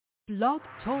Blog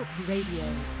Talk Radio.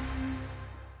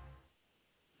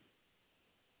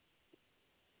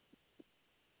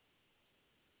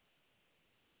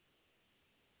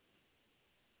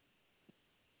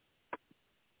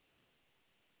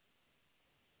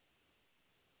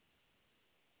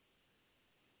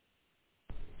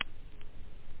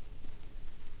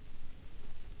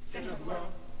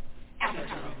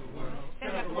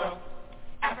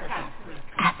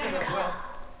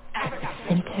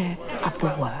 Center of the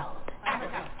world.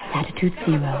 Latitude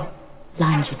 0,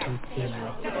 longitude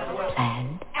 0.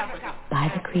 Planned by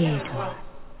the Creator.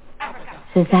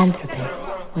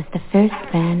 Sazanthropus was the first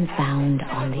man found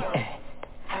on the earth.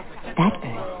 That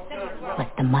earth was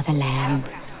the motherland,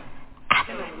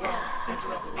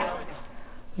 Africa.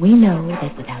 We know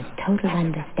that without total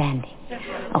understanding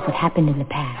of what happened in the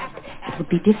past, it would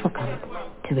be difficult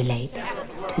to relate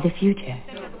to the future.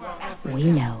 We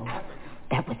know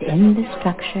that within the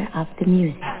structure of the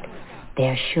music,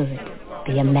 there should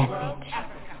be a message,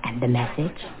 and the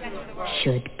message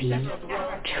should be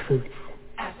truth.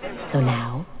 So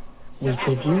now, we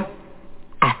give you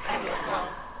Africa,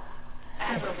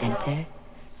 the center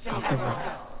of the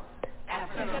world.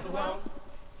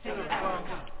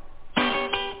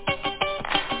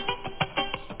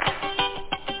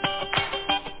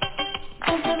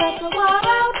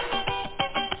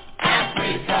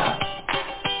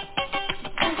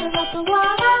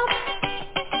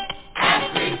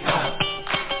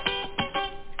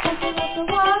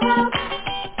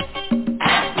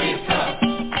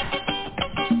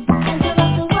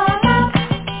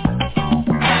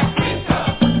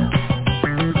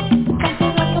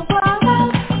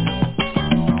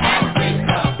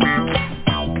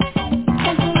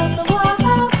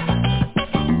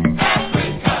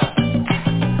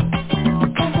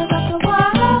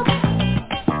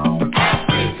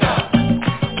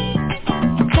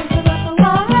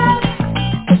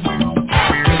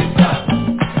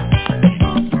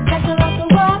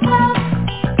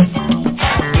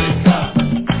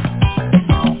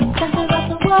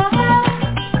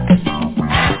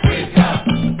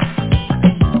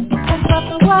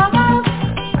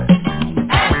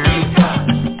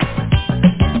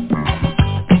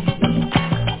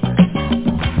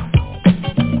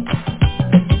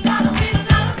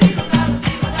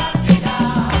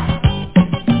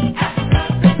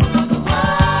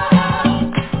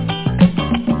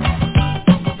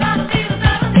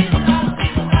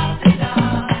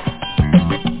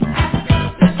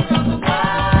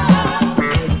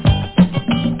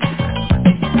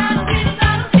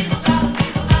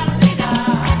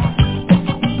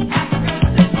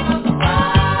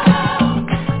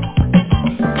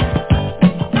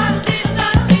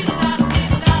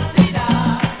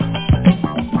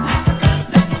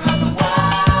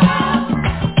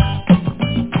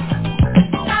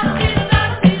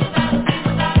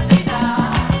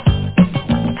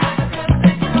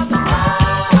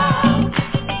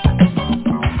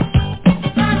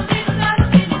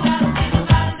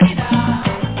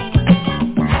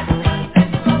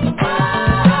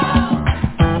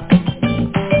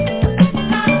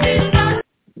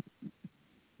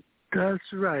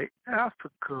 That's right.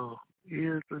 Africa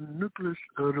is the nucleus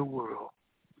of the world.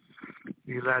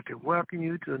 We'd like to welcome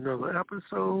you to another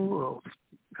episode of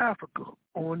Africa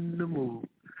on the Move.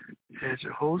 As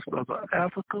your host, Brother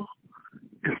Africa,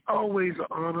 it's always an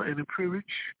honor and a privilege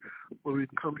when we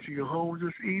can come to your home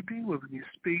this evening where we can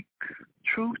speak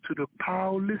truth to the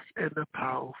powerless and the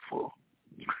powerful.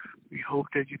 We hope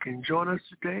that you can join us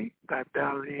today by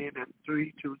dialing in at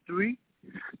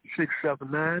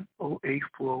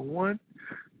 323-679-0841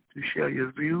 to share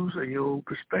your views and your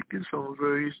perspectives on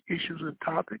various issues and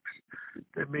topics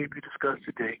that may be discussed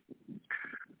today.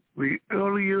 We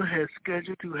earlier had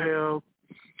scheduled to have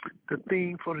the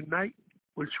theme for tonight,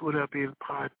 which would have been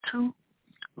part 2,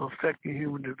 affecting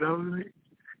human development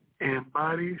and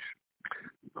bodies.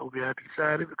 We have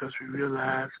decided because we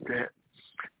realized that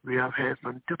we have had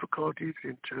some difficulties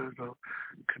in terms of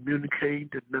communicating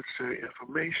the necessary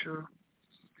information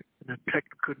and the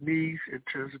technical needs in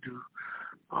terms of to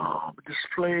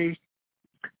display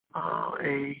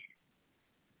a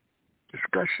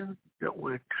discussion that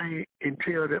will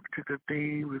entail that particular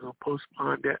theme. We're going to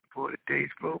postpone that for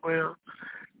today's program.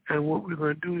 And what we're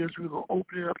going to do is we're going to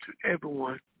open it up to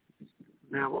everyone.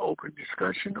 Now, an open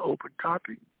discussion, open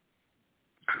topic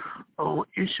on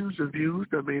issues or views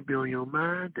that may be on your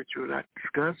mind that you would like to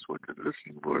discuss with the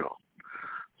listening world.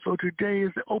 So today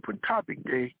is the open topic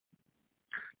day.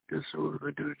 This is what we're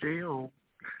going to do today on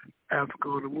Africa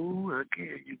on the Move.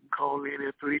 Again, you can call in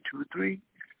at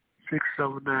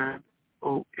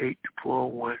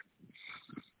 323-679-0841.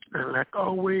 And like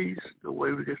always, the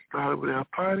way we get started with our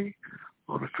party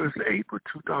on the 1st of April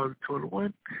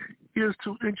 2021 is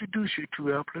to introduce you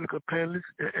to our political panelists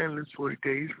and analysts for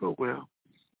today's program.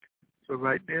 So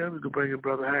right now, we're going to bring in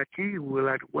Brother Haki, and we'd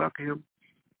like to welcome him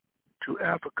to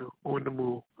Africa on the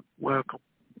Move. Welcome.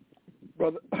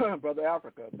 Brother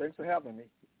Africa, thanks for having me.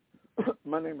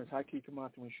 My name is Haki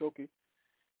Kamata Mishoki,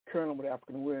 Colonel with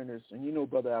African Awareness, and you know,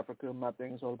 Brother Africa, my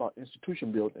thing is all about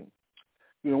institution building.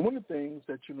 You know, one of the things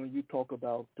that, you talk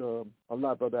about a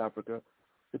lot, Brother Africa,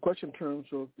 the question in terms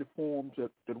of the forms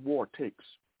that war takes.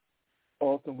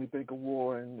 Often we think of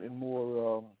war in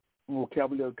more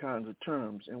cavalier kinds of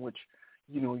terms in which,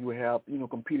 you have,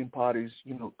 competing parties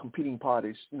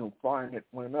firing at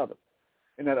one another.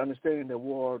 And that understanding that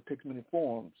war takes many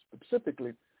forms,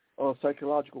 specifically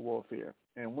psychological warfare.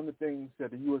 And one of the things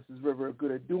that the U.S. is very, very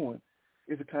good at doing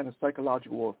is a kind of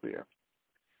psychological warfare.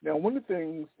 Now, one of the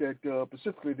things that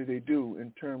specifically that they do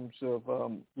in terms of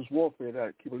this warfare that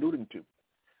I keep alluding to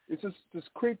is the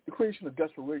creation of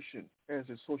desperation as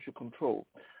a social control.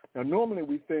 Now, normally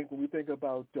when we think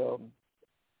about,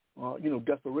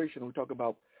 desperation, we talk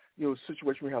about, a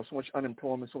situation where we have so much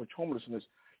unemployment, so much homelessness,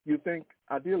 you think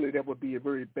ideally that would be a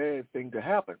very bad thing to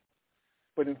happen.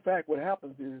 But in fact, what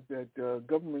happens is that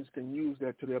governments can use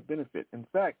that to their benefit. In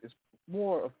fact, it's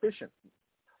more efficient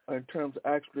in terms of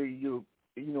actually,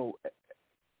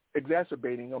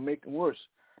 exacerbating or making worse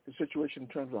the situation in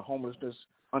terms of homelessness,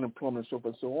 unemployment, so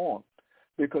forth and so on,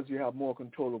 because you have more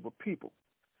control over people.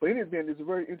 But in any event, it's a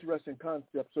very interesting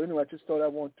concept. So anyway, I just thought I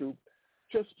want to,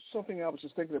 just something I was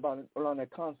just thinking about around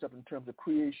that concept in terms of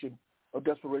creation of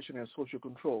desperation and social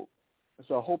control. And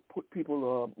so I hope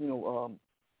people,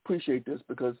 appreciate this,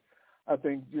 because I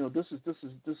think, this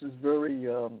is very,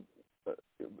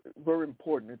 very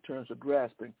important in terms of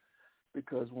grasping.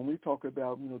 Because when we talk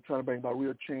about, trying to bring about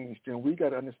real change, then we got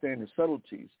to understand the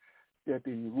subtleties that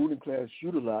the ruling class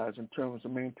utilize in terms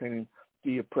of maintaining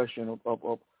the oppression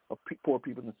of poor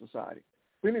people in society.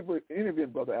 In any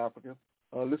event, Brother Africa,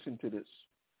 listen to this.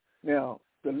 Now,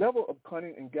 the level of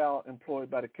cunning and guile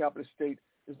employed by the capitalist state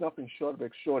is nothing short of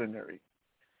extraordinary.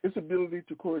 Its ability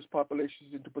to coerce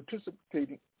populations into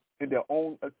participating in their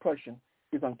own oppression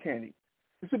is uncanny.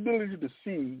 Its ability to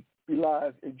deceive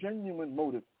belies a genuine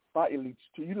motive by elites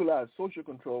to utilize social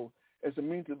control as a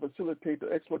means to facilitate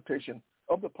the exploitation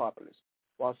of the populace,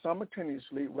 while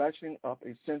simultaneously ratcheting up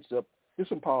a sense of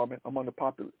disempowerment among the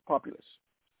populace.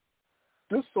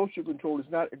 This social control is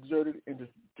not exerted in the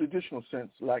traditional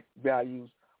sense like values,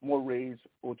 mores,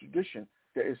 or tradition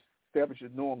that establishes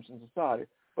norms in society,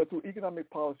 but through economic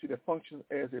policy that functions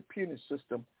as a pianist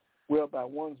system whereby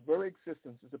one's very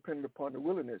existence is dependent upon the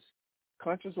willingness,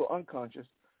 conscious or unconscious,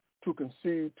 to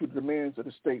concede to the demands of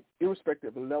the state,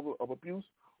 irrespective of the level of abuse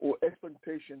or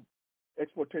exploitation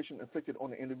inflicted on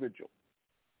the individual.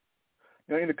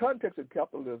 Now, in the context of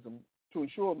capitalism, to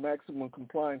ensure maximum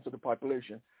compliance of the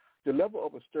population, the level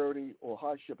of austerity or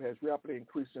hardship has rapidly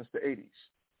increased since the 80s.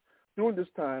 During this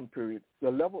time period, the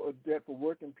level of debt for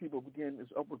working people began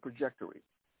its upward trajectory.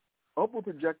 Upward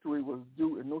trajectory was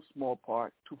due in no small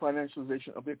part to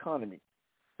financialization of the economy.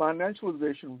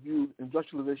 Financialization viewed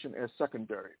industrialization as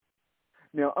secondary.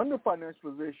 Now, under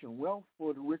financialization, wealth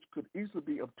for the rich could easily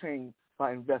be obtained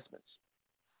by investments.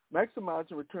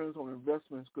 Maximizing returns on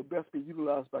investments could best be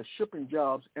utilized by shipping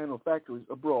jobs and/or factories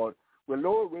abroad, where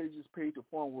lower wages paid to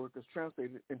farm workers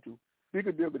translated into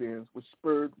bigger dividends, which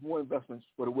spurred more investments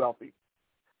for the wealthy.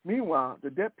 Meanwhile, the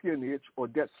debt peonage or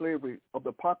debt slavery of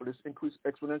the populace increased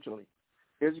exponentially.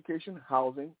 Education,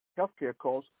 housing, healthcare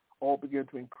costs all began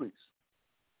to increase.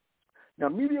 Now,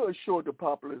 media assured the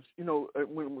populace,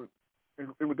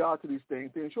 in regard to these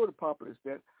things, they assured the populace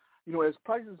that, as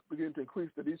prices begin to increase,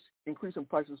 that these increasing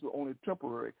prices were only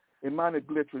temporary, a minor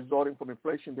glitch resulting from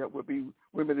inflation that would be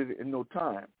remitted in no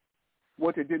time.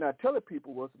 What they did not tell the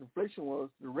people was that inflation was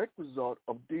the direct result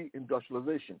of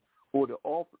deindustrialization, or the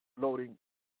offloading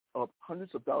of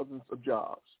hundreds of thousands of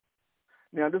jobs.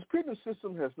 Now, this pianist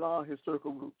system has long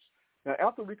historical roots. Now,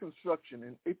 after Reconstruction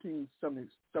in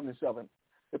 1877,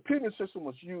 the pianist system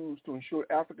was used to ensure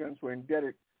Africans were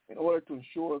indebted in order to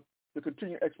ensure the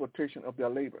continued exploitation of their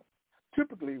labor.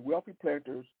 Typically, wealthy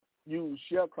planters use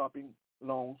sharecropping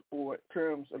loans or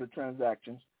terms of the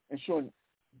transactions, ensuring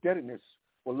indebtedness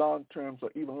for long terms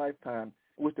or even lifetime,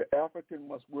 in which the African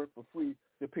must work for free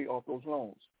to pay off those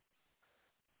loans.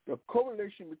 The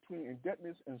correlation between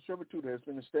indebtedness and servitude has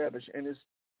been established, and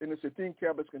its Athene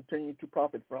capitalists continue to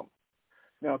profit from.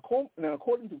 Now,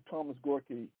 according to Thomas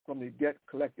Gorky from the Debt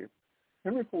Collective,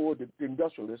 Henry Ford, the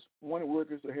industrialist, wanted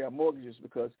workers to have mortgages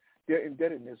because their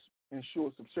indebtedness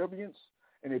ensures subservience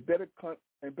and a better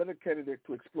candidate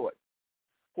to exploit.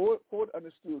 Ford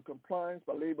understood compliance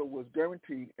by labor was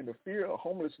guaranteed, and the fear of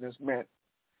homelessness meant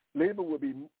labor would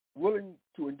be willing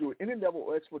to endure any level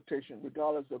of exploitation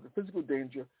regardless of the physical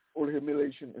danger or the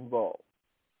humiliation involved.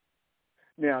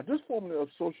 Now, this formula of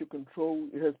social control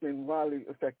has been widely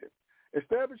effective.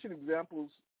 Establishing examples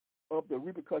of the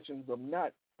repercussions of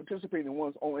not participating in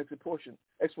one's own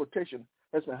exploitation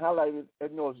has been highlighted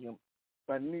ad nauseum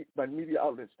by media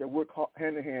outlets that work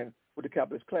hand-in-hand with the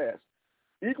capitalist class.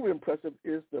 Equally impressive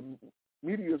is the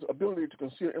media's ability to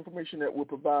conceal information that will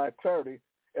provide clarity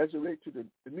as it relates to the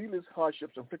needless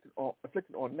hardships inflicted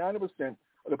on 90%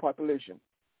 of the population.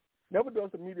 Never does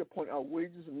the media point out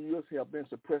wages in the U.S. have been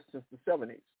suppressed since the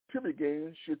 70s. Activity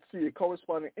gains should see a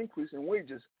corresponding increase in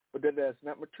wages, but that has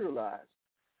not materialized.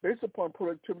 Based upon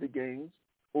productivity gains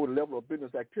or the level of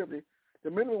business activity, the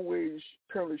minimum wage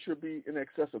currently should be in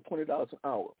excess of $20 an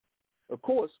hour. Of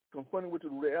course, confronted with the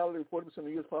reality 40% of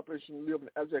the U.S. population live in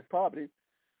abject poverty,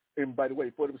 and by the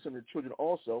way, 40% of the children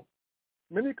also,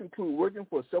 many conclude working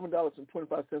for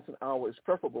 $7.25 an hour is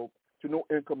preferable to no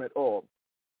income at all.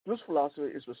 This philosophy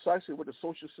is precisely what the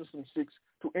social system seeks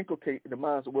to inculcate in the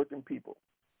minds of working people.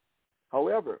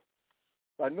 However,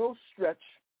 by no stretch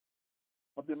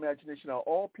of the imagination are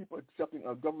all people accepting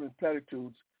of government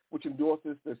platitudes which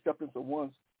endorses the acceptance of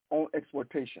one's own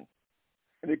exploitation.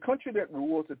 In a country that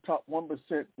rewards the top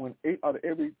 1% when 8 out of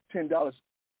every $10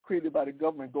 created by the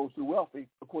government goes to the wealthy,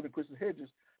 according to Christian Hedges,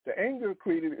 the anger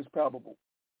created is palpable.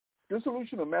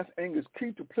 Dissolution of mass anger is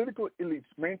key to political elites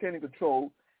maintaining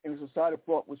control in a society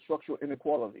fraught with structural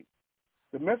inequality.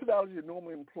 The methodology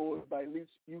normally employed by elites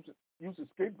uses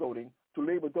scapegoating to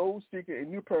label those seeking a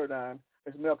new paradigm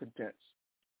as malcontents.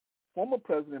 Former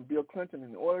President Bill Clinton,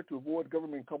 in order to avoid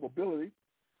government culpability,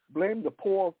 blamed the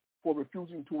poor for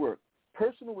refusing to work.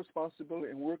 Personal Responsibility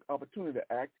and Work Opportunity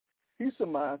Act, he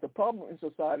surmised the problem in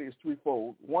society is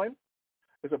threefold. One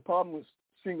is a problem with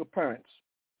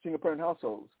single-parent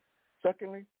households.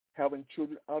 Secondly, having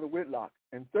children out of wedlock.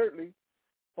 And thirdly,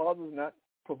 fathers not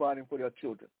providing for their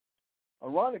children.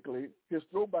 Ironically, his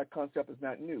throwback concept is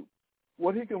not new.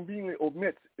 What he conveniently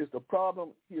omits is the problem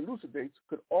he elucidates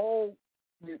could all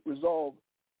be resolved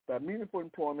by meaningful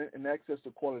employment and access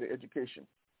to quality education.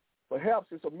 Perhaps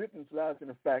his omittance lies in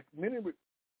the fact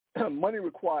money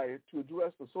required to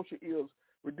address the social ills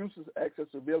reduces access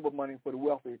to available money for the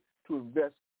wealthy to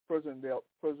invest further in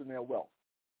their wealth.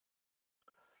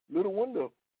 Little wonder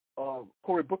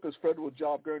Cory Booker's federal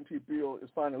job guarantee bill is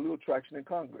finding little traction in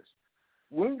Congress.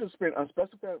 Willing to spend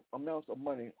unspecified amounts of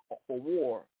money for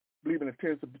war, believing in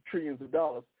tens of trillions of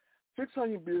dollars,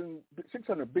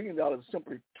 $600 billion is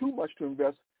simply too much to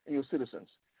invest in your citizens.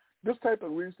 This type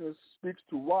of reasoning speaks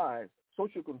to why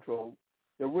social control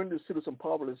that renders citizen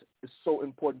powerless is so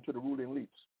important to the ruling elites.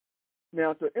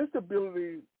 Now, the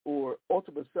instability or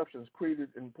altered perceptions created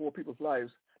in poor people's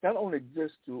lives not only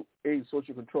exist to aid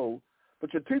social control, but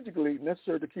strategically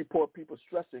necessary to keep poor people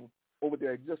stressing over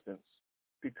their existence.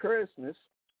 Precariousness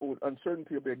or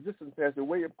uncertainty of their existence has a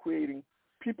way of creating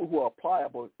people who are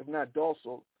pliable, if not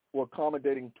docile, or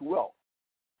accommodating to wealth.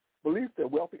 Belief that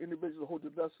wealthy individuals hold the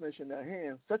destination in their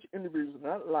hands, such individuals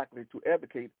are not likely to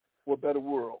advocate for a better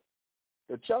world.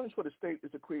 The challenge for the state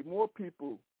is to create more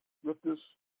people with this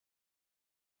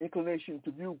inclination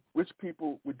to view rich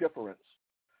people with deference.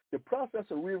 The process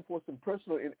of reinforcing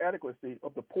personal inadequacy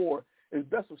of the poor is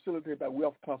best facilitated by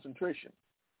wealth concentration.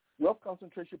 Wealth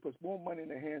concentration puts more money in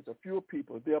the hands of fewer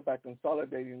people, thereby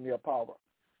consolidating their power.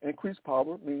 Increased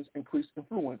power means increased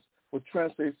influence, which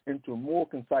translates into more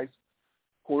concise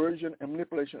coercion and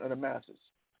manipulation of the masses.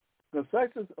 The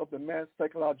conciseness of the mass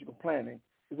psychological planning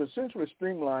is essentially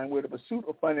streamlined where the pursuit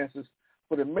of finances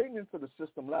for the maintenance of the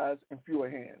system lies in fewer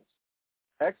hands.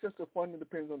 Access to funding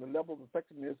depends on the level of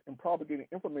effectiveness in propagating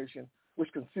information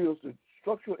which conceals the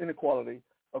structural inequality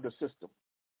of the system.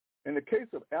 In the case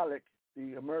of ALEC,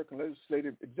 the American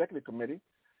Legislative Executive Committee,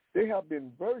 they have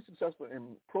been very successful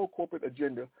in pro-corporate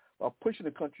agenda while pushing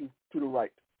the country to the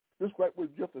right. This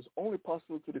rightward drift is only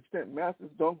possible to the extent masses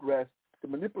don't grasp the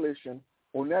manipulation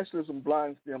or nationalism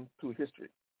blinds them to history.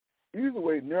 Either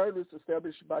way, narratives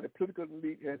established by the political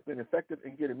elite has been effective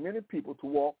in getting many people to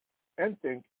walk and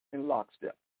think in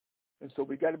lockstep. And so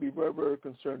we got to be very, very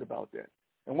concerned about that.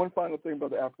 And one final thing,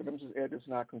 Brother Africa, let me just add this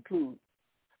and I'll conclude.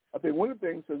 I think one of the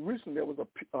things that recently there was an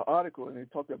article and they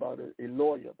talked about a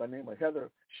lawyer by the name of Heather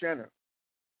Shanner.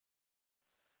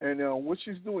 And what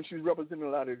she's doing, she's representing a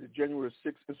lot of the January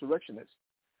 6th insurrectionists.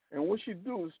 And what she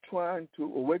do is trying to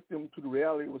awake them to the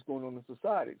reality of what's going on in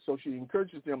society. So she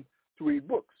encourages them to read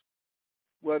books.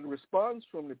 Well, the response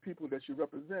from the people that she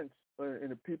represents and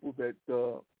the people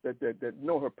that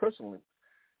know her personally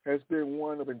has been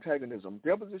one of antagonism.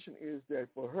 Their position is that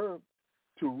for her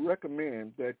to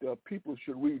recommend that people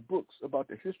should read books about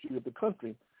the history of the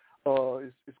country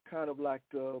is kind of like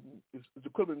is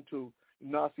equivalent to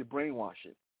Nazi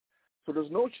brainwashing. So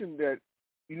there's notion that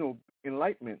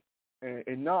enlightenment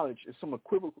and knowledge is some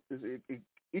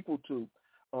equal to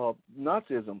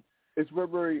Nazism. It's very,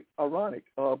 very ironic.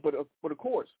 But of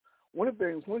course, one of the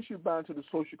things, once you buy into the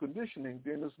social conditioning,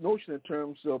 then this notion in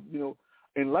terms of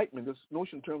enlightenment, this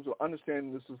notion in terms of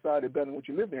understanding the society better than what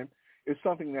you live in, is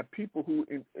something that people who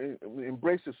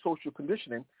embrace the social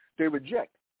conditioning, they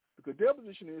reject, because their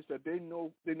position is that they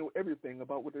know everything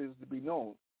about what it is to be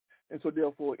known, and so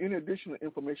therefore any additional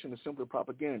information is simply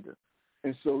propaganda,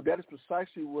 and so that is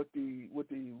precisely what the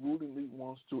ruling elite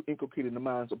wants to inculcate in the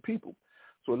minds of people.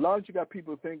 So a lot of you got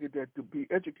people thinking that to be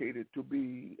educated, to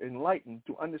be enlightened,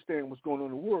 to understand what's going on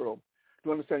in the world,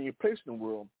 to understand your place in the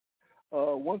world.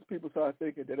 Once people start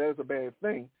thinking that is a bad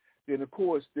thing, then of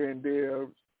course they're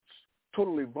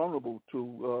totally vulnerable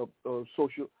to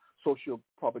social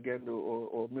propaganda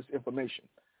or misinformation.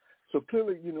 So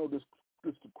clearly,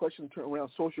 this question around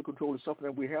social control is something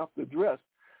that we have to address,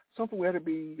 something we have to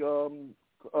be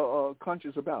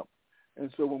conscious about. And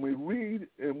so when we read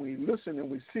and we listen and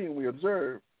we see and we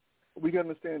observe, we can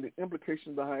understand the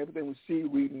implications behind everything we see,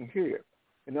 read, and hear,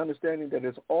 and understanding that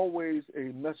there's always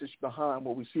a message behind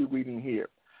what we see, read, and hear.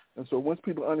 And so once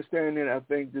people understand that, I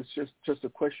think it's just a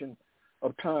question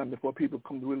of time before people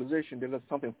come to the realization that there's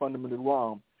something fundamentally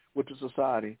wrong with the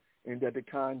society, and that the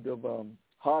kind of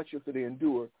hardships that they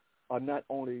endure are not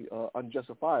only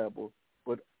unjustifiable,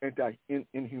 but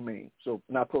inhumane. So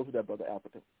now close with that, Brother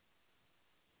Africa.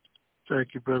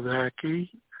 Thank you, Brother Haki.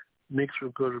 Next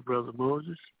we'll go to Brother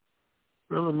Moses.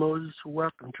 Brother Moses,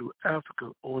 welcome to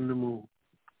Africa on the Move.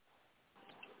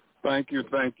 Thank you,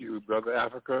 Brother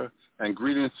Africa, and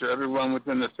greetings to everyone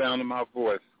within the sound of my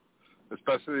voice,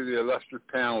 especially the illustrious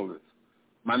panelists.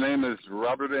 My name is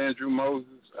Robert Andrew Moses.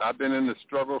 I've been in the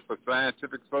struggle for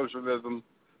scientific socialism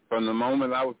from the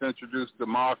moment I was introduced to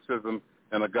Marxism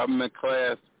in a government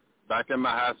class back in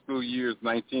my high school years,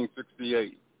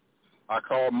 1968. I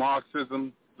call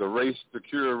Marxism the race to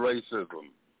cure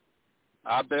racism.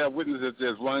 I bear witness that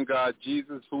there's one God,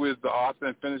 Jesus, who is the author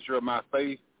and finisher of my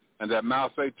faith, and that Mao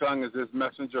Zedong is his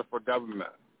messenger for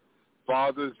government.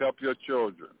 Fathers, help your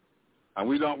children. And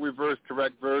we don't reverse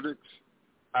correct verdicts.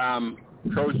 I'm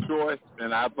pro-choice,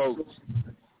 and I vote.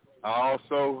 I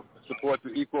also support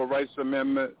the Equal Rights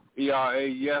Amendment, ERA,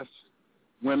 yes.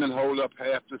 Women hold up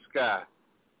half the sky.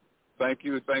 Thank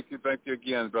you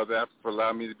again, Brother Africa, for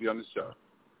allowing me to be on the show.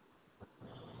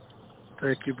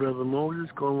 Thank you, Brother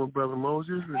Moses. Going with Brother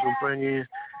Moses, we're going to bring in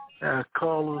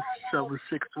caller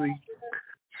 763-7236,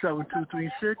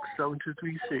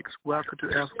 7236. Welcome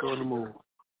to Africa on the Move.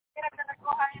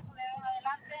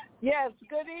 Yes,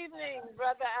 good evening,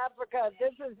 Brother Africa.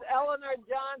 This is Eleanor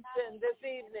Johnson this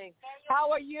evening. How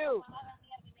are you?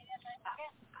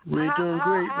 We're doing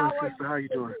great, my sister. How are you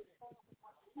doing?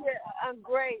 Yeah, I'm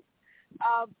great.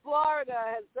 Florida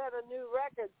has set a new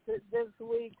record this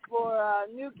week for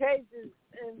new cases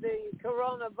in the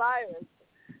coronavirus.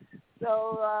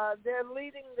 So they're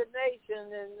leading the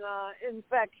nation in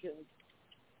infections.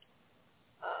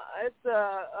 It's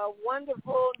a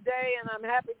wonderful day, and I'm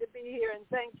happy to be here, and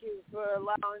thank you for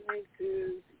allowing me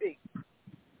to speak.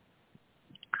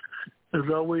 It's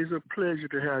always a pleasure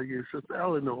to have you, Sister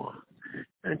Eleanor.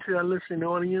 And to our listening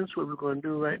audience, what we're going to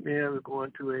do right now, we're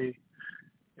going to a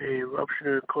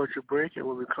Revolutionary Culture break, and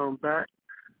when we come back,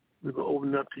 we're going to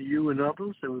open up to you and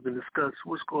others, and we're going to discuss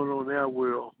what's going on in our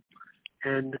world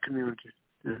and the community.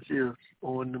 This is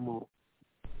On the Move.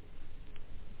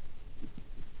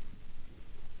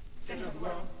 Center of the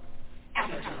world,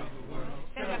 Africa.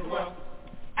 Center of the world,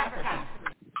 Africa.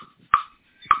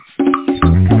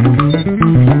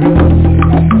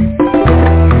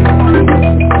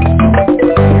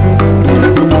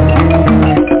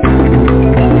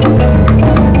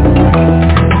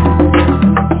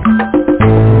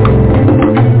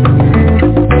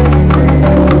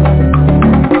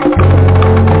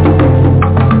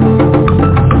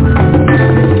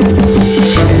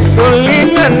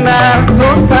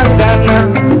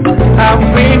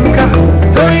 Afrika,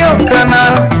 tuyokana,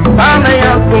 pana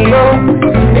ya Kongo,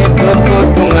 etoto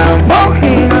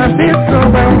tungamohi na biso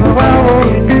wao.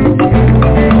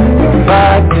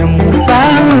 Fate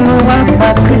mufano wa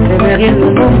Patrice Emery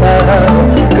Lumumba,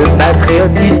 le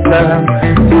patriotiste.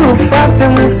 Tufate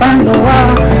mufano wa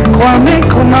Kwame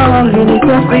Nkrumah,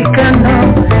 l'unité africaine,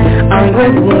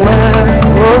 Angola,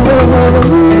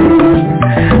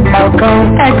 Malcolm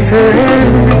X.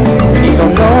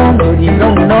 Nous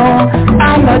disons non à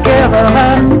la guerre,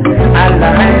 à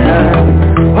la haine,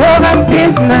 au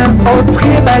racisme, au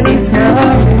tribalisme,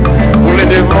 pour le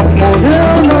développement de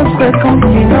notre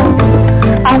continent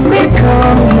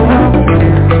africain.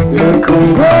 Le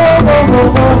Congo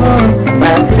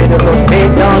va se développer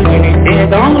dans l'unité,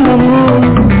 dans l'amour,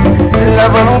 la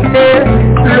volonté,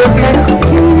 le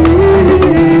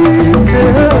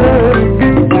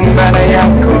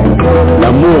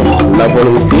l'amour, la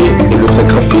volonté et le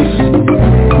sacrifice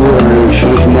pour le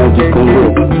changement du Congo.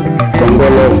 Congo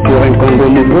Love pour un Congo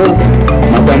nouveau.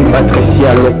 Madame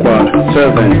Patricia Lokwa,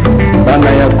 servant,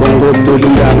 Banaya Congo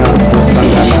Tolingana,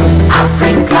 Sangana.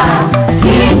 Africa,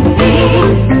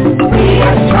 we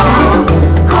are strong.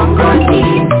 Congo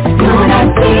needs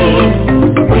unity.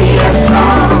 We are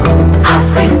strong.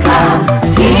 Africa,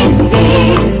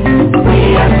 we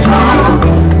are strong.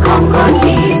 Congo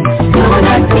needs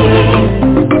unity.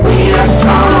 We are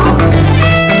strong.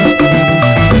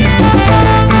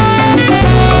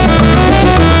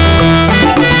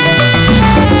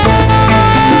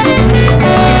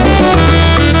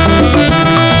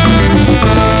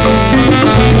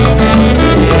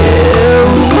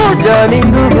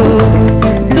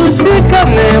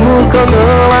 Tushikane mkono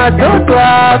watoto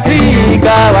wa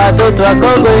Afrika, watoto wa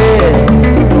Kongo,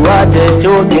 tuache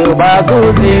chuki,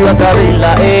 ubaguzi wa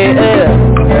kabila,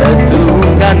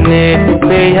 tuungane,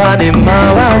 tupeane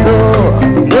mawazo,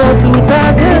 ndio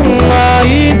tutajenga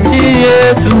nchi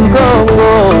yetu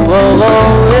Kongo,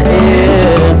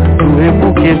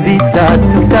 tuepuke vita,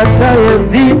 tukatae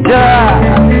vita,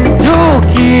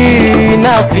 chuki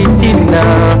na fitina,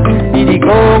 ili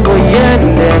Kongo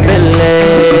iende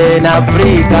mbele na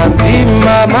Afrika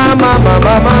nzima, mama,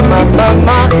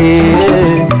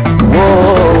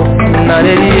 oh,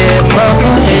 nalelie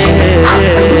mama,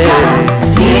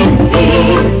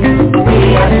 we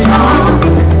are strong,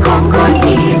 Congo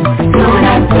needs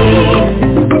unity,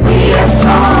 we are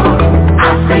strong,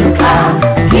 Africa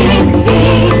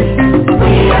we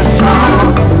are strong,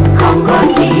 Congo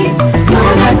needs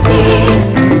unity,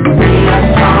 we are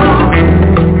strong.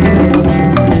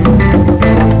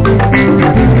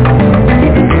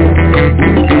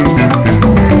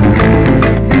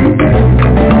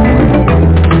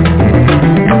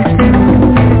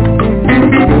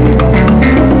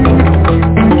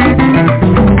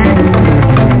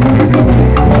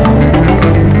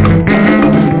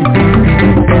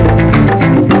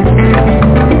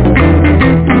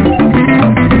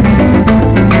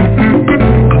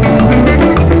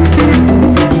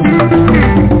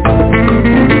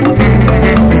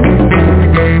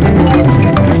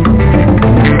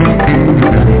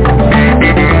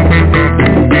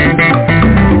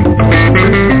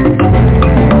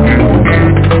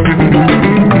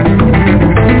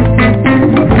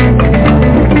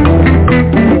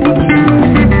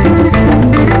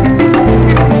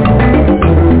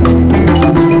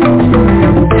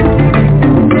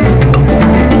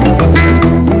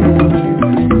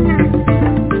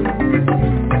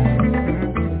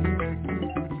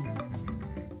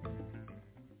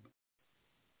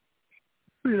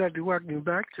 Welcome you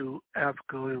back to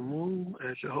Africa in the Moon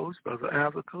as your host, Brother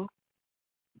Africa.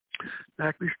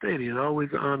 Like we stated, always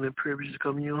an honor and privilege to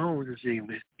come in your home this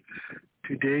evening.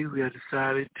 Today we have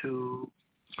decided to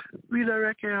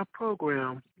redirect our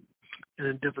program in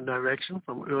a different direction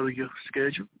from earlier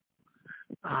schedule.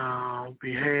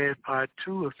 We had part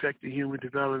 2, affecting human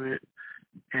development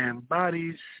and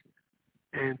bodies,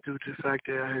 and due to the fact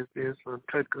that there has been some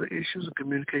technical issues and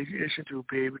communication issues to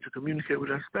be able to communicate with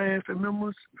our staff and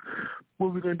members,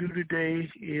 what we're going to do today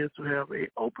is to have an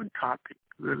open topic.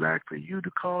 We'd like for you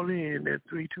to call in at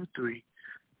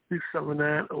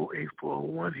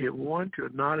 323-679-0841. Hit 1 to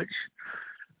acknowledge.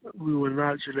 We will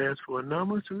acknowledge your last 4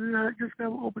 numbers. So we're just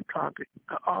have an open topic.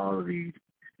 All of these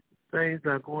things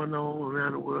that are going on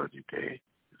around the world today,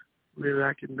 we'd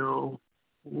like to know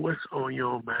what's on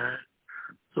your mind.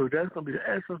 So that's going to be the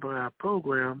essence of our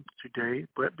program today.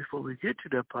 But before we get to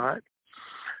that part,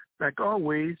 like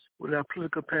always, with our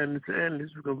political panelists and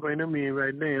analysts, we're going to bring them in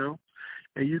right now,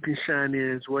 and you can shine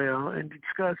in as well and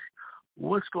discuss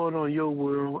what's going on in your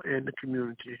world and the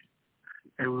community.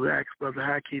 And we'll ask Brother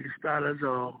Haki to start us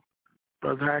off.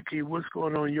 Brother Haki, what's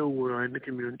going on in your world and the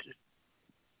community?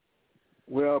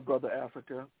 Well, Brother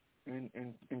Africa,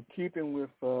 in keeping with,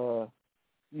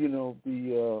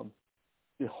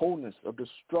 the wholeness of the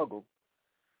struggle,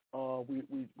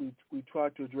 we try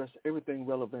to address everything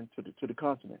relevant to the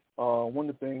continent. One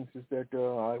of the things is that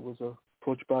I was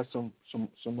approached by some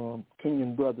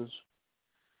Kenyan brothers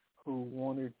who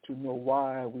wanted to know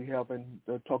why we haven't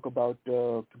talked about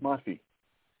Kimathi,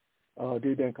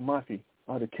 Dedan Kimathi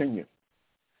out of Kenya.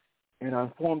 And I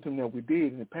informed him that we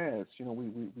did in the past.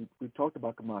 We talked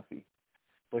about Kimathi.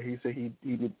 but he said he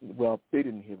did. Well, they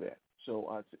didn't hear that. So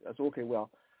I said, okay, well,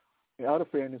 out of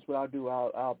fairness, what I'll do,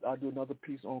 I'll do another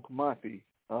piece on Kimathi,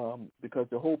 because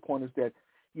the whole point is that,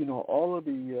 all of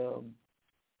the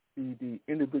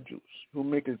individuals who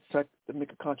make a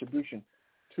contribution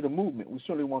to the movement, we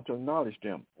certainly want to acknowledge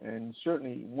them. And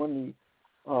certainly one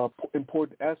of the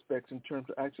important aspects in terms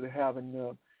of actually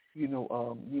having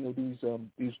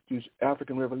these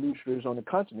African revolutionaries on the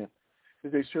continent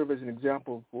is they serve as an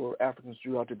example for Africans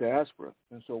throughout the diaspora,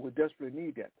 and so we desperately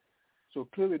need that. So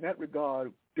clearly, in that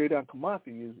regard, Dedan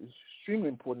Kimathi is extremely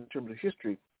important in terms of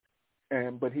history,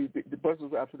 but the person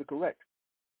was absolutely correct.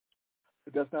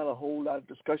 But there's not a whole lot of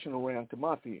discussion around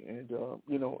Kimathi, and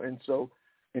so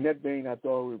in that vein, I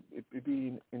thought it'd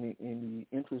be in the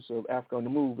interest of Africa on the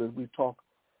Move as we talk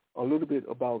a little bit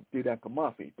about Dedan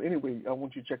Kimathi. But anyway, I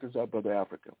want you to check this out, Brother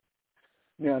Africa.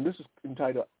 Now, this is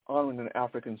entitled Honoring an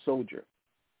African Soldier.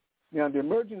 Now, the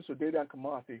emergence of Dedan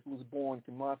Kimathi, who was born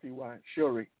Kimathi Wa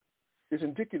Shuri, is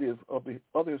indicative of the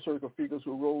other historical figures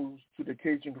who rose to the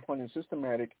occasion confronting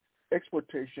systematic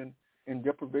exploitation and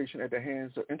deprivation at the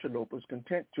hands of interlopers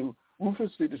content to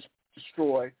ruthlessly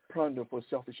destroy, plunder for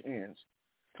selfish ends.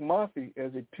 Kimathi,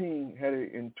 as a teen, had an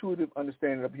intuitive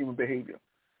understanding of human behavior.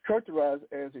 Characterized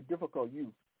as a difficult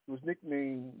youth, he was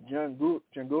nicknamed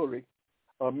Jangori,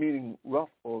 meaning rough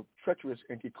or treacherous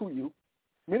in Kikuyu.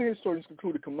 Many historians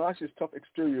concluded Kimathi's tough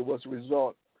exterior was a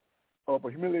result of a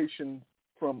humiliation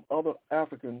from other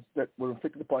Africans that were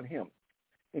inflicted upon him.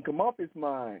 In Kimathi's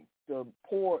mind, the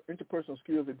poor interpersonal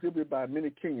skills exhibited by many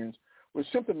Kenyans were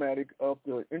symptomatic of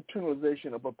the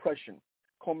internalization of oppression,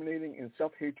 culminating in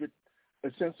self-hatred,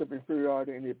 a sense of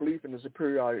inferiority, and a belief in the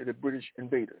superiority of the British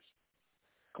invaders.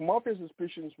 Kimathi's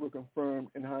suspicions were confirmed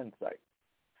in hindsight.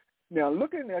 Now,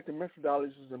 looking at the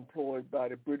methodologies employed by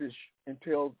the British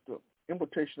entailed the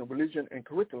importation of religion and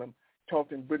curriculum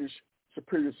taught in British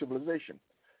superior civilization.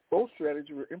 Both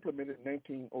strategies were implemented in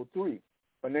 1903.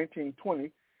 By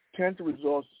 1920, tangible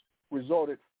results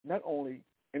resulted not only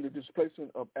in the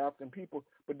displacement of African people,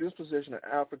 but dispossession of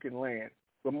African land,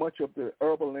 with much of the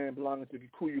arable land belonging to the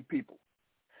Kikuyu people.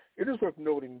 It is worth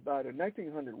noting by the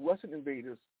 1900 Western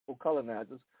invaders or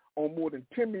colonizers owned more than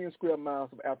 10 million square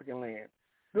miles of African land.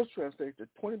 This translates to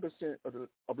 20%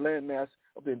 of land mass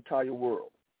of the entire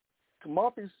world.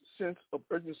 Kimathi's sense of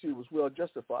urgency was well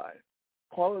justified.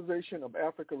 Colonization of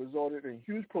Africa resulted in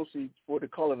huge proceeds for the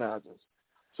colonizers.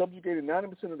 Subjugating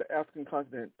 90% of the African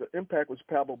continent, the impact was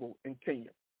palpable in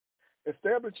Kenya.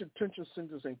 Establishing detention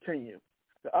centers in Kenya,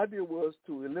 the idea was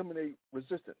to eliminate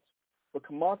resistance. But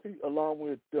Kimathi, along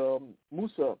with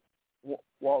Musa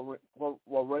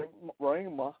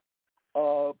Warema,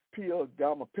 Pia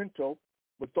Gama Pinto,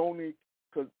 Muthoni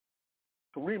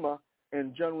Karima,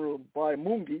 and General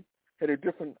Baimungi, had a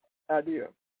different idea.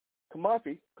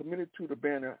 Kimathi, committed to the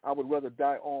banner, "I would rather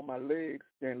die on my legs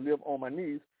than live on my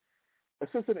knees,"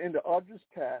 assisted in the arduous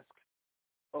task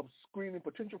of screening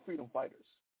potential freedom fighters.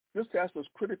 This task was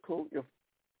critical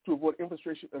to avoid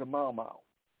infiltration of the Mau Mau.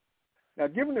 Now,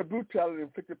 given the brutality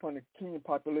inflicted upon the Kenyan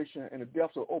population and the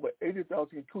deaths of over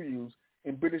 80,000 Kikuyus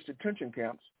in British detention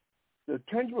camps, the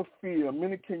tangible fear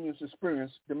many Kenyans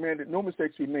experienced demanded no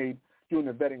mistakes be made during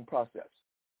the vetting process.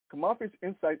 Kimathi's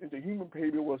insight into human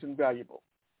behavior was invaluable.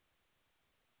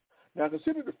 Now,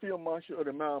 consider the field marshal of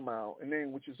the Mau Mau, a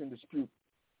name which is in dispute.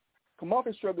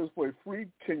 Kimathi's struggles for a free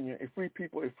Kenya, a free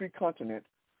people, a free continent,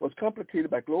 was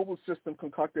complicated by a global system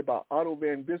concocted by Otto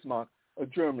von Bismarck of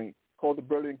Germany called the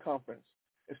Berlin Conference.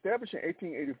 Established in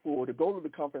 1884, the goal of the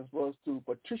conference was to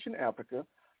partition Africa,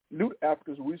 loot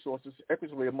Africa's resources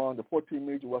equitably among the 14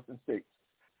 major Western states.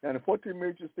 Now, the 14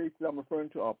 major states that I'm referring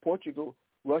to are Portugal,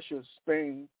 Russia,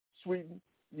 Spain, Sweden,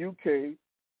 UK,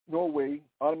 Norway,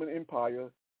 Ottoman Empire,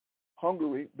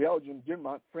 Hungary, Belgium,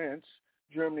 Denmark, France,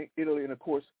 Germany, Italy, and, of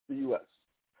course, the U.S.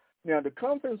 Now, the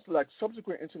conference, like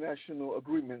subsequent international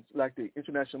agreements like the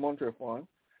International Monetary Fund,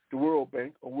 the World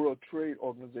Bank, or World Trade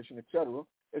Organization, etc.,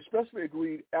 especially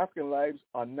agreed African lives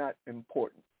are not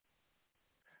important.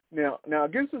 Now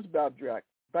against this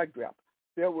backdrop,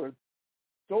 there were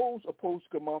those opposed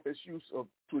to Kimathi's use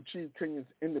to achieve Kenya's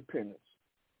independence.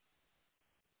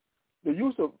 The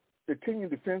use of the Kenyan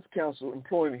Defense Council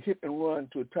employing a hit and run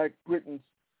to attack Britain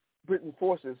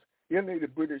forces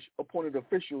alienated British appointed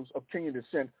officials of Kenyan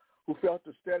descent who felt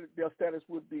their status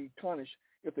would be tarnished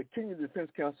if the Kenyan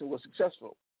Defense Council was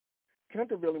successful.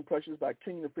 Countervailing pressures by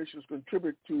Kenyan officials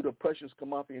contributed to the pressures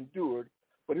Kimathi endured,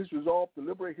 but his resolve to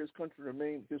liberate his country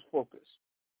remained his focus.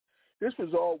 This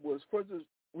resolve was further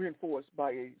reinforced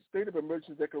by a state of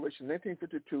emergency declaration in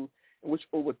 1952 in which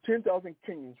over 10,000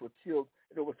 Kenyans were killed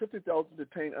and over 50,000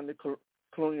 detained under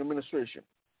colonial administration.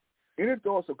 Any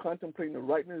thoughts of contemplating the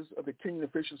rightness of the Kenyan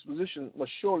officials' position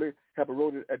must surely have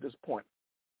eroded at this point.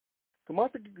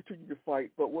 Kimathi continued to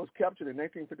fight, but was captured in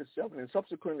 1957 and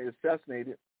subsequently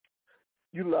assassinated,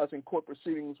 utilizing court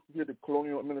proceedings via the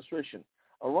colonial administration.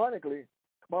 Ironically,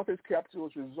 Kimathi's capture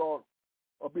was a result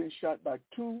of being shot by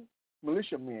two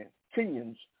militiamen,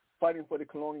 Kenyans, fighting for the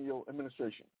colonial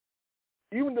administration.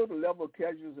 Even though the level of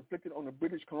casualties inflicted on the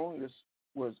British colonialists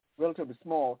was relatively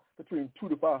small, between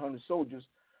 200 to 500 soldiers,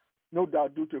 no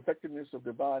doubt due to effectiveness of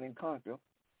divide and conquer,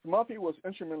 Kimathi was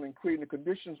instrumental in creating the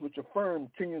conditions which affirmed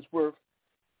Kenyans' worth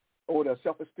or their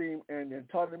self-esteem and their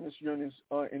autonomous yearnings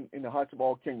in the hearts of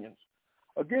all Kenyans.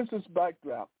 Against this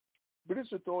backdrop,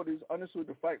 British authorities understood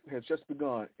the fight had just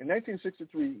begun. In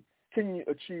 1963, Kenya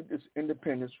achieved its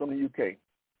independence from the UK.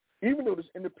 Even though this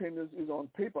independence is on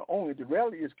paper only, the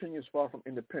reality is Kenya is far from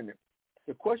independent.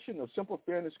 The question of simple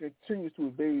fairness continues to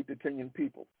evade the Kenyan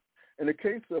people. In the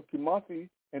case of Kimathi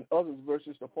and others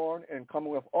versus the Foreign and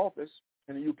Commonwealth Office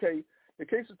in the UK, the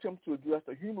case attempts to address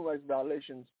the human rights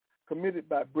violations committed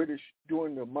by British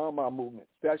during the Mau movement,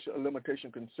 statute of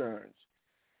limitation concerns.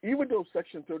 Even though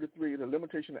Section 33 of the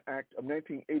Limitation Act of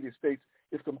 1980 states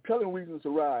if compelling reasons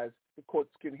arise, the courts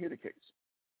can hear the case.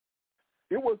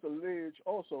 It was alleged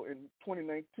also in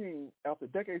 2019, after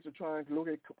decades of trying to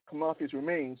locate Kimathi's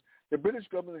remains, the British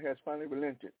government has finally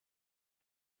relented.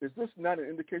 Is this not an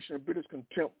indication of British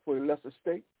contempt for the lesser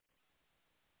state?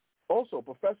 Also,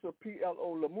 Professor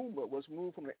P.L.O. Lumumba was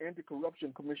removed from the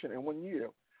Anti-Corruption Commission in 1 year.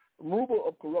 Removal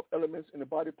of corrupt elements in the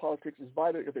body politic is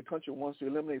vital if a country wants to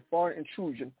eliminate foreign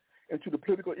intrusion into the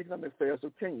political economic affairs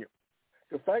of Kenya.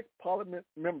 The fact Parliament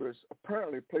members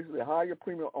apparently place a higher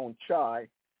premium on chai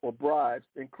or bribes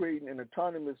than creating an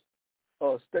autonomous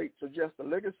state suggests the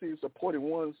legacy of supporting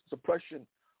one's suppression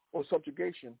or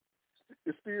subjugation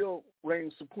it still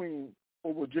reigns supreme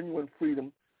over genuine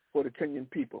freedom for the Kenyan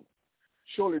people.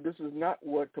 Surely this is not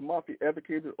what Kimathi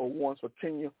advocated or wants for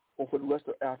Kenya or for the rest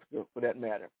of Africa for that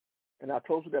matter. And I'll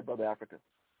close with that, Brother Africa.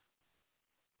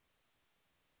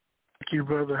 Thank you,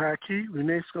 Brother Haki. We're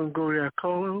next going to go to our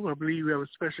caller. I believe we have a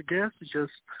special guest who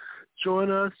just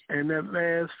joined us, and that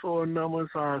last four numbers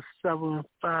are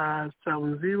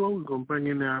 7570. We're going to bring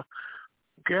in our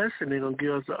guest, and they're going to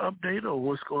give us an update on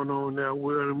what's going on now.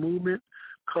 We're in the movement.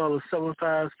 Call us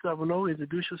 7570.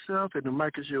 Introduce yourself, and the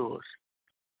mic is yours.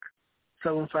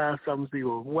 7570.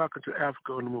 Welcome to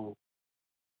Africa on the Move.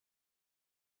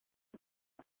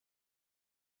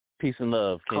 Peace and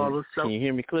love. Can you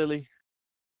hear me clearly?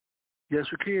 Yes,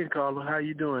 we can, caller. How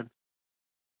you doing?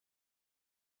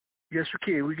 Yes,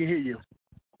 we can. We can hear you.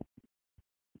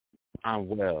 I'm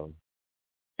well.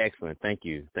 Excellent. Thank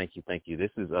you. This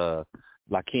is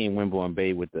Lakeem Wimborne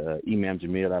Bay with the Imam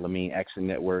Jamil Al-Amin Action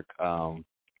Network,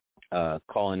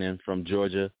 calling in from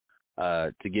Georgia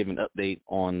to give an update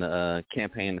on the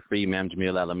campaign to free Imam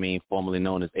Jamil Al-Amin, formerly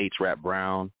known as H-Rap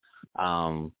Brown.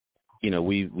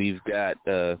 We've got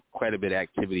quite a bit of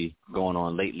activity going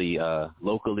on lately,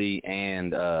 locally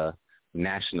and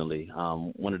nationally.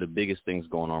 One of the biggest things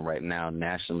going on right now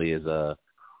nationally is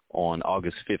on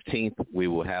August 15th, we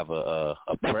will have a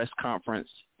press conference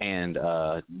and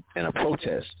a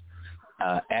protest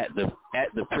at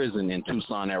the prison in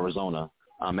Tucson, Arizona,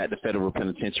 at the federal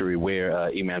penitentiary where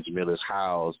Imam Jamil is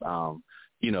housed.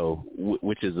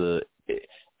 Which is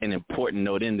an important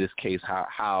note in this case.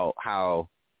 How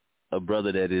a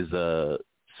brother that is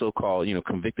so-called,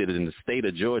 convicted in the state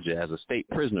of Georgia as a state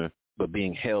prisoner, but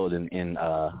being held in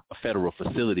a federal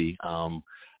facility,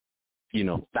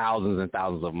 thousands and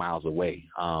thousands of miles away.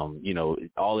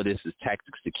 All of this is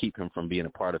tactics to keep him from being a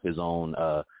part of his own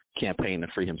campaign to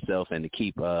free himself and to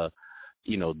keep,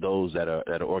 those that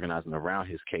are organizing around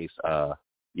his case, out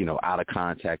of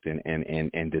contact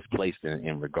and displaced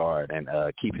in regard, and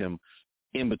keep him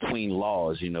in between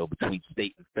laws, between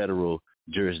state and federal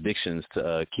jurisdictions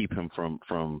to keep him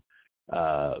from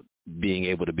being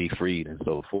able to be freed and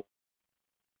so forth.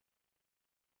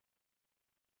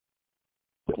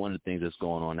 One of the things that's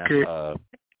going on, that's,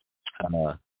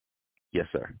 yes,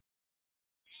 sir.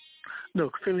 No,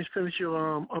 finish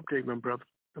your update, my brother.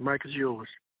 The mic is yours.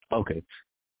 Okay.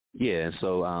 Yeah, and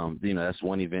so that's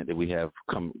one event that we have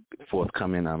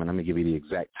forthcoming. And I'm going to give you the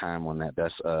exact time on that.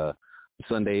 That's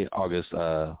Sunday, August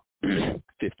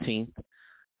 15th.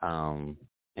 And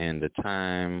the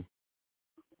time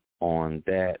on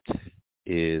that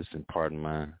is, and pardon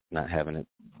my not having it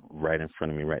right in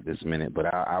front of me right this minute,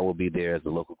 but I will be there as the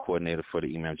local coordinator for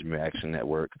the Imam Jamil Action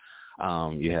Network.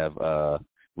 You have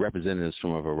representatives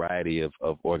from a variety of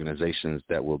organizations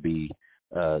that will be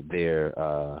there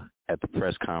at the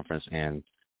press conference and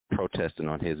protesting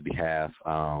on his behalf.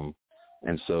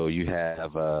 And so you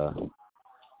have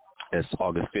It's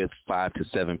August 5th, 5 to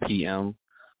 7 p.m.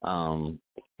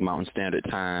 Mountain Standard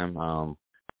Time.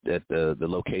 That the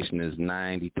location is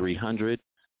 9300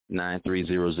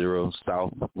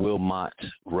 South Wilmot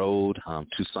Road,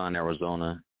 Tucson,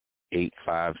 Arizona,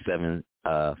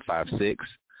 85756.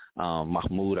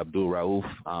 Mahmoud Abdul Rauf,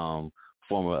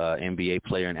 former NBA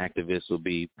player and activist, will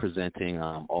be presenting.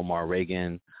 Omar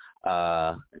Reagan,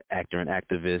 actor and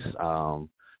activist.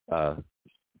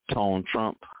 Tone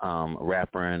Trump,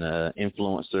 rapper and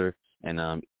influencer,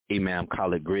 and Imam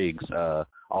Khalid Griggs,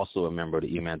 also a member of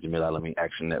the Imam Jamil Alami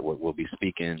Action Network, will be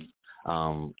speaking.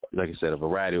 Like I said, a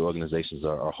variety of organizations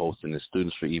are hosting this.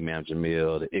 Students for Imam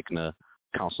Jamil, the ICNA,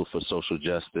 Council for Social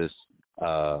Justice,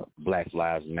 Black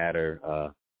Lives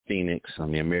Matter, Phoenix,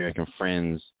 the American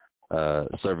Friends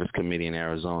Service Committee in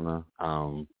Arizona,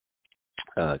 CARE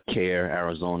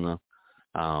Arizona,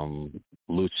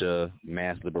 Lucha,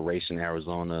 Mass Liberation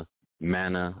Arizona,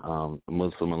 MANA,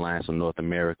 Muslim Alliance of North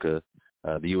America,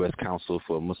 the U.S. Council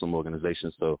for Muslim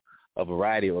Organizations. So a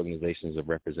variety of organizations are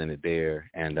represented there,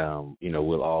 and,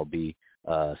 we'll all be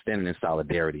standing in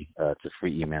solidarity to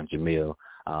free Imam Jamil.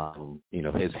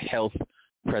 His health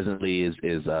presently is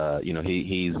he's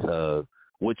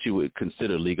what you would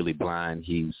consider legally blind.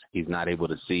 He's not able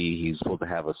to see. He's supposed to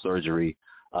have a surgery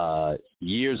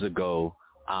years ago,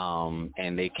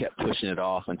 and they kept pushing it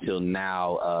off until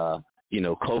now.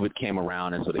 COVID came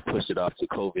around, and so they pushed it off to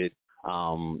COVID.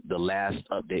 The last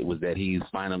update was that he's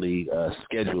finally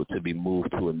scheduled to be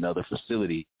moved to another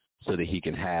facility so that he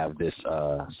can have this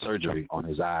surgery on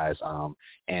his eyes.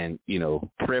 And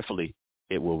prayerfully,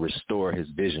 it will restore his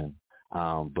vision.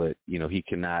 But he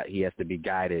cannot. He has to be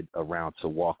guided around to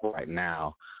walk right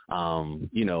now. And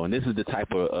this is the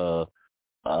type of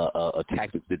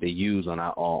tactics that they use on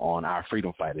our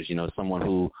freedom fighters. Someone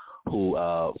who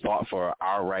fought for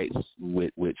our rights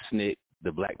with SNCC,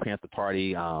 the Black Panther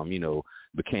Party,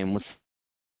 became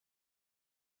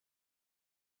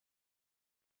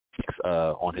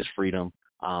on his freedom,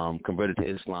 converted to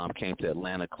Islam, came to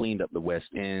Atlanta, cleaned up the West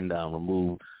End,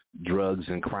 removed drugs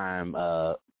and crime,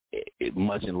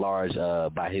 much and large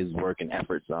by his work and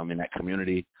efforts in that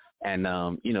community. And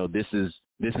this is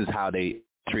how they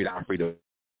treat our freedom.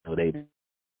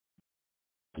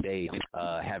 They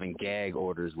having gag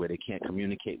orders where they can't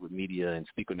communicate with media and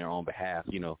speak on their own behalf.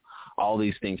 All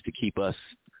these things to keep us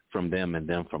from them and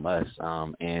them from us.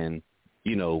 And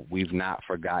we've not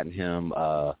forgotten him.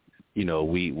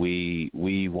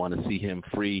 We want to see him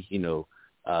free.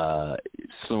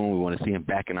 Soon we want to see him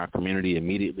back in our community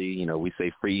immediately. We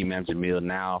say free Imam Jamil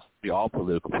now, free all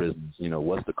political prisoners.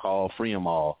 What's the call? Free them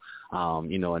all.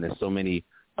 And there's so many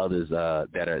others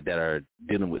that are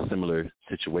dealing with similar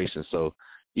situations. So,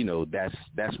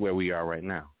 that's where we are right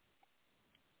now.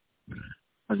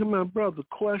 Okay, my brother,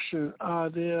 question: are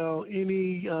there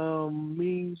any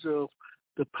means of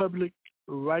the public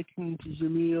writing to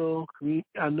Jamil?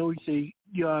 I know you say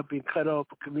you all have been cut off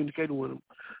from communicating with him.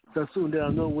 So soon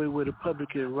there's no way where the public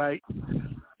can write to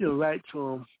him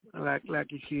like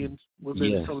you can with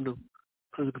maybe some of the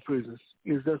political prisoners.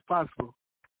 Is that possible?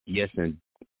 Yes,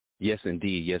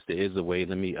 indeed. Yes, there is a way.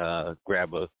 Let me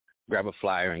grab a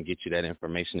flyer and get you that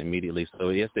information immediately. So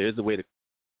yes, there is a way to.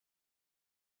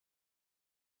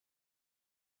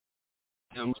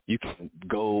 You can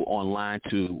go online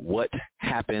to What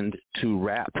Happened to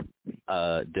Rap,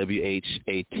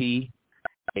 WHATHAPPENED,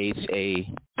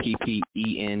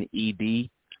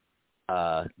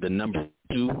 the number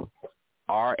 2,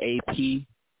 RAP.com,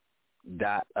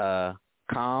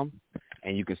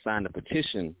 and you can sign the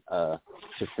petition to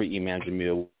free Imam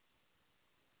Jamil.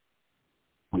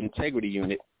 The Integrity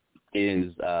Unit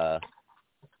is a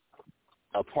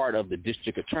part of the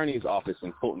District Attorney's Office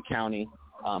in Fulton County.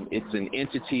 It's an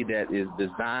entity that is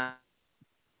designed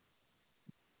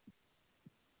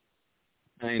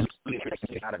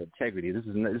out of integrity. This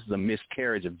is a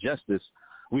miscarriage of justice.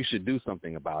 We should do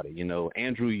something about it.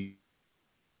 Andrew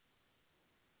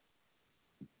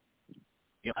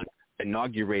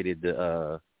inaugurated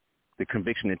the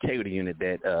Conviction Integrity Unit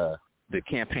that the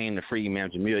campaign to free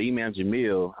Imam Jamil. Imam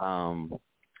Jamil,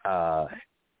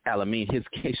 Alami, his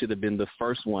case should have been the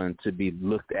first one to be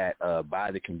looked at by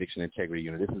the Conviction Integrity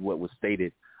Unit. This is what was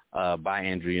stated by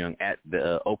Andrew Young at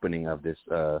the opening of this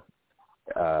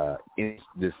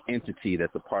this entity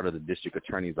that's a part of the District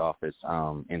Attorney's Office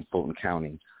in Fulton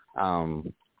County.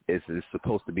 It's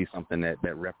supposed to be something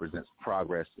that represents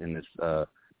progress in this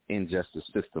injustice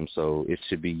system, so it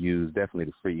should be used definitely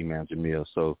to free Imam Jamil.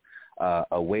 So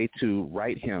a way to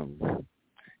write him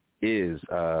is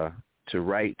to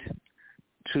write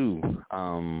to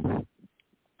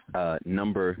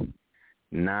number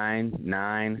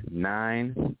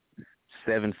 999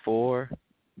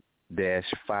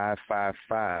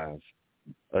 999-74-555.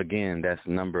 Again, that's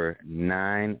number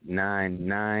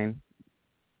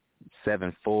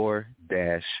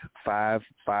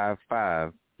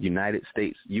 999-74-555. United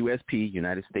States, USP,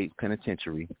 United States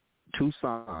Penitentiary,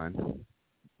 Tucson.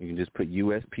 You can just put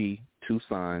USP,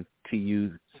 Tucson,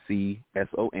 Tucson,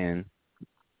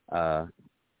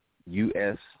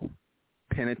 U.S.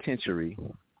 Penitentiary,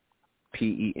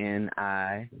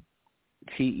 PENITENTIARY,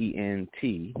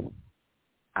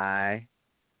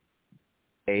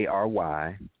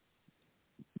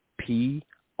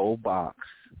 P.O. Box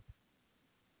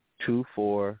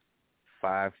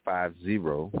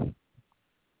 24550,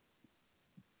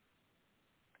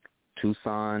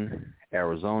 Tucson,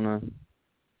 Arizona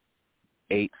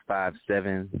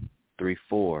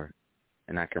 85734.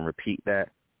 And I can repeat that.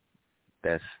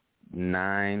 That's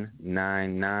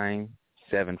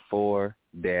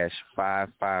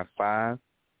 999-74-555,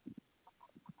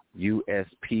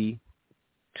 USP,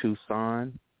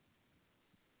 Tucson,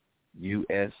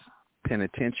 U.S.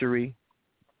 Penitentiary,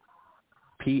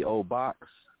 P.O. Box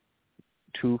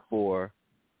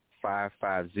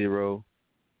 24550,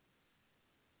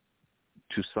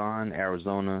 Tucson,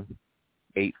 Arizona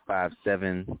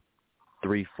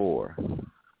 85734.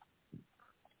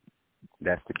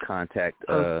 That's the contact.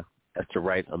 That's to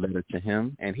write a letter to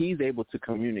him, and he's able to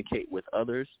communicate with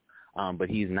others, but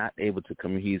he's not able to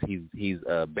he's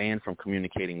banned from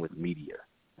communicating with media.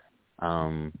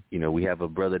 We have a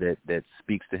brother that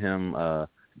speaks to him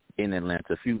in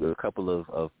Atlanta. A couple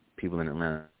of people in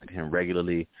Atlanta to him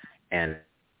regularly, and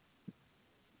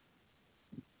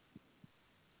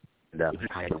in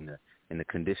the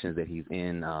conditions that he's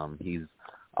in, he's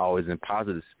always in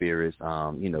positive spirits,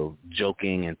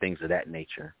 joking and things of that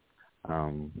nature.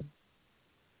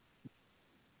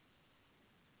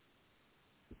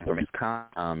 Maybe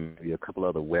a couple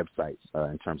other websites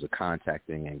in terms of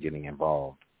contacting and getting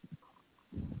involved.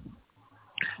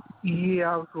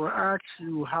 Yeah, I was going to ask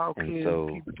you how can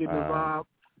people get involved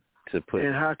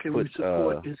and how can we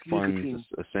support his legal team?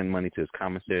 Send money to his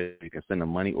commissary. You can send a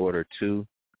money order to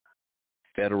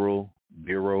Federal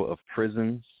Bureau of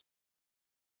Prisons,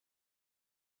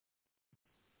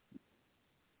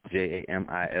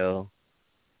 JAMIL,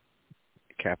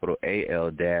 capital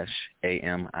AL-AMIN,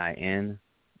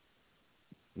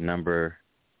 number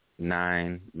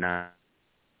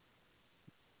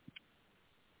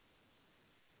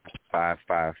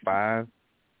 99555,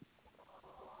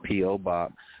 P.O.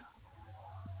 Box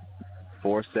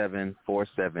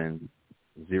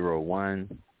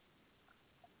 474701,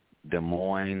 Des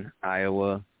Moines,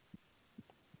 Iowa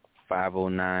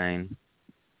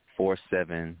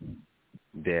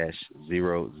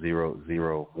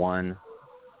 50947-0001.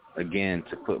 Again,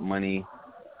 to put money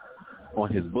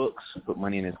on his books, put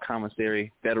money in his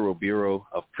commissary, Federal Bureau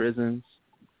of Prisons,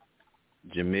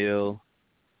 Jamil,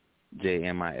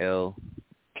 JMIL,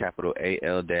 capital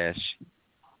AL dash,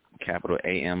 capital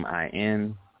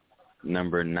AMIN,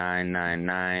 number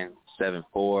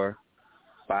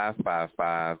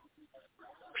 999-74-555,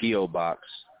 P.O. Box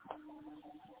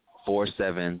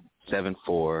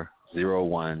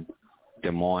 477401,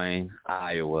 Des Moines,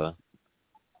 Iowa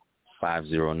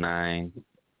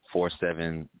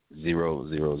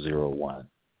 509-470-0001.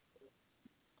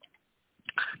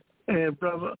 And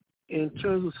brother, in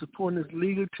terms of supporting his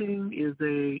legal team, is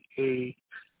there a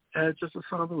address or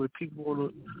something where people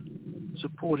want to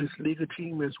support his legal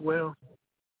team as well?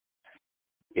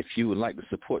 If you would like to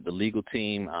support the legal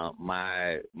team,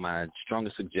 my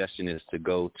strongest suggestion is to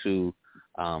go to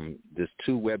there's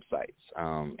two websites,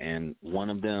 and one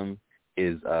of them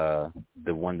is the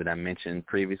one that I mentioned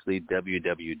previously,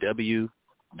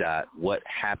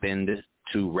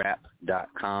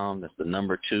 www.whathappenedtorap.com. That's the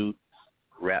number 2,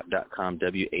 rap.com,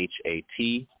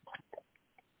 WHAT,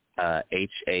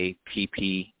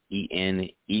 HAPPENED,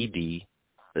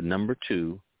 the number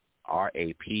 2,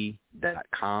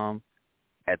 RAP.com.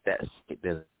 At that,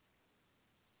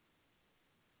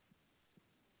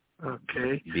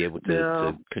 okay, be able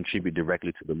to contribute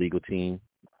directly to the legal team.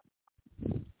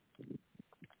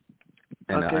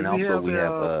 And, okay, and also we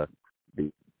have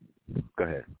go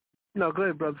ahead. No, go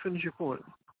ahead, brother. Finish your point.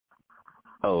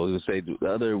 Oh, I was going to say the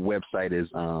other website is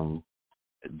www.Imam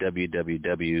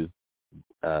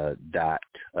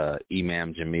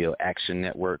Jamil Action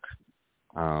Network.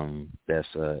 That's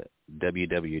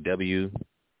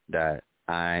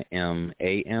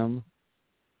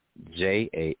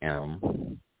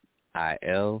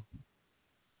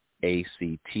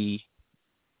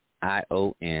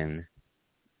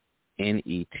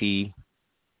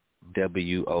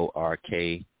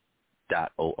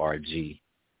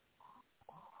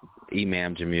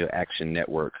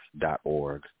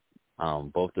ImamJamilActionNetwork.org.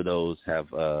 Both of those have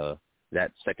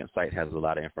that second site has a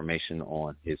lot of information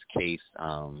on his case,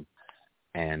 and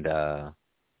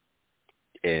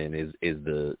is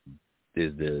the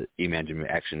Imam Jamil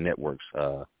Action Network's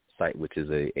site, which is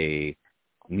a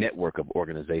network of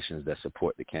organizations that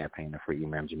support the campaign to free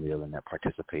Imam Jamil and that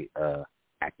participate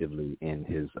actively in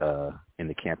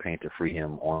the campaign to free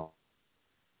him on.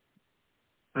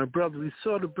 Brother, we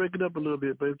sort of break it up a little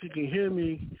bit, but if you can hear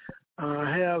me,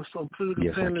 I have some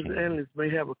political analysts may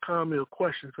have a comment or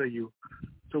question for you.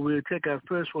 So we'll take our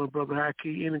first one, Brother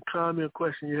Haki. Any comment or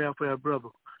question you have for our brother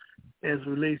as it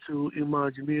relates to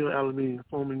Imam Jamil Al-Amin,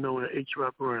 formerly known as H.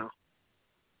 Rock Brown?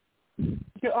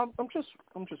 Yeah, I'm just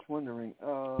wondering,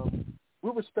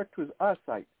 with respect to his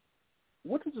eyesight,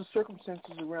 what is the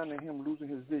circumstances around him losing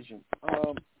his vision?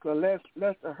 Because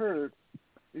last I heard,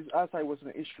 his eyesight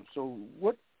wasn't an issue. So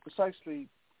what precisely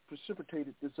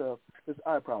precipitated this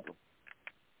eye problem?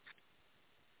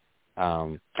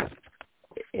 And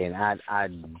I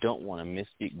don't want to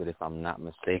misspeak, but if I'm not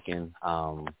mistaken,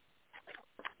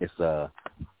 it's a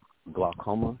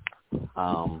glaucoma.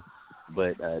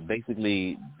 But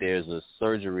basically, there's a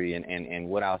surgery, and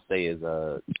what I'll say is,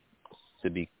 to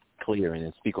be clear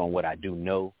and speak on what I do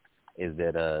know, is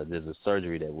that there's a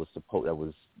surgery that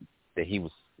he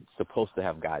was supposed to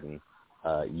have gotten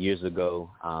years ago,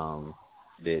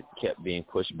 that kept being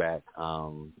pushed back.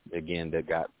 Again, that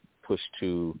got pushed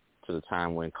to the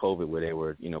time when COVID, where they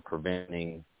were,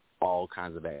 preventing all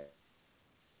kinds of that.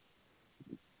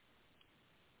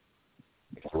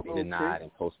 Denied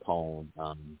and postponed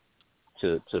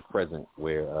to present,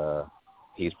 where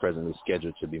he's presently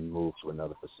scheduled to be moved to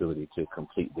another facility to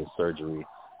complete this surgery,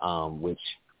 which,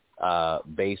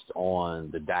 based on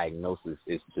the diagnosis,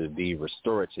 is to be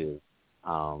restorative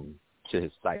to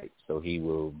his sight, so he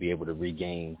will be able to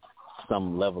regain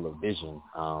some level of vision.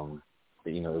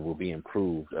 It will be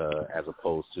improved as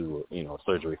opposed to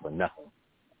surgery for nothing.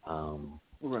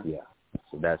 Right. Yeah.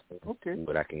 So that's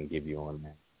what I can give you on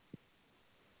that.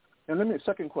 And let me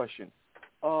second question.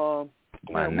 I'm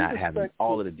not having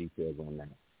all of the details on that.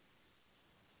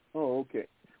 Oh, okay.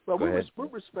 Well, with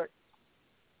respect,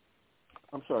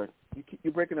 I'm sorry,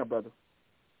 you're breaking up, brother.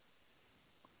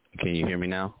 Can you hear me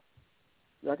now?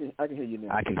 I can hear you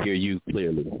now. I can hear you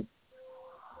clearly.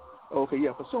 Okay,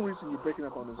 yeah. For some reason, you're breaking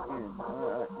up on this end.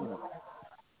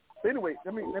 But anyway,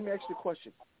 let me ask you a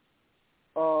question.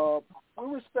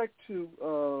 With respect to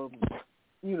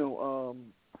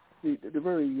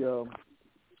the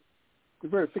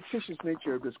very fictitious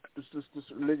nature of this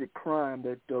alleged crime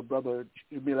that Brother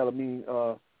Jamil Al-Amin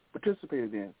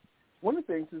participated in, one of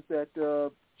the things is that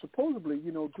supposedly,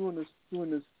 during this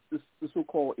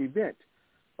so-called event,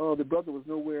 the brother was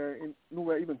nowhere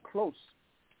even close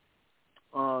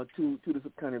to this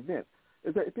kind of event.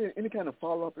 Is there any kind of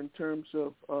follow-up in terms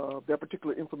of that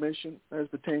particular information as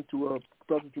pertained to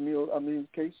Brother Jamil Al-Amin's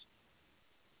case?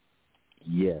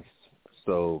 Yes.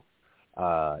 So,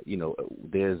 so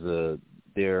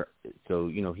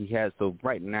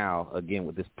right now, again,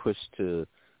 with this push to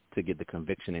get the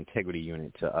conviction integrity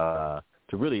unit to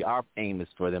really, our aim is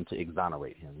for them to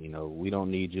exonerate him. We don't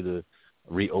need you to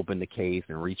reopen the case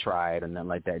and retry it or nothing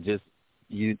like that. Just,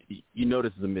 you know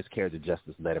this is a miscarriage of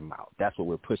justice, let him out. That's what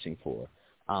we're pushing for.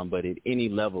 But at any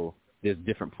level, there's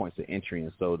different points of entry.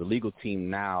 And so the legal team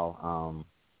now,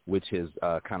 which has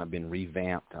kind of been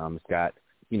revamped, it's got,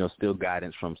 still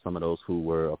guidance from some of those who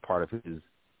were a part of his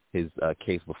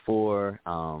case before.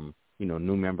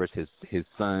 New members. His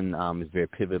son is very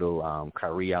pivotal.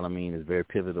 Kyrie Al-Amin is very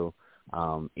pivotal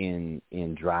in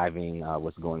driving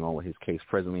what's going on with his case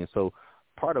presently. And so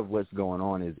part of what's going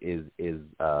on is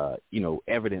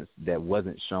evidence that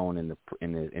wasn't shown in the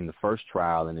first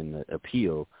trial and in the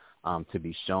appeal to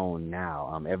be shown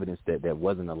now. Evidence that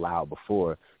wasn't allowed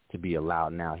before to be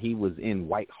allowed now. He was in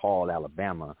Whitehall,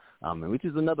 Alabama, which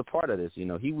is another part of this.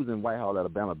 He was in Whitehall,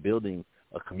 Alabama, building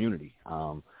a community,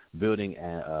 building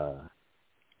an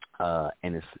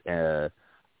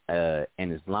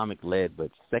Islamic-led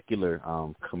but secular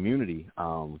community,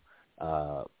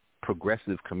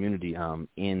 progressive community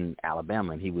in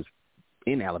Alabama, and he was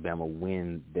in Alabama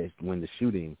when the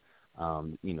shooting,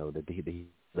 that he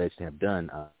alleged to have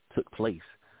done took place.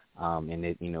 And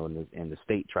the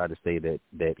state tried to say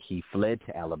that he fled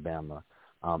to Alabama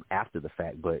after the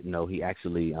fact, but no, he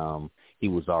actually he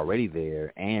was already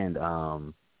there, and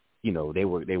they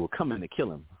were coming to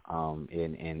kill him,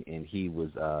 and he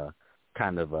was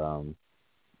kind of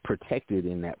protected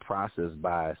in that process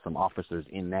by some officers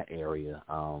in that area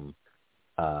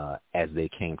as they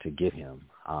came to get him.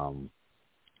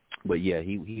 But yeah,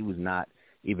 he was not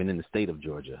even in the state of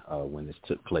Georgia when this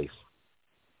took place.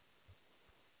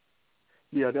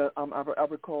 Yeah, I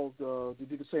recall they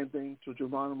did the same thing to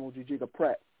Geronimo Jijiga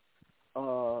Pratt.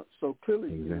 So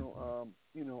clearly, exactly.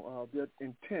 Their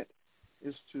intent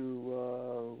is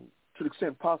to the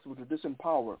extent possible, to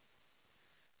disempower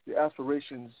the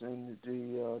aspirations and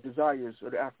the desires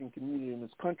of the African community in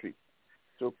this country.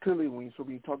 So clearly, when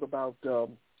you talk about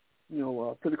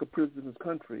political prisoners in this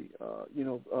country,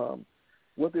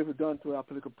 what they've done to our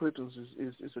political prisoners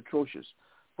is atrocious.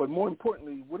 But more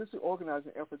importantly, what is the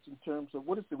organizing efforts in terms of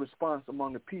what is the response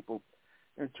among the people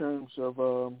in terms of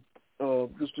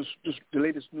just the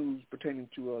latest news pertaining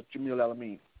to Jamil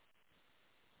Al-Amin?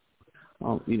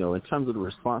 In terms of the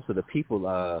response of the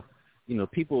people,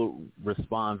 people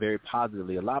respond very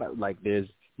positively. A lot of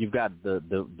you've got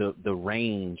the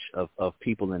range of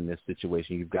people in this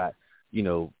situation. You've got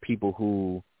people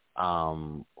who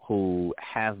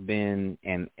have been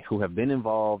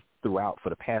involved throughout for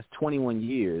the past 21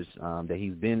 years that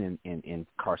he's been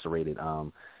incarcerated.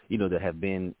 That have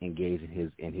been engaged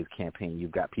in his campaign.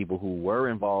 You've got people who were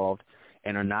involved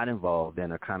and are not involved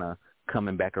and are kind of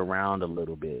coming back around a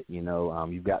little bit.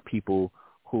 You've got people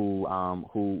who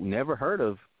never heard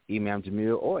of Imam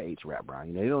Jamil or H. Rap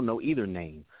Brown. They don't know either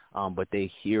name, but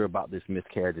they hear about this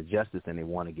miscarriage of justice and they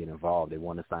want to get involved. They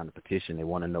want to sign a petition. They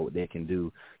want to know what they can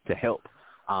do to help.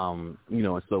 And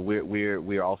so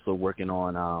we're also working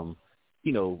on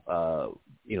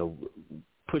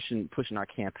pushing our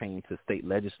campaign to state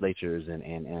legislatures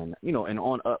and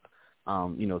on up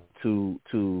to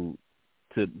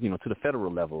the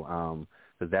federal level,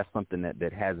 because that's something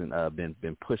that hasn't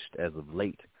been pushed as of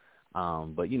late.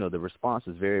 But the response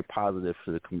is very positive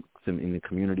in the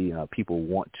community. People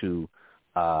want to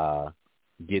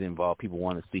get involved. People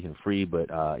want to see him free, but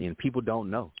people don't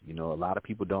know. A lot of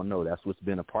people don't know. That's what's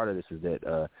been a part of this, is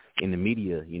that in the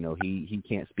media, he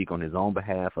can't speak on his own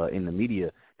behalf. In the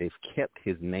media, they've kept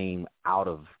his name out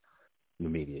of the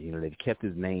media. They've kept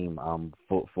his name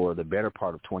for the better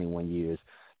part of 21 years,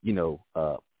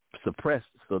 suppressed,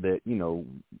 so that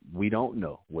we don't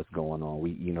know what's going on.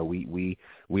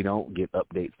 We don't get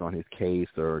updates on his case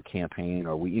or campaign,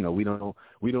 or we don't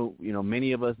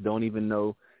many of us don't even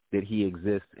know that he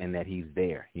exists and that he's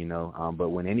there, but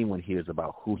when anyone hears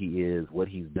about who he is, what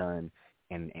he's done,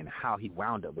 and how he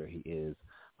wound up where he is,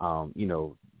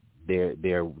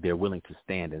 they're willing to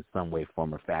stand in some way,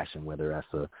 form, or fashion, whether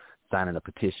that's signing a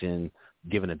petition,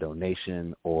 giving a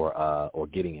donation, or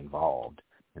getting involved,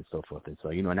 and so forth. And so,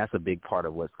 and that's a big part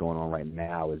of what's going on right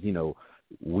now is,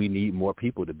 we need more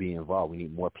people to be involved. We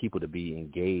need more people to be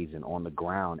engaged and on the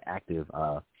ground, active,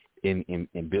 in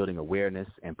building awareness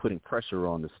and putting pressure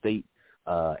on the state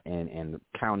and the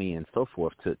county and so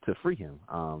forth to free him.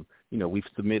 We've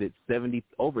submitted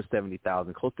over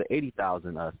 70,000, close to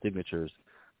 80,000 signatures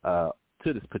to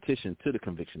this petition to the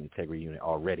Conviction Integrity Unit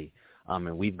already,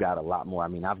 and we've got a lot more.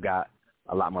 I've got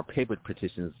a lot more paper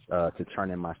petitions to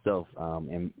turn in myself,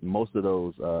 and most of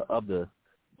those of the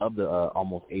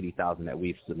almost 80,000 that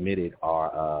we've submitted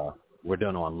were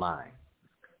done online.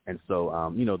 And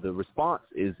so, the response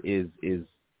is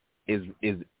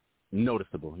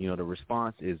noticeable. The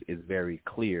response is very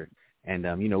clear, and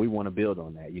we want to build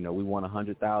on that. We want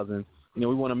 100,000. We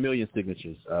want 1 million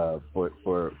signatures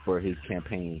for his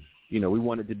campaign. We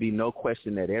want it to be no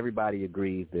question that everybody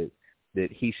agrees that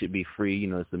he should be free.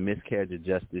 It's a miscarriage of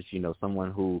justice.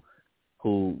 Someone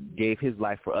who gave his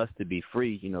life for us to be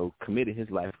free. Committed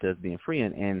his life to us being free,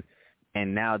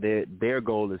 and now their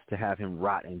goal is to have him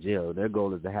rot in jail. Their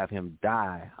goal is to have him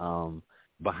die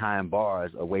behind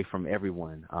bars, away from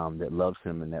everyone that loves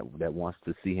him and that wants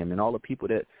to see him, and all the people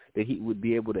that he would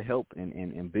be able to help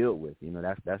and build with.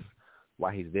 That's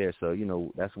why he's there. So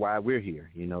that's why we're here.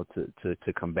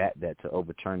 To combat that, to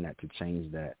overturn that, to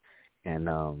change that, and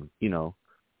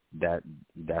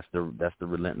that's the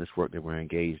relentless work that we're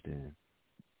engaged in.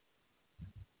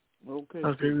 Okay,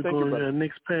 we're going to the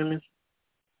next panelist.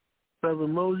 Brother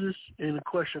Moses, and a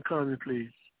question, comment,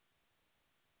 please.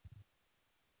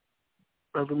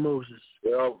 Brother Moses.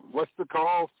 Well, what's the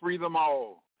call? Free them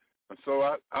all. And so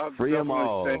I free them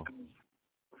all.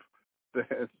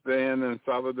 Stand in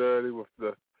solidarity with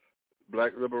the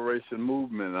Black Liberation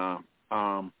Movement.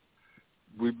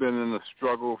 We've been in a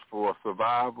struggle for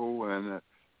survival,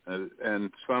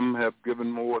 and some have given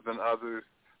more than others,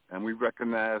 and we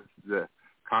recognize the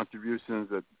contributions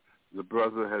that the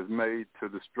brother has made to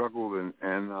the struggle, and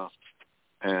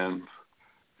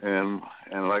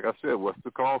like I said, what's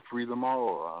the call? Free them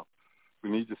all. We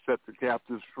need to set the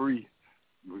captives free.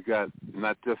 We got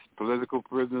not just political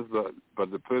prisoners,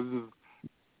 but the prisoners,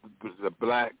 the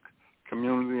black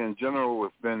community in general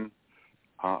has been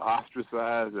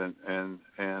ostracized and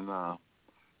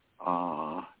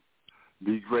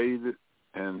degraded,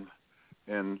 and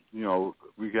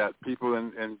we got people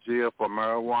in jail for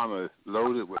marijuana. It's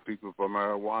loaded with people for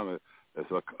marijuana.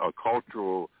 It's a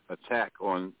cultural attack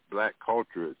on black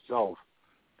culture itself,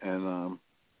 and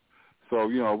so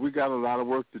we got a lot of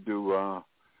work to do.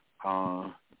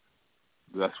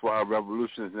 That's why a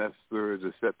revolution is necessary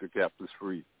to set the captives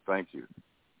free. Thank you.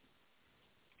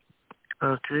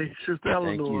 Okay, Sister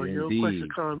Eleanor, your question,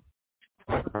 comment.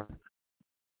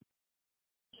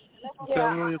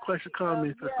 Eleanor, your question,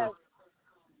 comment, sister. Yes.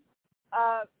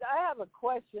 I have a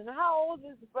question. How old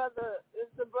is the brother?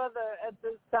 At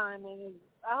this time? And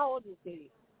how old is he?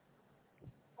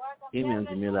 Imam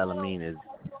Jamil Al-Amin is.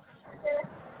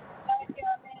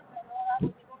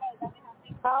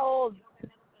 How old?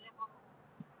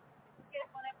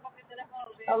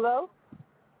 Hello?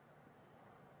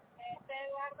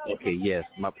 Okay, yes.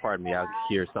 Pardon me. I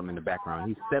hear something in the background.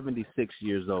 He's 76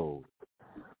 years old.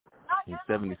 He's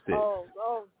 76. Oh,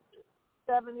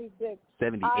 76.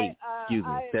 78. Excuse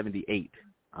me. 78.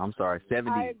 I'm sorry.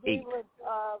 78.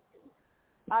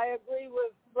 I agree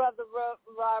with Brother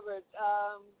Robert.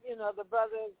 The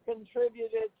brother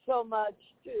contributed so much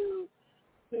to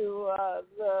the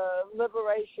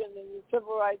liberation and the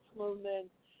civil rights movement,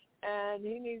 and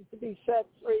he needs to be set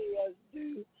free, as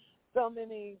do so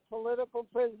many political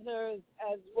prisoners,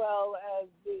 as well as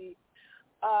the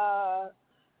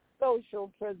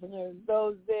social prisoners,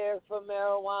 those there for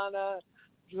marijuana,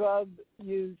 drug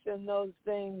use, and those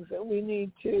things. And we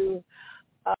need to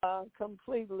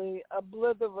completely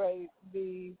obliterate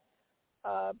the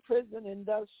prison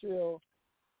industrial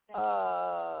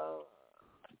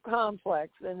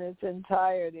complex in its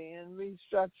entirety and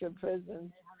restructure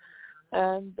prisons.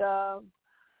 And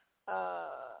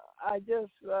I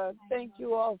just thank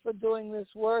you all for doing this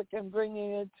work and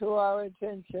bringing it to our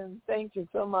attention. Thank you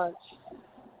so much.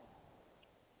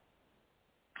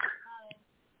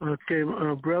 Okay,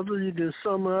 brother, you can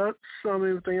sum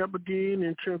everything up again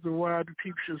in terms of why the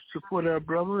people should support our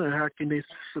brother and how can they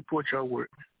support your work.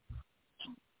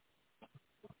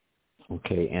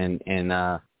 Okay, and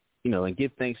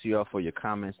give thanks to y'all for your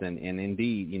comments, and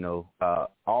indeed,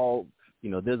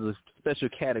 there's a special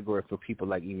category for people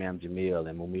like Imam Jamil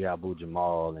and Mumia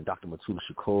Abu-Jamal and Dr. Mutulu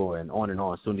Shakur and on,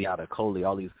 Sundiata Kohli,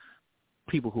 all these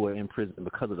people who are in prison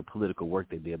because of the political work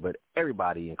they did. But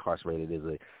everybody incarcerated is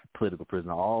a political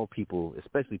prisoner. All people,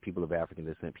 especially people of African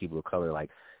descent, people of color,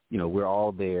 we're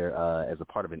all there as a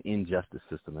part of an injustice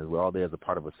system, and we're all there as a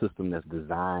part of a system that's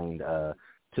designed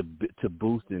to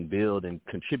boost and build and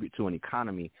contribute to an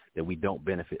economy that we don't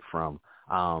benefit from.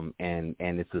 And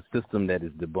it's a system that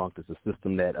is debunked. It's a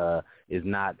system that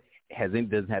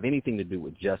doesn't have anything to do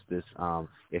with justice.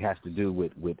 It has to do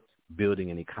with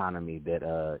building an economy that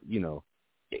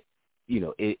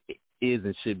it is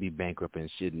and should be bankrupt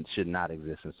and should not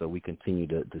exist. And so we continue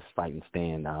to fight and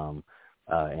stand.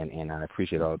 And I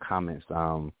appreciate all the comments.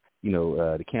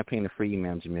 The Campaign to Free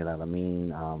Imam Jamil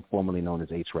Al-Amin, formerly known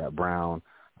as H-Rap Brown.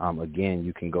 Again,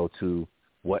 you can go to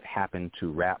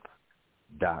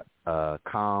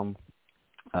whathappenedtorap.com,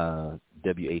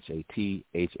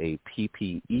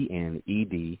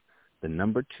 WHATHAPPENED,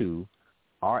 2,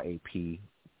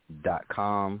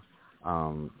 RAP.com.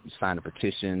 Sign a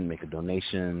petition, make a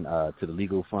donation to the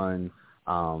legal fund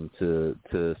to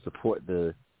support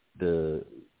the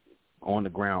on the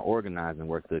ground organizing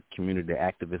work, the community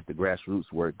activist, the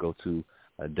grassroots work. Go to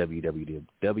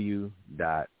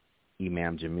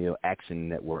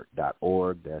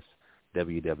www.imamjamilactionnetwork.org. That's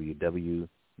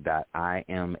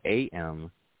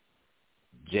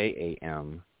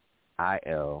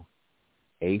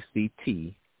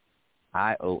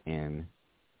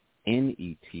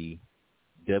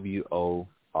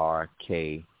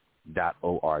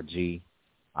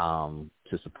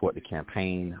to support the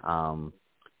campaign.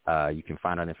 You can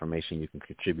find out information. You can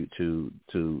contribute to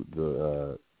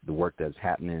the work that's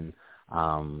happening.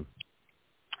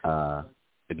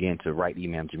 Again, to write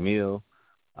Imam Jamil,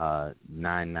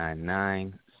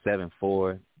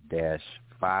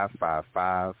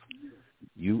 999-74-555,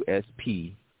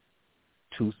 USP,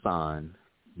 Tucson,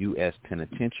 U.S.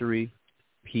 Penitentiary,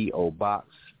 P.O. Box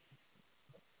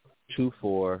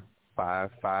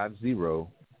 24550,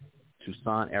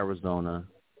 Tucson, Arizona,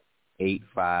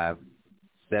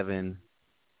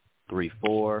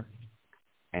 85734,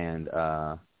 and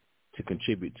to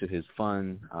contribute to his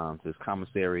fund, to his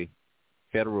commissary,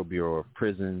 Federal Bureau of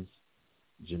Prisons,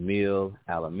 Jamil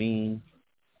Al-Amin,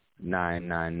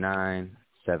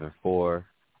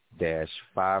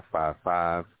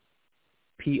 999-74-555,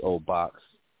 P.O. Box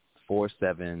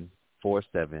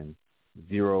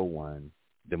 474701,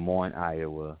 Des Moines,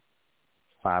 Iowa,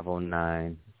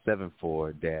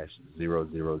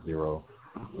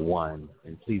 509-74-0001.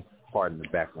 And please pardon the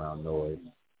background noise.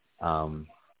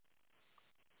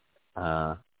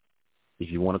 If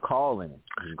you want to call in,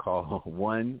 you can call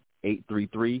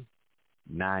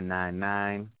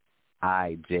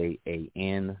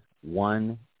 1-833-999-IJAN,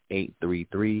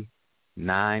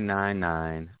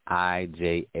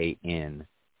 1-833-999-IJAN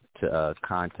to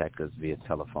contact us via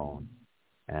telephone.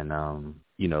 And,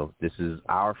 this is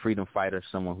our freedom fighter,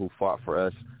 someone who fought for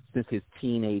us since his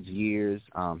teenage years.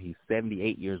 He's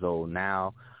 78 years old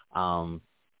now.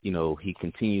 He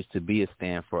continues to be a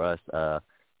stand for us,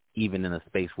 even in a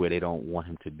space where they don't want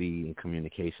him to be in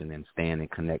communication and stand and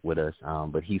connect with us.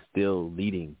 But he's still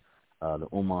leading the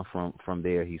Ummah from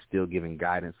there. He's still giving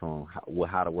guidance on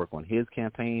how to work on his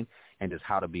campaign and just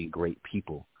how to be great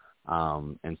people.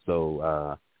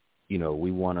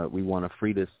 We want to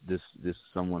free this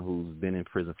someone who's been in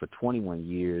prison for 21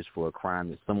 years for a crime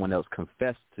that someone else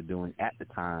confessed to doing at the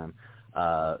time.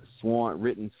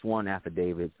 Sworn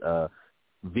affidavits,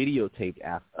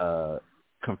 videotaped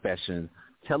confession,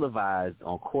 televised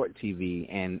on court TV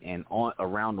and on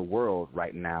around the world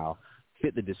right now,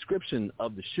 fit the description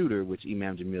of the shooter, which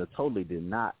Imam Jamil totally did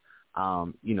not.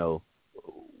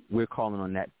 We're calling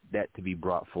on that to be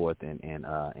brought forth and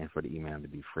for the Imam to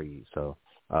be freed. So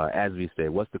as we say,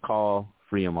 what's the call?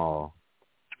 Free them all.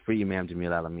 Free Imam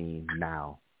Jamil Al-Amin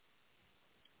now.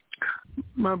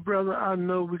 My brother, I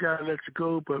know we got to let you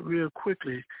go, but real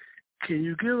quickly, can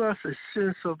you give us a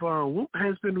sense of what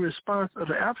has been the response of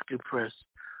the African press?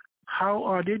 How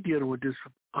are they dealing with this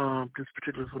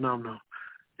particular phenomenon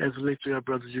as relates to our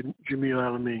brother Jamil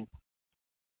Al-Amin?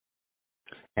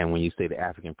 And when you say the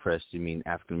African press, you mean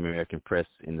African American press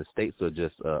in the States or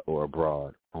just or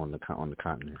abroad on the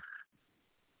continent?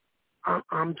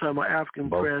 I'm talking about African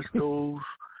both. Press,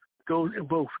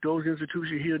 those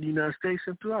institutions here in the United States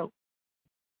and throughout.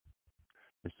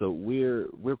 And so we're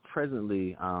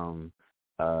presently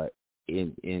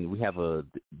we have the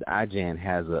IJAN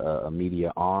has a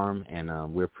media arm,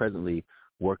 and we're presently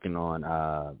working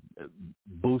on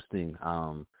boosting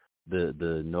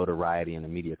the notoriety and the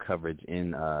media coverage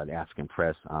in the African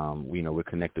press. We're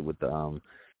connected with the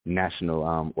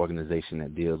national organization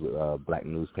that deals with black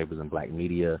newspapers and black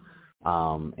media. We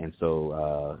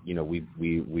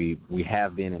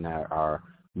have been and are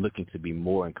looking to be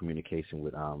more in communication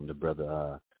with the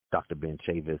brother Dr. Ben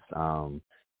Chavis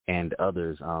and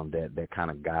others that kind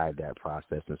of guide that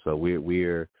process. And so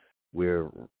we're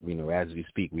as we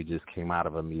speak, we just came out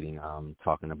of a meeting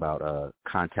talking about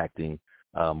contacting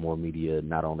more media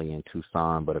not only in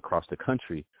Tucson but across the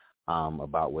country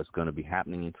about what's going to be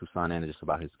happening in Tucson and just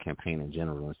about his campaign in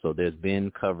general. And so there's been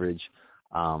coverage.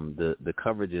 The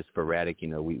coverage is sporadic.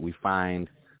 We find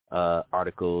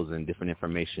articles and different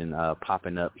information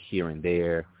popping up here and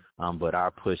there, but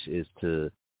our push is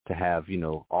to have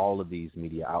all of these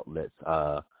media outlets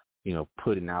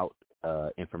putting out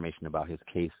information about his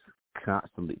case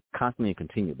constantly and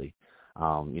continually.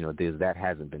 That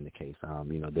hasn't been the case.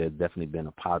 There's definitely been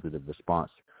a positive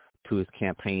response to his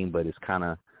campaign, but it's kind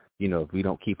of if we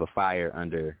don't keep a fire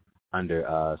under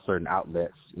certain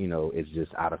outlets, it's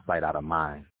just out of sight, out of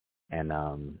mind. And,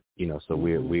 so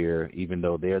we're, even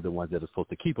though they're the ones that are supposed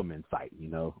to keep them in sight,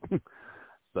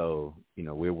 so,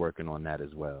 we're working on that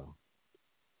as well.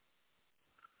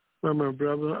 Well, my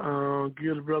brother,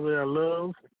 give the brother I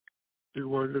love. We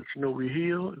want to let you know we're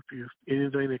here. If you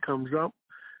anything that comes up,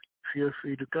 feel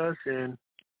free to discuss, and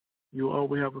you'll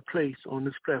always have a place on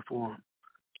this platform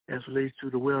as relates to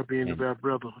the well-being of our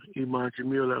brother, Imam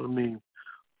Jamil Al-Amin,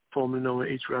 formerly known as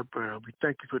H. Rap Brown. We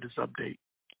thank you for this update.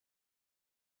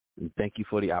 Thank you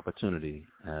for the opportunity.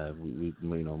 We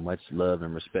much love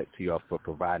and respect to y'all for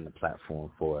providing the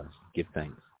platform for us. Give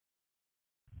thanks.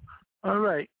 All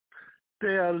right.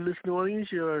 There, our listening audience,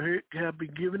 you have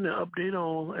been given an update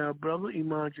on our brother,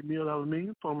 Imam Jamil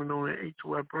Al-Amin, formerly known as H.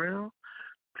 Rap Brown.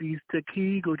 Please take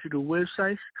heed, go to the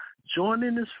websites, join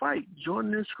in this fight, join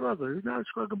in this struggle. It's not a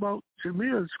struggle about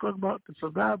Jamil, it's a struggle about the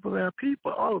survival of our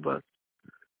people, all of us.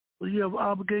 So you have an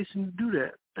obligation to do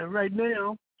that. And right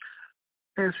now,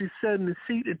 as we sit in the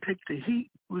seat and take the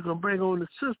heat, we're going to bring on the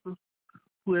sister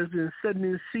who has been sitting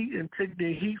in the seat and taking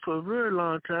the heat for a very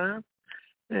long time.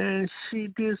 And she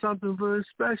did something very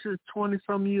special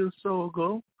 20-some years or so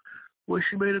ago, where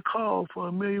she made a call for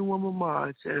 1 million woman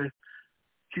march. And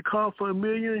she called for 1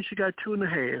 million and she got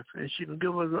 2.5. And she can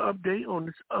give us an update on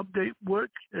this update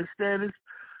work and status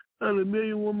of the 1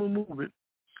 million woman movement.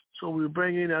 So we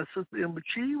bring in our sister Ember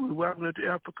Chi. We welcome her to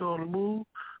Africa on the Move.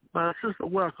 My sister,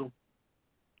 welcome.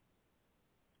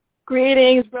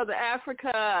 Greetings, Brother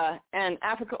Africa and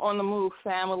Africa on the Move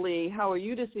family. How are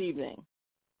you this evening?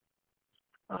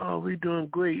 Oh, we're doing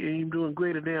great. And you're doing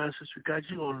great today since we got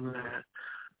you on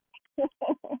the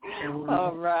line.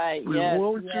 All right. We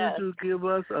want you to give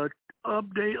us an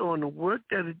update on the work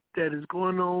that is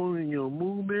going on in your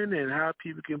movement and how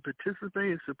people can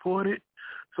participate and support it.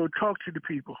 So talk to the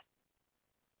people.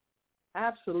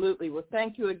 Absolutely. Well,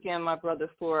 thank you again, my brother,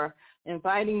 for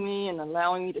inviting me and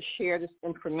allowing me to share this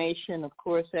information. Of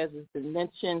course, as has been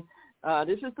mentioned,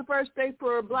 this is the first day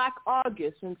for Black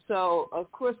August. And so,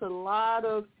 of course, a lot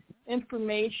of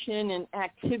information and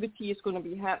activity is going to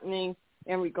be happening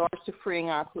in regards to freeing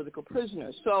our political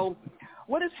prisoners. So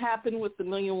what has happened with the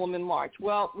Million Woman March?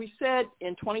 Well, we said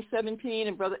in 2017,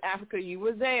 and Brother Africa, you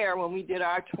were there when we did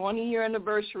our 20-year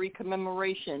anniversary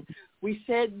commemoration. We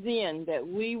said then that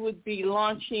we would be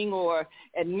launching or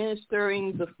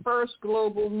administering the first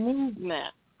global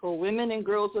movement for women and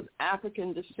girls of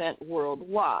African descent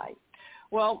worldwide.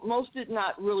 Well, most did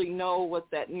not really know what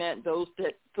that meant, those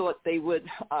that thought they would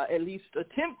at least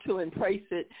attempt to embrace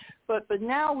it. But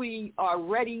now we are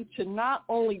ready to not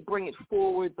only bring it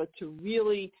forward, but to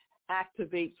really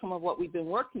activate some of what we've been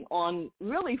working on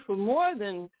really for more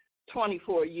than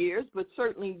 24 years, but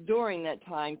certainly during that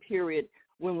time period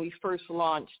when we first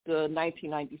launched the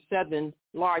 1997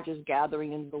 largest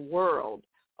gathering in the world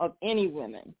of any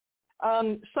women.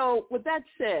 So with that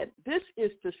said, this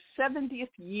is the 70th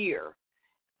year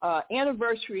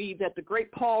anniversary that the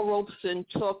great Paul Robeson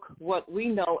took what we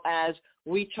know as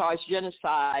We Charge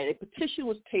Genocide. A petition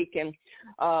was taken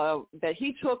that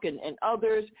he took and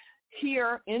others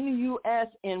here in the U.S.,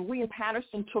 and William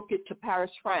Patterson took it to Paris,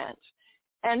 France.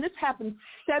 And this happened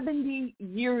 70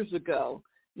 years ago.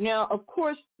 Now, of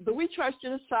course, the We Charge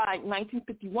Genocide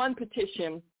 1951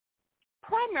 petition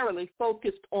primarily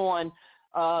focused on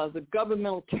the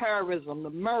governmental terrorism, the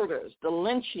murders, the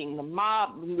lynching, the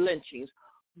mob lynchings,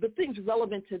 the things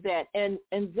relevant to that. And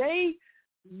they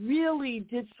really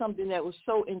did something that was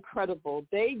so incredible.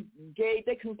 They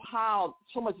compiled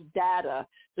so much data,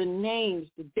 the names,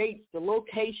 the dates, the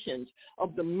locations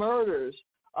of the murders,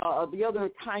 the other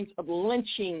kinds of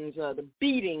lynchings, the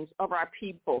beatings of our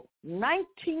people.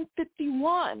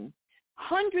 1951,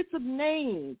 hundreds of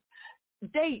names,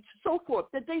 dates, so forth,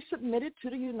 that they submitted to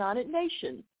the United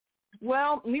Nations.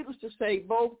 Well, needless to say,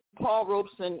 both Paul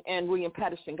Robeson and William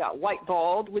Patterson got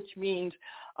whiteballed, which means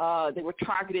they were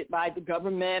targeted by the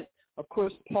government. Of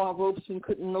course, Paul Robeson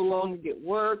couldn't no longer get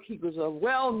work. He was a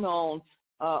well-known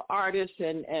artist,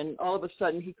 and all of a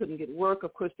sudden he couldn't get work.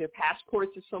 Of course, their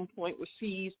passports at some point were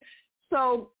seized.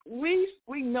 So we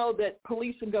know that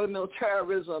police and governmental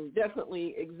terrorism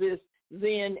definitely exists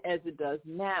then as it does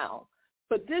now.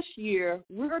 But this year,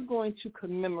 we're going to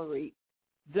commemorate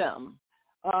them.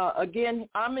 Again,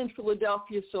 I'm in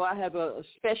Philadelphia, so I have a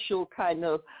special kind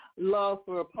of love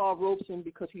for Paul Robeson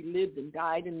because he lived and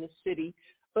died in the city.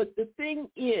 But the thing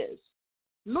is,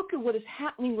 look at what is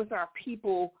happening with our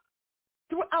people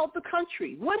throughout the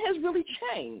country. What has really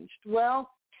changed?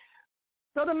 Well,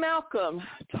 Brother Malcolm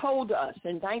told us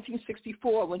in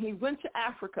 1964 when he went to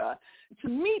Africa to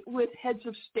meet with heads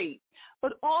of state,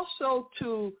 but also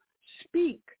to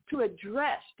speak, to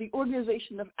address the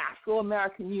Organization of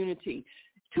Afro-American Unity,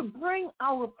 to bring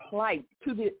our plight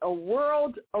to the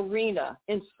world arena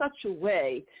in such a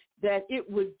way that it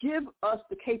would give us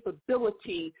the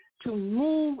capability to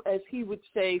move, as he would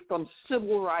say, from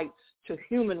civil rights to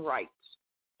human rights.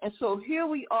 And so here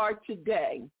we are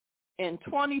today in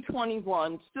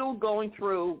 2021, still going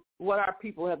through what our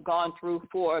people have gone through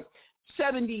for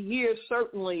 70 years,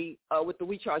 certainly with the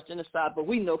We Charge Genocide, but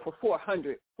we know for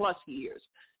 400 plus years.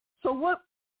 So what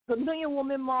the Million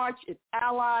Woman March, its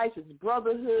allies, its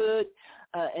brotherhood,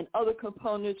 and other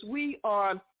components, we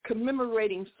are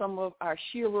commemorating some of our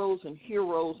sheroes and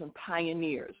heroes and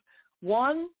pioneers.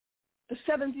 One, the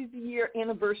 70th year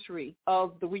anniversary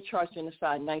of the We Charge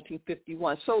Genocide in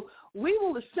 1951. So we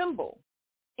will assemble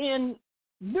in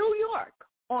New York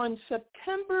on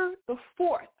September the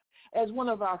 4th as one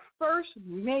of our first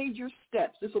major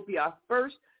steps. This will be our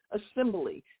first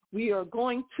assembly. We are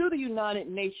going to the United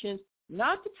Nations,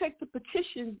 not to take the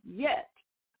petition yet,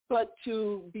 but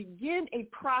to begin a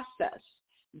process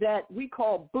that we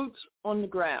call boots on the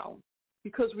ground,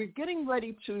 because we're getting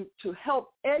ready to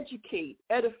help educate,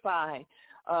 edify,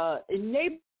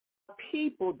 enable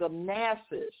people, the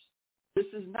masses. This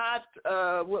is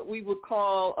not what we would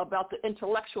call about the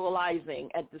intellectualizing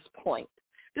at this point.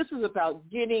 This is about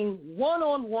getting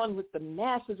one-on-one with the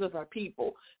masses of our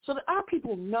people so that our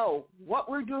people know what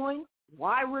we're doing,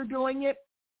 why we're doing it,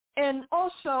 and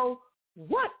also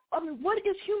what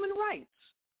is human rights?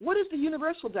 What is the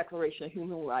Universal Declaration of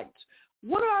Human Rights?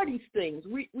 What are these things?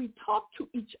 We talk to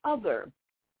each other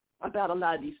about a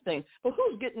lot of these things, but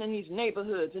who's getting in these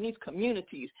neighborhoods, in these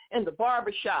communities, in the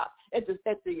barbershop, at the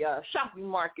shopping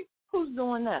market? Who's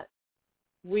doing that?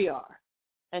 We are.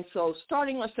 And so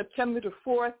starting on September the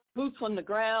 4th, boots on the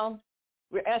ground,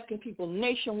 we're asking people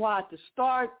nationwide to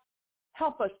start,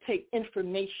 help us take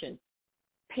information,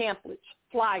 pamphlets,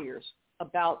 flyers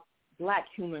about Black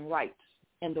human rights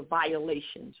and the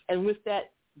violations. And with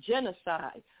that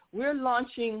genocide, we're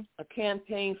launching a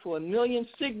campaign for 1 million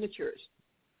signatures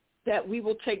that we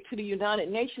will take to the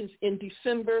United Nations in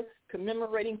December,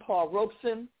 commemorating Paul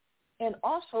Robeson and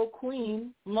also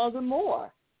Queen Mother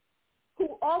Moore,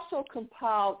 who also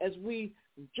compiled, as we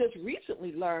just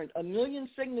recently learned, 1 million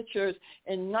signatures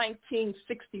in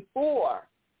 1964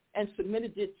 and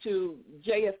submitted it to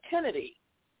J.F. Kennedy.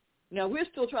 Now, we're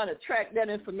still trying to track that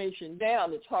information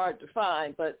down. It's hard to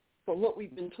find, but from what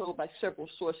we've been told by several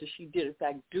sources, she did, in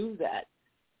fact, do that.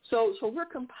 So we're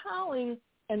compiling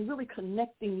and really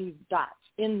connecting these dots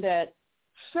in that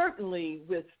certainly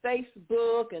with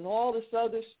Facebook and all this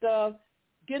other stuff,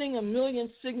 getting 1 million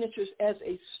signatures as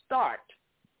a start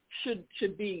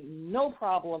should be no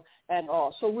problem at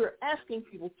all. So we're asking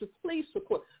people to please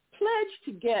support. Pledge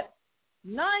to get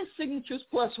 9 signatures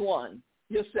plus 1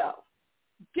 yourself.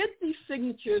 Get these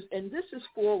signatures, and this is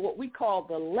for what we call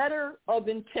the letter of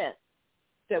intent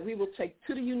that we will take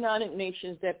to the United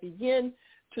Nations that begin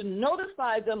to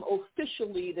notify them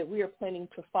officially that we are planning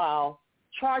to file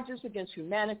charges against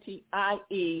humanity,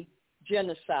 i.e.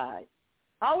 genocide.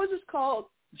 Ours is called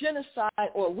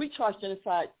genocide, or we charge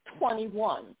genocide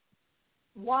 21.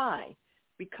 Why?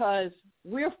 Because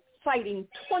we're fighting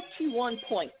 21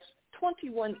 points,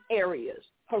 21 areas,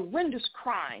 horrendous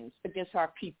crimes against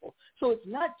our people. So it's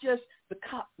not just the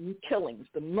cop killings,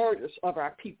 the murders of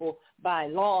our people by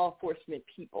law enforcement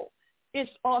people.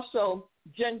 It's also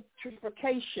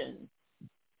gentrification,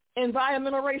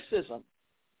 environmental racism,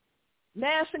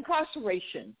 mass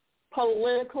incarceration,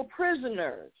 political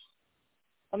prisoners,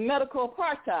 a medical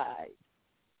apartheid,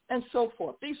 and so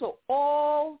forth. These are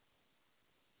all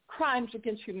crimes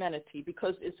against humanity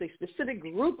because it's a specific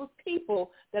group of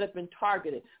people that have been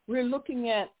targeted. We're looking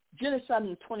at genocide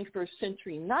in the 21st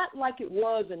century, not like it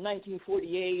was in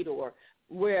 1948 or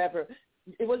wherever.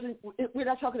 It wasn't. We're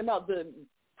not talking about the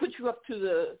put you up to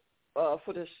the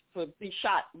for be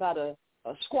shot by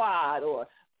a squad or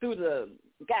through the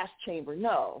gas chamber.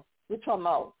 No, we're talking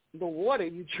about the water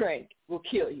you drink will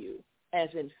kill you, as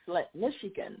in Flint,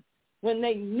 Michigan, when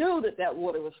they knew that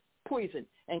water was poisoned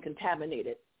and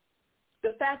contaminated.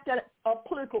 The fact that our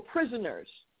political prisoners,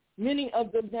 many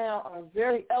of them now are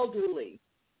very elderly,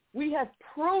 we have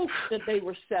proof that they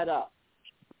were set up.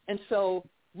 And so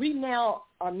we now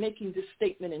are making this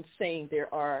statement and saying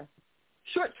there are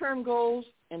short-term goals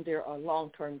and there are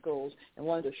long-term goals. And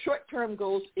one of the short-term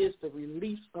goals is the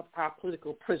release of our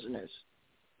political prisoners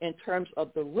in terms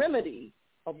of the remedy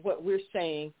of what we're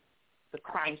saying, the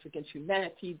crimes against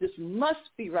humanity. This must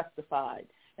be rectified.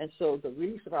 And so the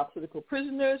release of our political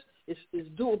prisoners is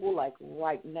doable like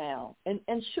right now and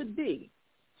should be.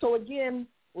 So again,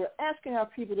 we're asking our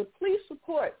people to please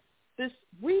support this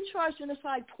We Charge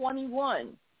Genocide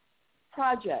 21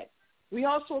 project. We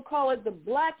also call it the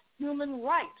Black Human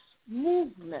Rights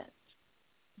Movement.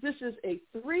 This is a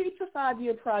 3 to 5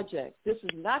 year project. This is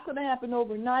not going to happen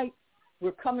overnight.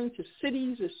 We're coming to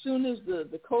cities as soon as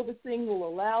the COVID thing will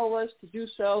allow us to do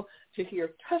so, to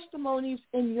hear testimonies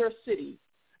in your city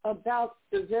about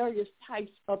the various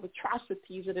types of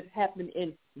atrocities that have happened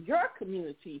in your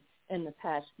community in the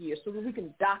past year so that we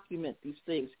can document these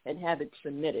things and have it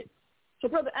submitted. So,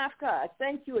 Brother Africa, I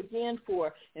thank you again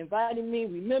for inviting me.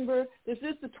 Remember, this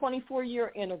is the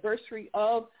 24-year anniversary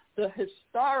of the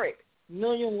historic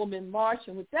Million Woman March.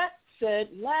 And with that said,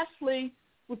 lastly,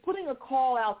 we're putting a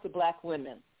call out to Black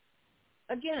women.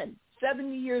 Again,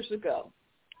 70 years ago,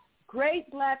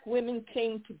 great Black women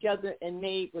came together and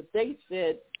made what they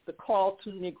said the call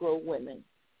to Negro women,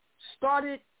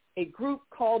 started a group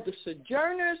called the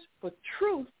Sojourners for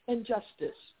Truth and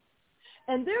Justice.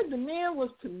 And their demand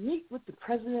was to meet with the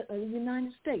President of the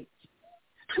United States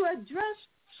to address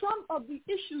some of the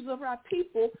issues of our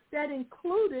people that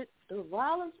included the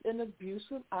violence and abuse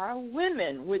of our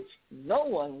women, which no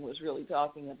one was really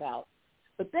talking about.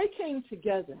 But they came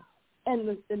together. And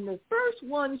the first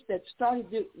ones that started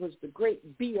it was the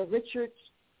great Bea Richards.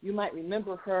 You might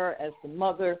remember her as the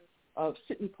mother of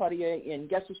Sidney Poitier in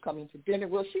Guess Who's Coming to Dinner.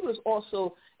 Well, she was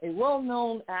also a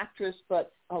well-known actress,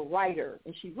 but a writer.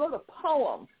 And she wrote a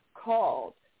poem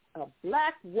called A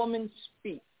Black Woman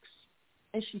Speaks.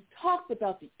 And she talked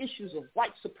about the issues of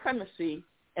white supremacy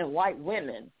and white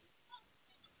women.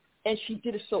 And she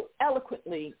did it so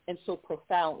eloquently and so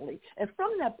profoundly. And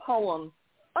from that poem,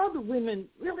 other women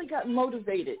really got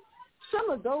motivated.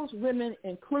 Some of those women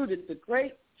included the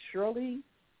great Shirley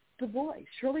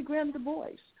Graham Du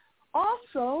Bois.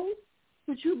 Also,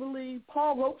 would you believe,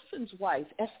 Paul Robeson's wife,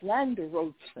 Eslander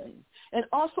Robeson, and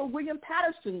also William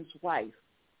Patterson's wife,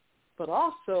 but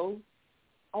also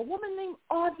a woman named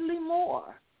Audley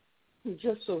Moore, who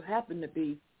just so happened to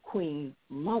be Queen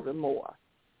Mother Moore.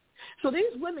 So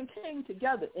these women came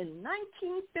together in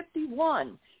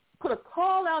 1951, put a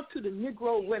call out to the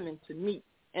Negro women to meet,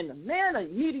 and demand a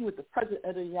meeting with the President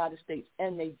of the United States,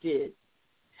 and they did.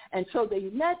 And so they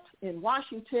met in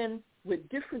Washington with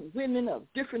different women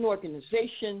of different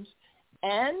organizations,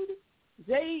 and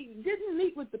they didn't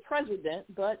meet with the president,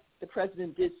 but the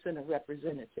president did send a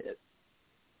representative.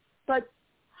 But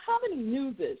how many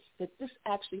knew that this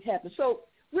actually happened? So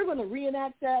we're going to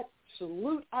reenact that,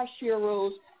 salute our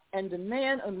sheroes, and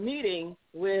demand a meeting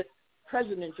with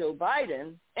President Joe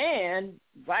Biden and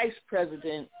Vice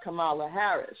President Kamala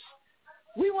Harris.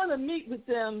 We want to meet with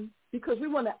them because we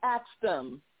want to ask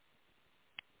them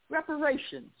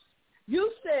reparations.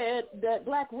 You said that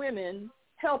black women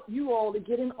helped you all to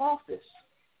get in office.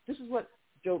 This is what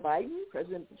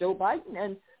President Joe Biden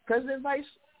and Vice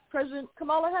President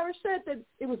Kamala Harris said, that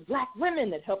it was black women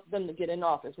that helped them to get in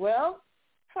office. Well,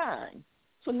 fine.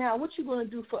 So now what you going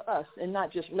to do for us, and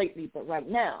not just lately, but right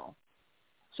now?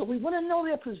 So we want to know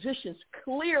their positions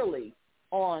clearly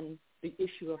on the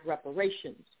issue of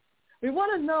reparations. We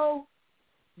want to know,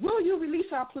 will you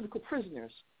release our political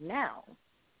prisoners now?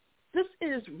 This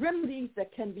is remedies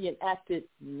that can be enacted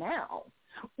now.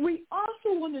 We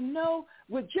also want to know,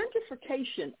 with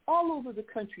gentrification all over the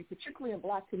country, particularly in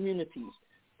black communities,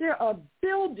 there are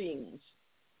buildings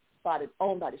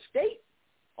owned by the state,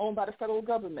 owned by the federal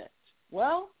government.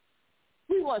 Well,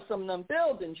 we want some of them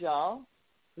buildings, y'all.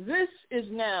 This is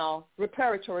now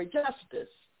reparatory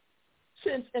justice.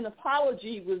 Since an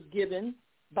apology was given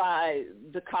by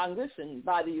the Congress and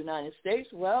by the United States,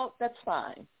 well, that's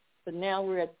fine. But now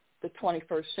we're at the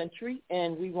 21st century,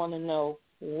 and we want to know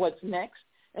what's next.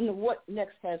 And the what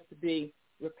next has to be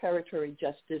reparatory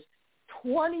justice.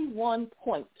 21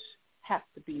 points have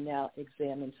to be now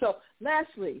examined. So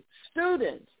lastly,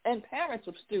 students and parents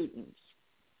of students,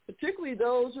 particularly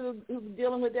those who are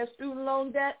dealing with their student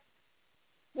loan debt,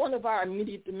 one of our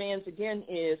immediate demands, again,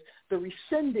 is the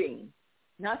rescinding,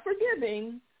 not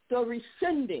forgiving, the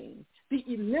rescinding, the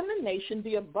elimination,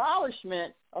 the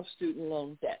abolishment of student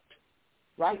loan debt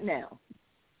right now.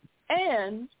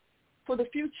 And for the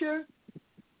future,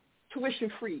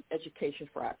 tuition-free education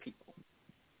for our people.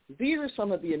 These are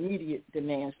some of the immediate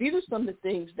demands. These are some of the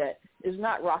things that is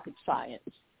not rocket science,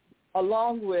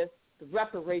 along with the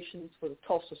reparations for the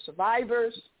Tulsa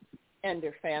survivors and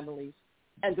their families,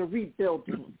 and the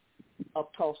rebuilding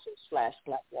of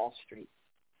Tulsa/Black Wall Street.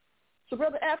 So,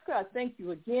 Brother Africa, I thank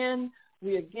you again.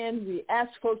 We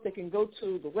ask folks that can go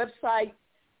to the website.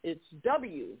 It's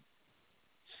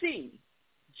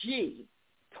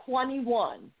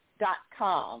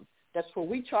WCG21.com. That's for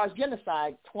We Charge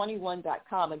Genocide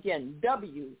 21.com. Again,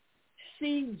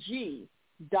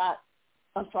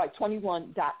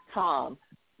 WCG21.com.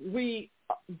 We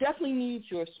definitely need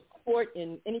your support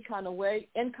in any kind of way.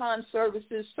 In-kind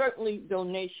services, certainly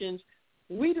donations.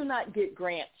 We do not get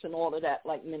grants and all of that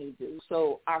like many do.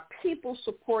 So our people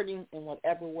supporting in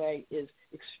whatever way is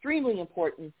extremely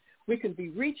important. We can be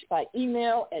reached by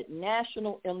email at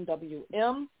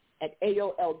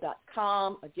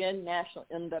nationalmwm@aol.com. Again,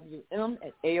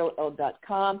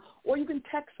 nationalmwm@aol.com. Or you can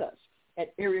text us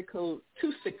at area code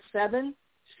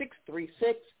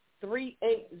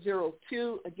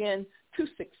 267-636-3802. Again,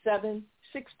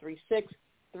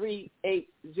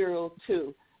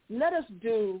 267-636-3802. Let us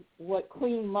do what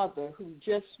Queen Mother, we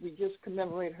just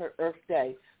commemorated her Earth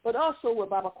Day, but also what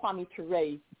Baba Kwame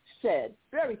Ture said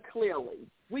very clearly.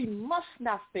 We must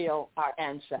not fail our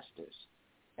ancestors.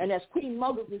 And as Queen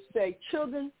Mother would say,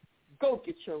 children, go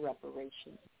get your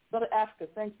reparations. Brother Africa,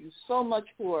 thank you so much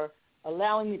for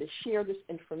allowing me to share this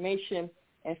information.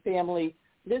 And family,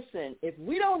 listen, if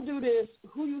we don't do this,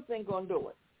 who you think going to do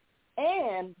it?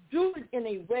 And do it in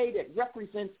a way that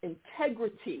represents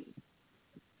integrity.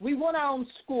 We want our own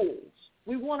schools.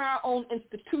 We want our own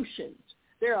institutions.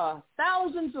 There are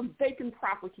thousands of vacant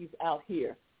properties out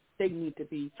here.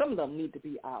 Some of them need to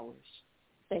be ours.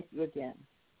 Thank you again.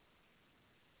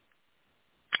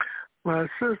 My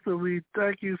sister, we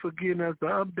thank you for giving us the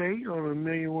update on the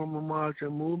Million Woman March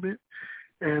and Movement.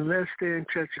 And let's stay in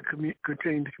touch and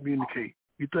continue to communicate.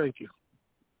 We thank you.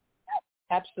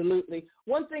 Absolutely.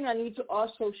 One thing I need to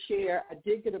also share, I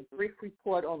did get a brief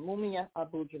report on Mumia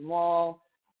Abu Jamal,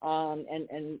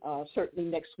 and certainly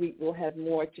next week we'll have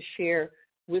more to share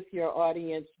with your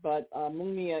audience, but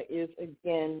Mumia is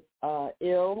again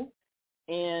ill,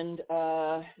 and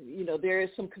there is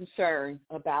some concern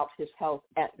about his health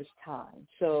at this time.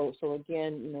 So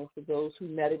again, for those who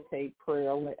meditate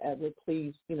prayer,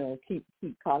 please, keep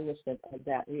cognizant of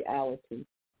that reality.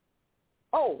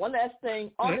 Oh, one last thing.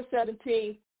 August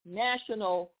 17th,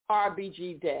 National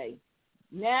RBG Day.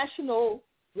 National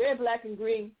Red, Black, and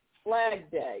Green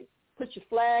Flag Day. Put your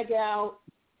flag out.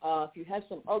 If you have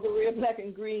some other red, black,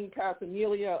 and green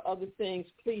paraphernalia or other things,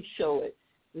 please show it.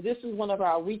 This is one of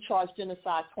our Recharge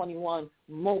Genocide 21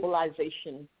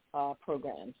 mobilization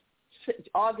programs.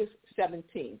 August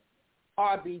 17th,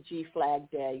 RBG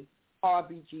Flag Day,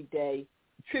 RBG Day,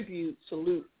 tribute,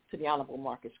 salute to the Honorable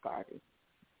Marcus Garvey.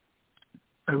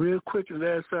 And real quick, the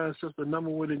last time, just the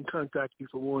number where they can contact you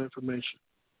for more information.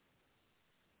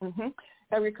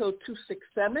 Area code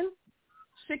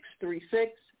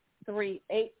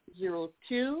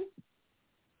 267-636-3802.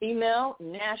 Email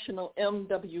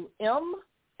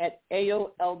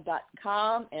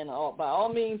nationalmwm@aol.com, and by all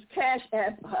means, cash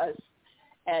app us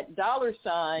at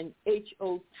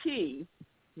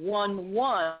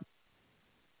 $HOT11.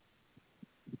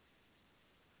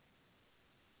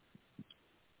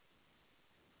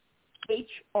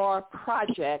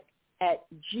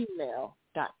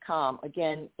 hrproject@gmail.com.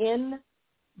 Again,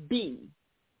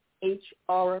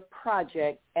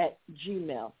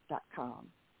 nbhrproject@gmail.com.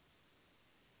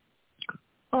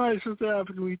 All right, Sister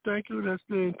Africa, we thank you. Let's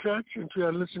stay in touch. And to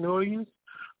our listening audience,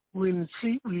 we're in the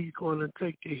seat. We're going to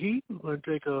take the heat. We're going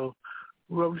to take a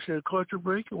revolutionary culture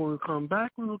break. And when we come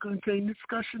back, we're going to continue the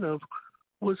discussion of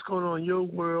what's going on in your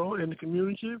world and the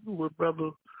community with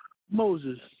Brother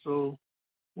Moses. So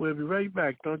we'll be right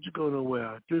back. Don't you go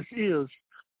nowhere. This is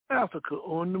Africa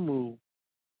on the Move.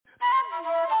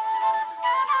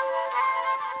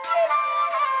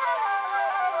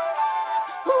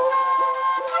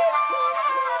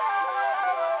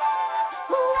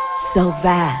 So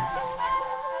vast,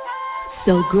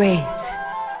 so great,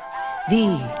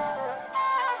 the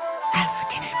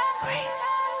African embrace.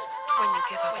 When you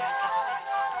give up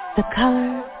the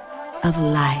color of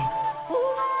life,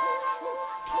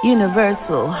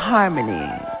 universal harmony.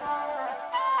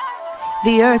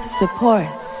 The earth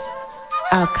supports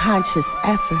our conscious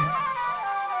effort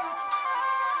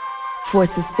for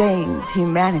sustained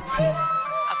humanity.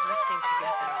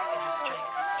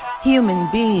 Human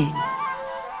beings,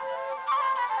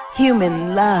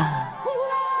 human love,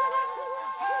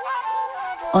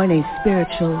 on a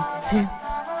spiritual tip.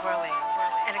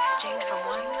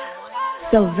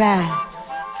 So vast,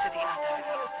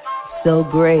 so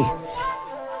great.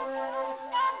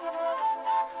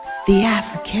 The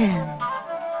African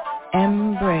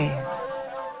embrace.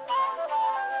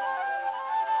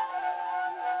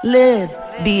 Live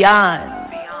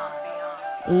beyond,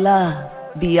 love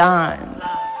beyond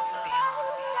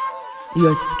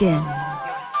your skin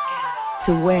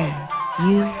to where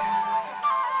you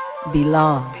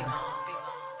belong.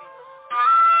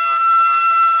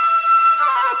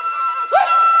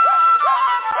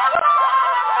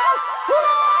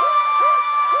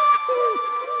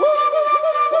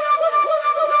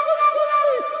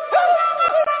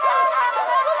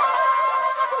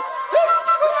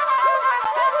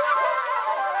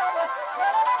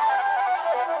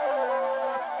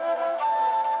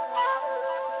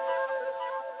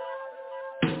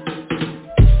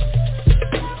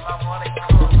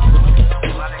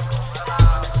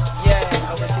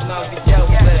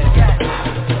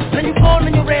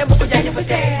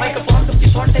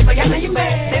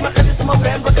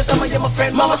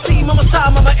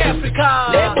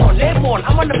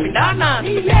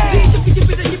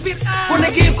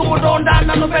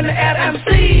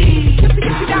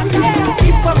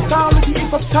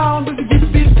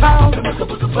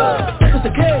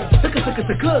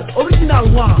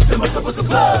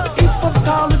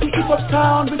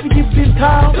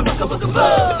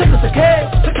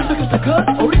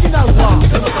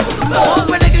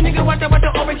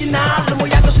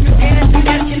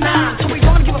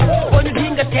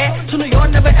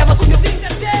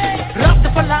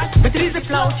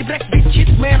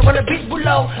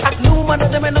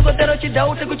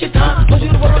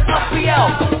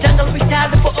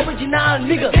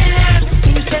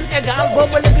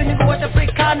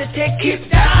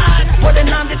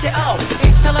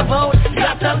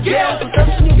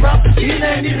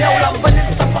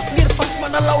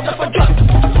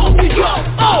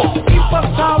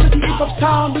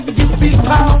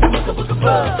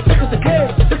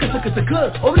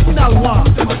 good, original one.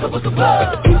 Hip-hop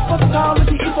town, with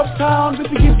the hip-hop town, with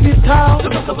the hip-hop town.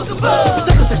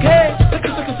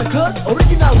 Good,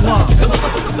 original one.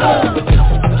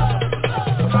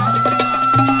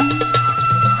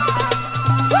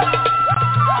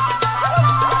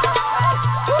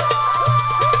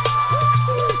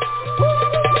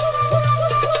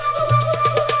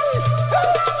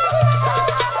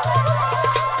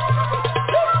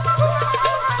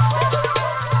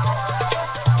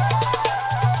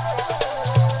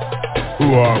 Who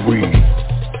are we,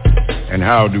 and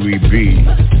how do we be?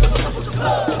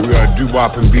 We are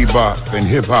doo-wop and bebop and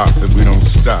hip-hop, and we don't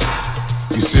stop.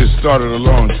 You see, it started a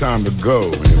long time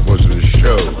ago, and it wasn't a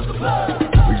show.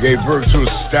 We gave birth to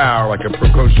a style like a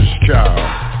precocious child,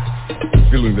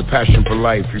 feeling the passion for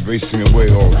life, erasing away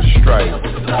all the strife.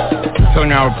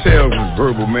 Telling our tales with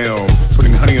verbal mail,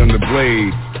 putting honey on the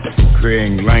blade,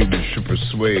 creating language to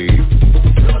persuade.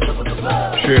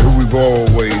 Share who we've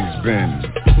always been.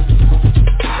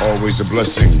 Always a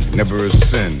blessing, never a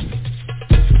sin.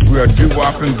 We are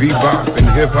doo-wop and bebop and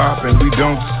hip-hop, and we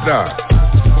don't stop.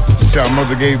 Since our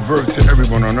mother gave birth to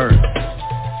everyone on earth,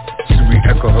 so we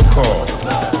echo her call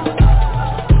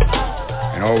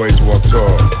and always walk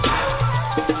tall.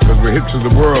 Because we're hip to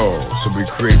the world, so we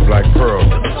create black pearls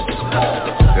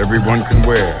that everyone can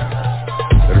wear,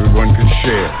 that everyone can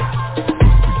share.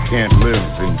 We can't live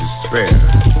in despair,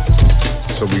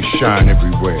 so we shine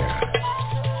everywhere.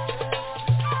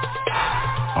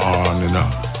 On and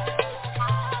on.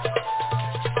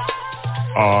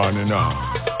 On and on.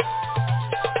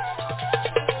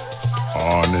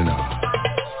 On and on.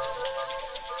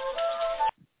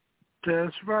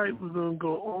 That's right. We're going to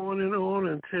go on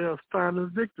until final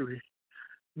victory.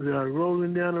 We are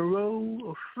rolling down the road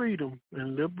of freedom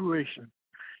and liberation.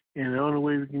 And the only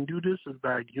way we can do this is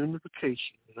by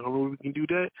unification. The only way we can do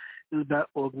that is by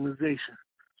organization.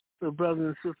 So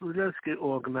brothers and sisters, let's get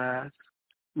organized.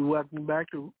 We welcome you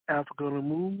back to Africa on the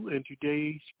Move, and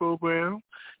today's program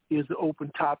is the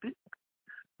open topic.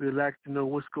 We'd like to know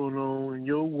what's going on in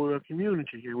your world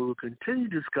community, and we will continue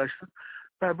discussion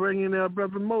by bringing in our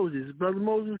Brother Moses. Brother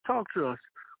Moses, talk to us.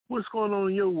 What's going on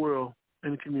in your world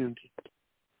and community?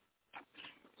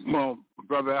 Well,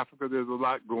 Brother Africa, there's a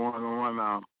lot going on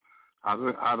now.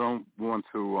 I don't want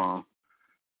to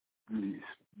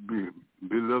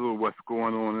belittle what's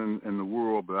going on in the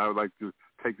world, but I would like to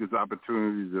take this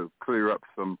opportunity to clear up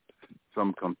some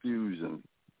confusion.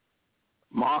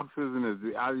 Marxism is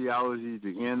the ideology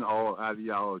to end all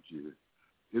ideologies.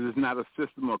 It is not a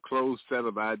system or closed set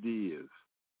of ideas.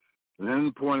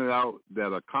 Lenin pointed out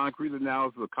that a concrete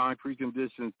analysis of concrete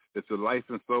conditions is the life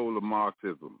and soul of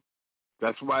Marxism.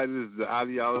 That's why it is the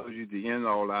ideology to end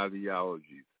all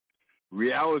ideologies.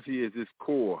 Reality is its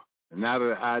core, and not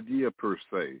an idea per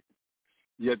se.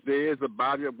 Yet there is a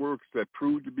body of works that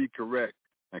prove to be correct,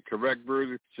 and correct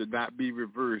verdicts should not be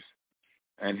reversed,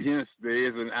 and hence there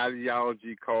is an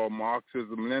ideology called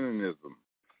Marxism-Leninism.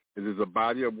 It is a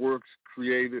body of works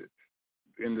created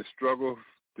in the struggle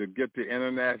to get the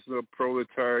international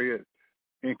proletariat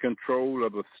in control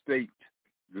of a state,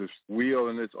 this will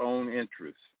in its own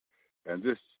interests. And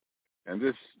this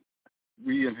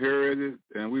we inherited,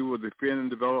 and we will defend and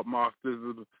develop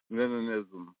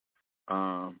Marxism-Leninism.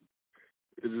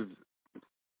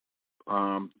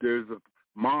 There's a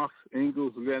Marx,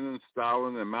 Engels, Lenin,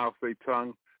 Stalin, and Mao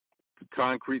Zedong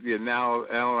concretely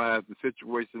analyzed the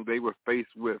situation they were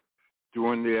faced with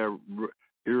during their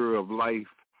era of life,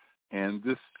 and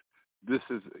this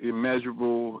is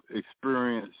immeasurable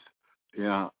experience,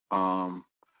 and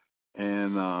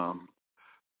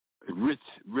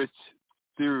rich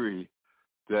theory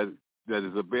that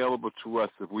is available to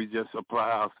us if we just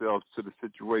apply ourselves to the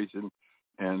situation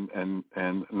and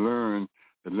learn.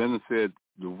 And Lenin said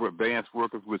the advanced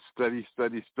workers would study,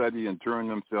 and turn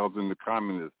themselves into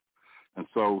communists. And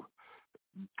so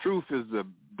truth is the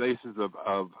basis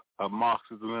of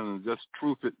Marxism and just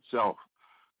truth itself.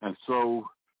 And so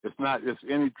it's not just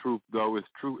any truth, though. It's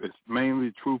true. It's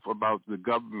mainly truth about the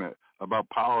government, about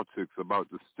politics, about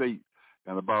the state,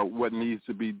 and about what needs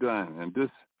to be done. And this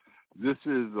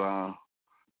is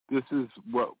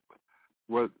what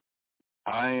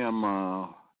I am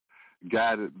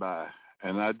guided by.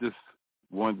 And I just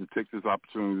wanted to take this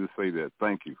opportunity to say that.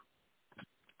 Thank you.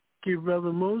 Thank you,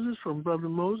 Brother Moses. From Brother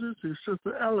Moses to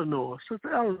Sister Eleanor.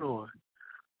 Sister Eleanor,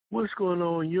 what's going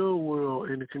on in your world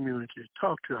in the community?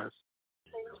 Talk to us.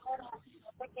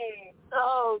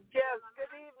 Oh, yes,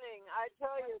 good evening. I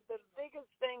tell you, the biggest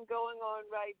thing going on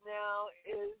right now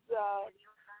is,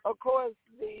 of course,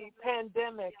 the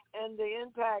pandemic and the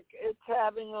impact it's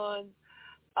having on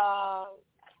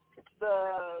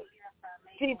the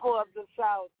people of the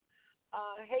South.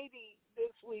 Haiti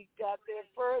this week got their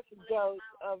first dose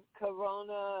of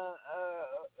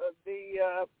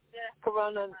the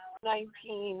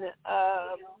Corona-19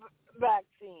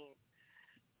 vaccine,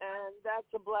 and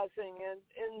that's a blessing. And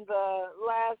in the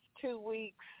last 2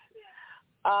 weeks,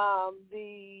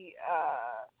 the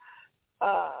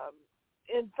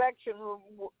infection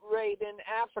rate in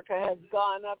Africa has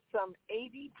gone up some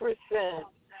 80%.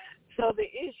 So the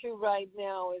issue right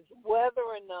now is whether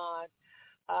or not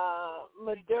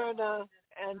Moderna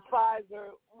and Pfizer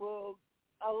will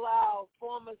allow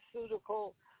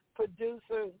pharmaceutical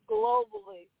producers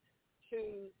globally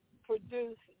to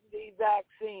produce the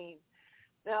vaccine.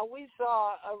 Now, we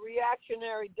saw a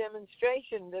reactionary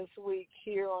demonstration this week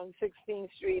here on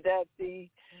 16th Street at the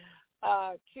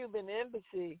Cuban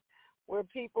embassy, where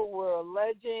people were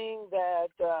alleging that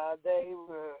they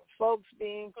were folks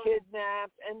being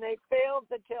kidnapped, and they failed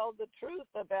to tell the truth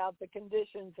about the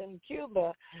conditions in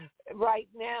Cuba right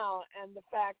now, and the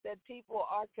fact that people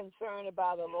are concerned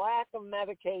about a lack of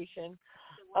medication,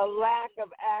 a lack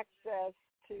of access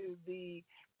to the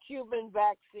Cuban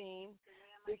vaccine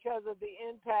because of the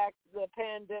impact the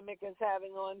pandemic is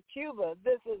having on Cuba.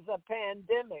 This is a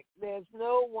pandemic. There's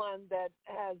no one that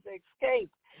has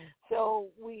escaped. So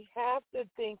we have to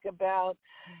think about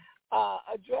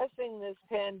addressing this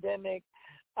pandemic.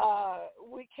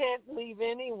 We can't leave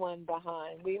anyone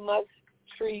behind. We must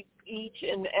treat each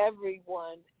and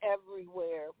everyone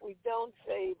everywhere. If we don't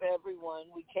save everyone,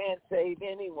 we can't save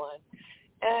anyone.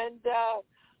 And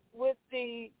with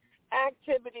the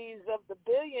activities of the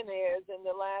billionaires in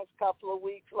the last couple of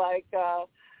weeks, like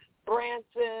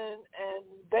Branson and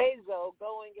Bezos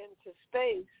going into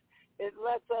space, it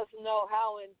lets us know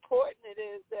how important it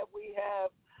is that we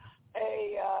have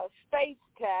a space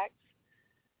tax.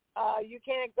 You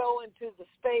can't go into the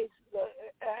space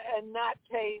and not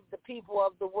pay the people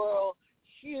of the world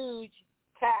huge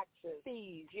taxes,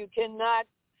 fees. You cannot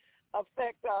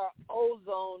affect our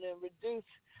ozone and reduce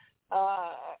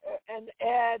and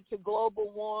add to global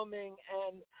warming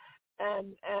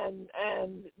and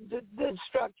the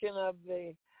destruction of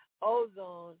the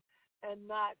ozone and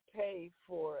not pay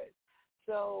for it.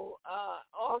 So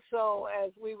also,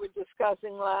 as we were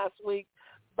discussing last week,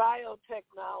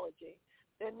 biotechnology.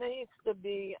 There needs to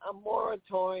be a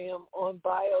moratorium on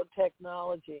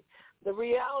biotechnology. The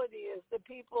reality is the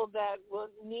people that will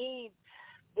need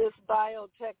this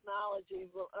biotechnology,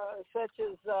 such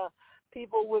as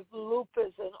people with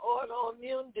lupus and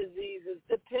autoimmune diseases,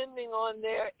 depending on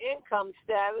their income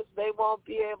status, they won't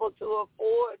be able to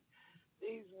afford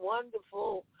these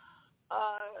wonderful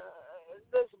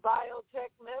this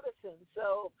biotech medicine.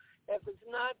 So if it's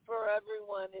not for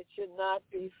everyone, it should not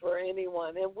be for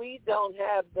anyone. And we don't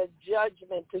have the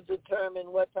judgment to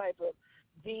determine what type of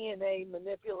DNA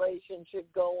manipulation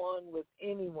should go on with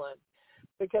anyone,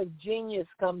 because genius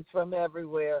comes from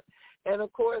everywhere. And,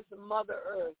 of course, Mother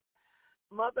Earth.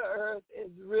 Mother Earth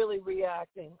is really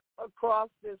reacting. Across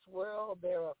this world,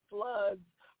 there are floods,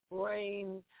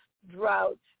 rain,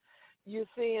 droughts. You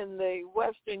see in the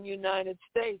western United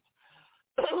States,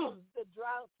 the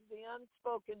droughts, the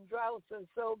unspoken droughts are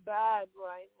so bad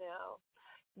right now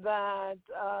that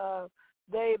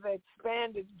they've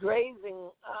expanded grazing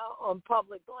on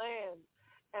public land.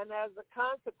 And as a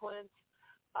consequence,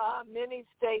 many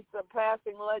states are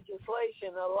passing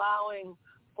legislation allowing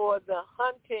for the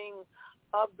hunting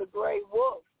of the gray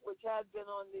wolf, which had been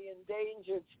on the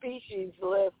endangered species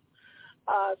list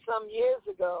some years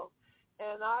ago.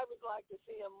 And I would like to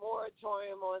see a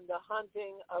moratorium on the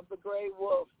hunting of the gray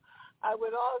wolf. I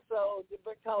would also, to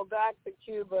go back to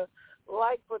Cuba,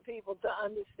 like for people to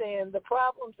understand the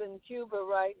problems in Cuba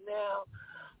right now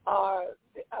are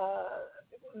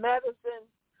medicine,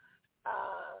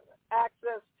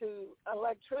 access to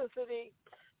electricity,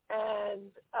 and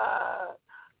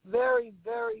very,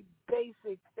 very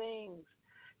basic things.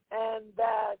 And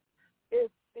that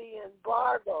it's the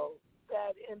embargo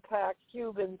that impacts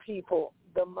Cuban people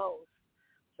the most.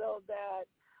 So that,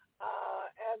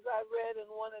 as I read in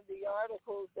one of the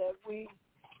articles that we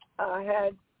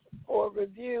had for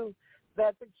review,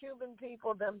 that the Cuban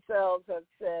people themselves have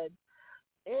said,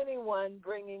 anyone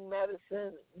bringing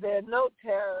medicine, there are no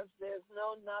tariffs, there's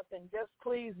no nothing, just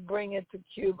please bring it to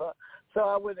Cuba. So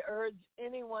I would urge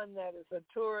anyone that is a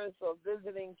tourist or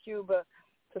visiting Cuba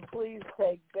to please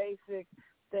take basic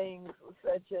things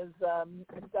such as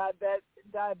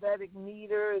diabetic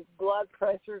meters, blood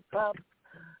pressure cups,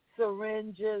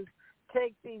 syringes.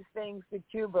 Take these things to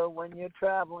Cuba when you're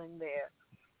traveling there.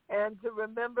 And to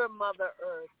remember Mother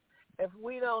Earth. If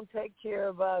we don't take care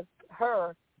of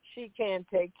her, she can't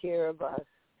take care of us.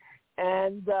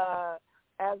 And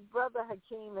as Brother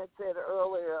Hakeem had said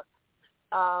earlier,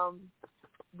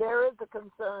 there is a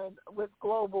concern with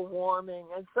global warming,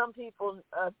 and some people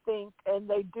think, and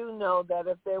they do know, that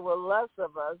if there were less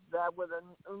of us, that would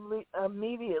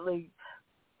immediately,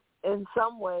 in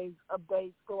some ways,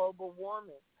 abate global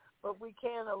warming. But we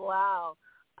can't allow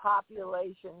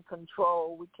population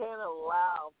control. We can't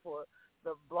allow for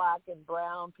the black and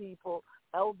brown people,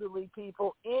 elderly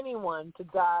people, anyone to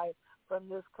die from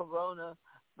this corona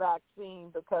vaccine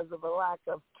because of a lack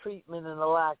of treatment and a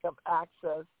lack of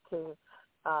access to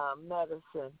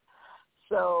medicine.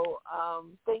 So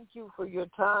thank you for your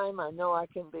time. I know I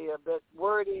can be a bit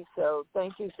wordy, so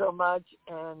thank you so much.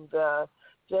 And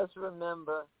just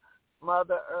remember,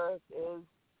 Mother Earth is,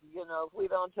 if we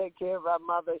don't take care of our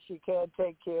mother, she can't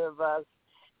take care of us.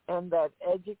 And that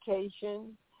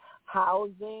education,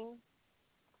 housing,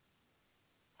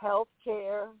 health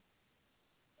care,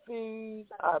 food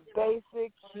are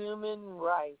basic human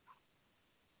rights.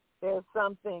 There's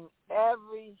something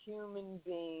every human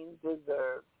being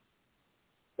deserves.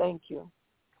 Thank you.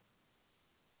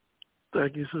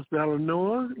 Thank you, Sister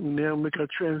Eleanor. We now make our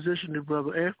transition to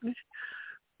Brother Anthony.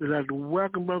 We'd like to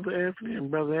welcome Brother Anthony.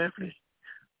 And Brother Anthony,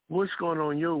 what's going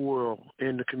on in your world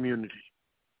and the community?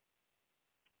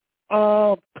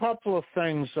 A couple of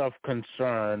things of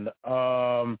concern,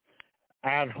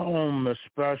 at home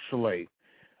especially.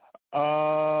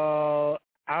 I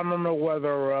don't know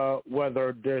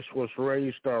whether this was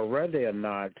raised already or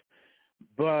not,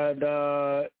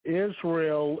 but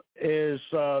Israel is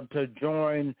to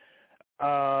join,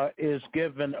 is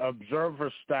given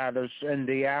observer status in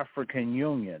the African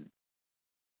Union,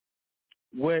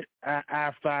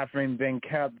 after having been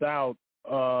kept out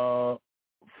for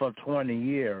 20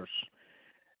 years.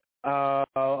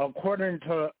 According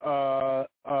to the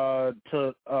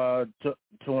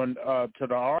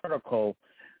article,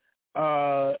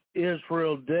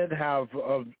 Israel did have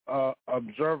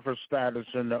observer status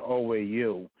in the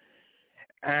OAU,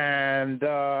 and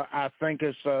I think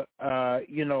it's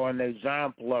an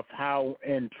example of how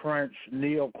entrenched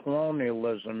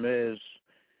neocolonialism is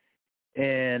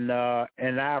in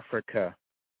Africa,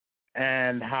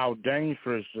 and how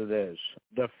dangerous it is.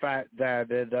 The fact that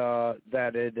it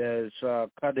is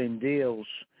cutting deals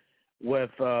with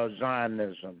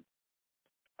Zionism,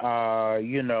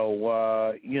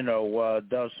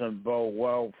 doesn't bode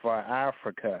well for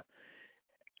Africa.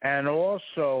 And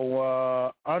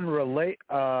also,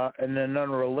 in an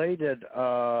unrelated,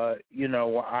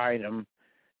 item,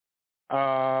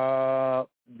 the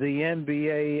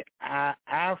NBA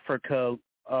Africa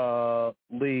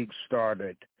League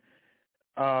started.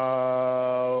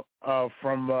 From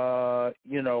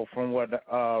what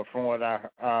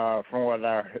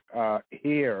I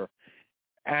hear,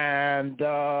 and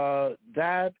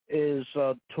that is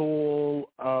a tool,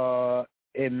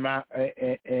 in my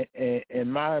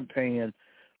opinion,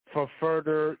 for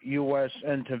further U.S.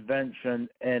 intervention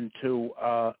into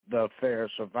the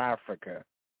affairs of Africa,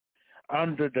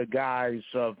 under the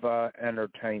guise of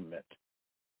entertainment.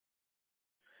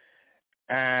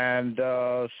 And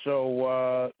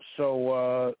so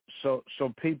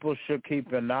people should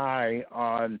keep an eye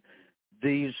on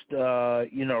these,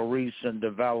 recent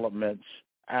developments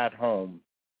at home.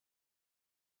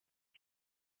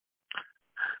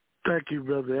 Thank you,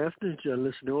 Brother Anthony. To our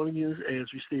listening audience,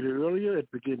 as we stated earlier at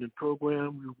the beginning of the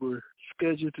program, we were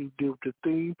scheduled to deal with the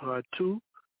theme, Part 2,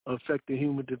 affecting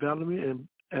human development and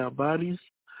our bodies,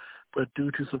 but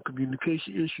due to some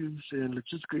communication issues and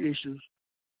logistical issues,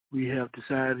 we have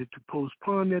decided to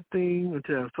postpone that thing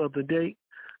until a further date.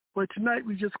 But tonight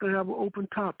we're just going to have an open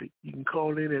topic. You can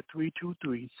call in at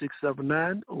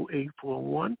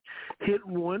 323-679-0841. Hit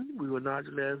 1. We will nod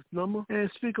your last number and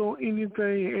speak on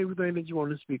anything and everything that you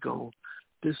want to speak on.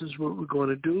 This is what we're going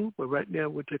to do. But right now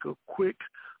we'll take a quick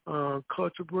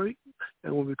culture break.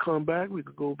 And when we come back, we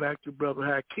can go back to Brother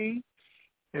Hakeem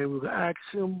and we'll ask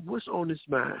him what's on his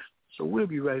mind. So we'll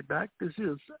be right back. This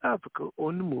is Africa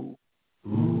on the Move.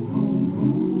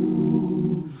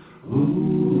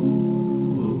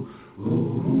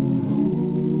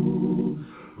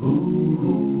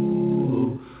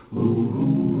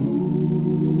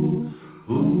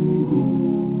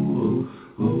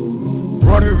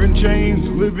 Brought her in chains,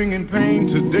 living in pain.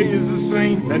 Today is the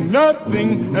same, and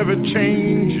nothing ever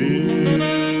changes.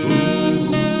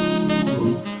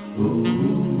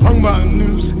 Hung by a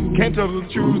noose, can't tell the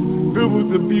truth, filled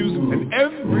with abuse, and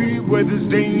everywhere there's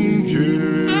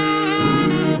danger.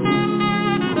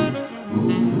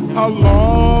 How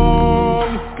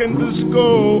long can this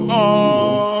go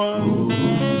on?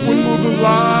 When will the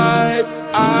light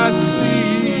I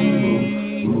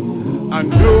see? I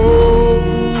know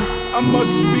I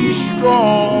must be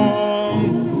strong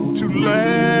to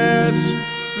let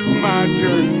last through my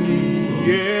journey,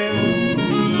 yeah.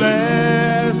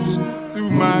 Last through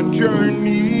my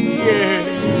journey, yeah.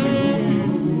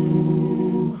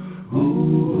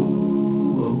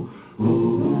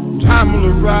 Time will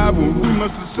arrive when we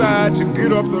must decide to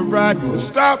get off the ride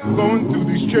and stop going through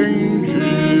these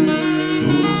changes.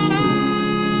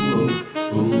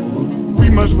 We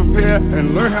must prepare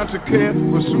and learn how to care,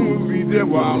 for soon we'll be there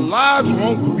where our lives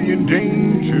won't be in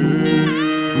danger.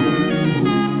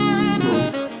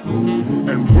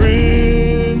 And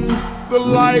when the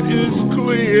light is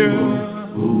clear,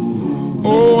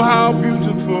 oh how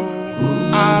beautiful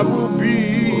I will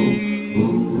be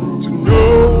to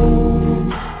know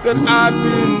that I've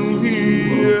been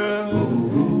here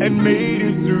and made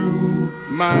it through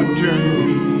my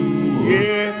journey,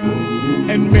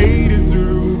 yeah, and made it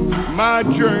through my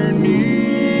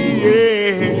journey,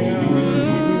 yeah,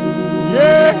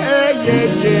 yeah, yeah,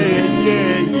 yeah,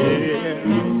 yeah,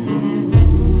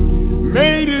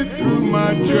 made it through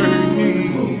my journey,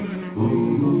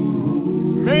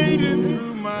 made it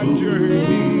through my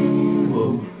journey.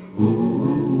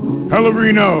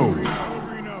 Pelourinho,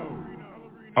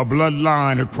 a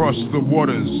bloodline across the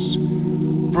waters,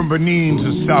 from Benin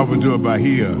to Salvador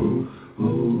Bahia,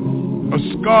 a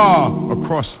scar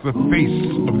across the face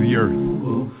of the earth.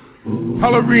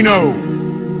 Pelourinho,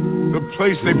 the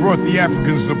place they brought the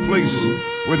Africans, the place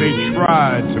where they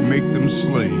tried to make them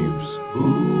slaves.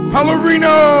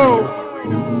 Pelourinho,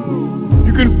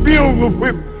 you can feel the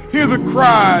whip, hear the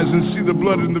cries, and see the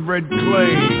blood in the red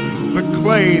clay. The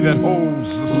clay that holds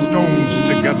the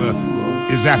stones together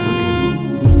is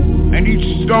African. And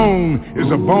each stone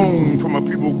is a bone from a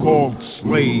people called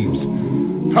slaves.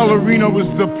 Pelourinho was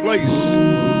the place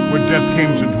where death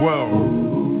came to dwell.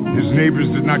 His neighbors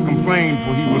did not complain,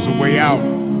 for he was a way out.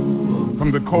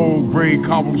 From the cold gray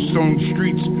cobblestone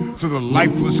streets to the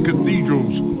lifeless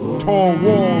cathedrals, tall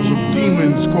walls of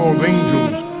demons called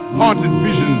angels, haunted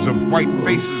visions of white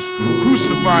faces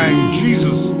crucifying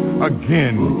Jesus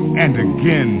again and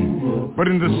again. But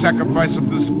in the sacrifice of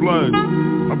this blood,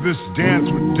 of this dance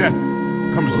with death,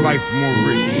 comes life more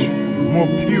rich, more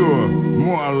pure,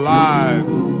 more alive,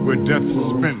 where death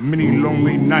spent many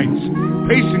lonely nights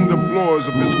pacing the floors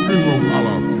of his funeral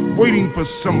parlor, waiting for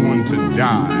someone to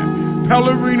die.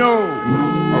 Pelourinho,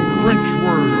 a French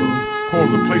word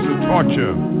called the place of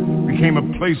torture, became a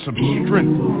place of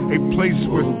strength, a place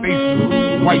where faces of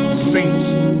white saints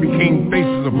became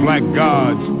faces of black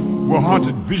gods, where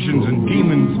haunted visions and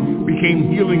demons became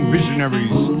healing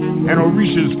visionaries and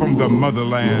orishas from the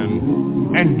motherland.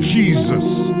 And Jesus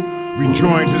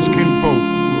rejoined his kinfolk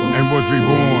and was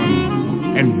reborn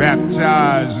and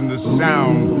baptized in the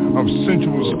sound of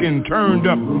sensual skin turned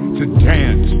up to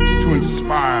dance, to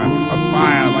inspire a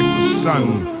fire like the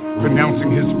sun,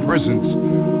 pronouncing his presence.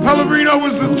 Pelourinho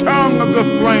was the tongue of the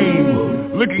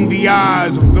flame, licking the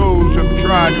eyes of those who have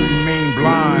tried to remain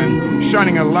blind,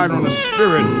 shining a light on a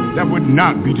spirit that would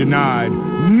not be denied.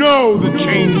 No, the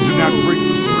chains did not break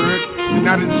the spirit, did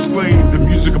not enslave the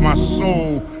music of my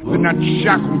soul, did not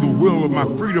shackle the will of my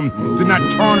freedom, did not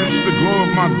tarnish the glow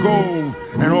of my gold.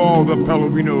 And all the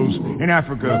Pelourinhos in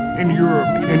Africa, in Europe,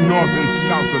 in North and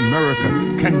South America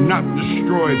cannot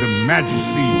destroy the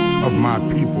majesty of my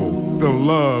people, the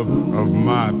love of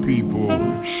my people,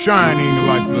 shining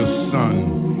like the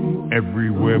sun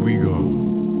everywhere we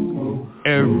go,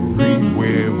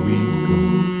 everywhere we go.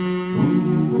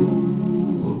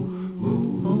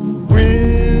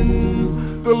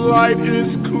 When the light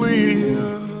is clear,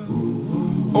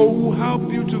 oh how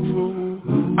beautiful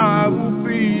I will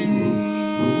be to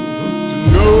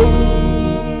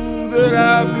know that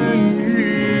I've been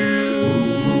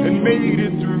here and made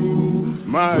it through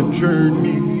my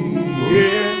journey,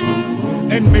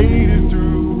 yeah, and made it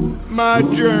through my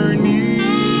journey,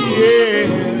 yeah,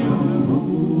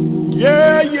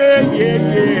 yeah, yeah, yeah,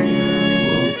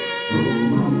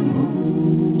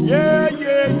 yeah, yeah,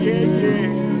 yeah, yeah, yeah.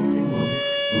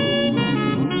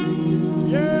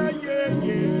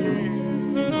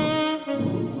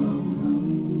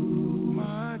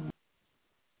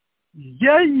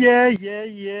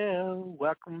 Yeah.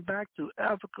 Welcome back to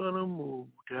Africa on the Move.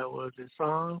 That was a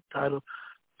song titled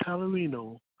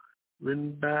Pelourinho,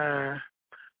 written by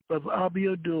Brother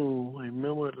Abiodun, a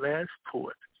member of Last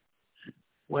Port.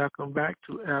 Welcome back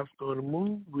to Africa on the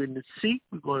Move. We're in the seat.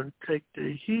 We're going to take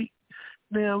the heat.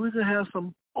 Now we're going to have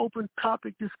some open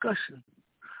topic discussion.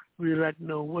 We'd like to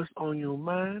know what's on your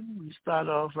mind. We start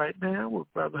off right now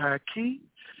with Brother Haki.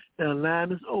 The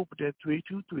line is open at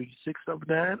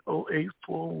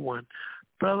 323-679-0841.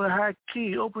 Brother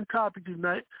Haki, open topic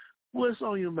tonight. What's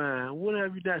on your mind? What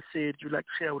have you not said you'd like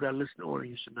to share with our listening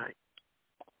audience tonight?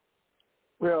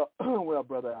 Well,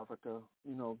 Brother Africa,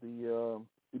 the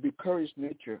discouraged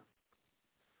nature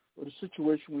of the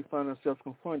situation we find ourselves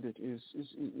confronted is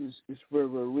very,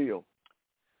 very real.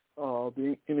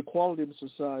 The inequality of the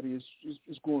society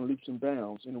is going leaps and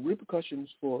bounds, and the repercussions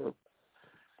for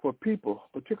people,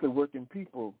 particularly working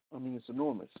people, it's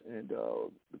enormous. And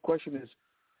the question is,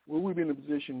 will we be in a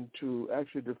position to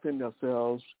actually defend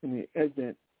ourselves in the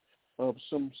event of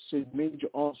some major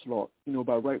onslaught,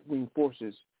 by right-wing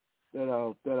forces that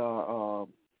are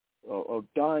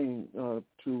dying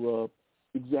to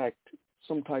exact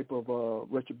some type of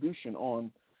retribution on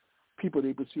people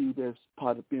they perceive as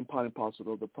being part and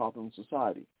parcel of the problem in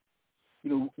society.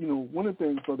 One of the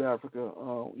things, Brother Africa,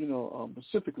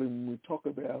 specifically when we talk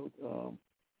about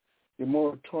the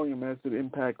moratorium as it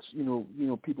impacts,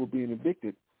 people being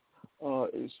evicted,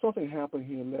 something happened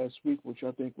here last week which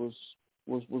I think was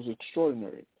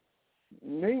extraordinary.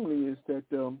 Namely, is that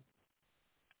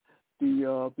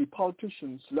the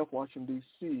politicians left Washington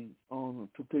D.C. to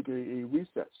take a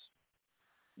recess.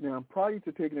 Now, prior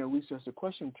to taking that recess, the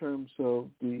question in terms of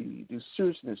the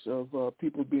seriousness of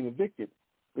people being evicted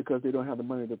because they don't have the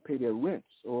money to pay their rents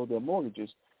or their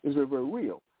mortgages is very, very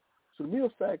real. So the mere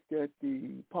fact that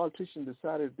the politicians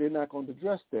decided they're not going to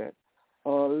address that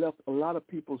left a lot of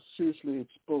people seriously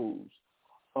exposed.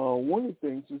 One of the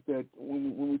things is that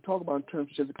when we talk about in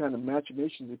terms of the kind of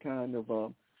machinations, the kind of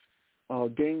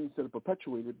games that are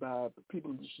perpetuated by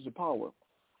people in positions of power,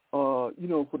 for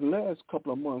the last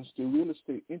couple of months, the real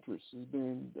estate interest has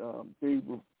been, they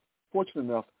were fortunate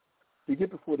enough to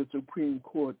get before the Supreme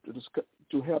Court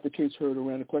to have the case heard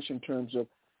around the question in terms of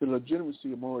the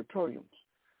legitimacy of moratoriums.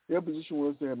 Their position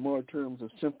was that moratoriums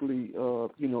are simply,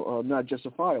 not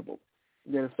justifiable.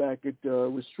 And that, in fact, it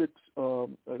restricts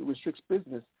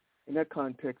business. In that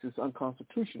context, it's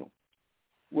unconstitutional.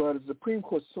 Well, the Supreme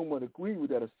Court somewhat agreed with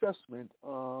that assessment.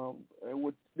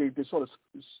 They sort of,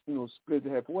 split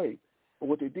it halfway. But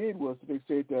what they did was they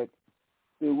said that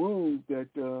they ruled that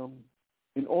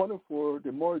in order for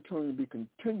the moratorium to be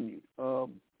continued,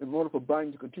 in order for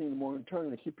Biden to continue the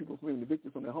moratorium and keep people from being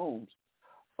evicted from their homes,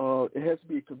 it has to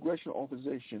be a congressional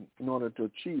authorization in order to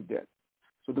achieve that.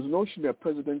 So there's a notion that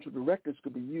presidential directives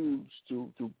could be used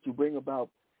to bring about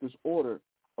this order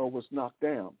was knocked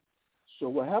down. So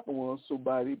what happened was,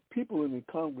 by the people in the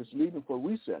Congress leaving for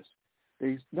recess,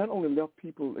 they not only left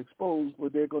people exposed,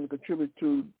 but they're going to contribute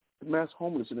to the mass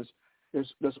homelessness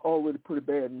that's already pretty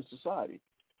bad in society.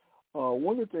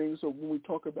 One of the things, so when we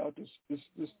talk about the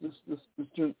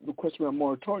question around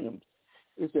moratoriums,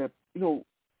 is that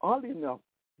oddly enough,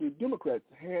 the Democrats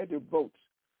had their votes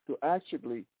to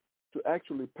actually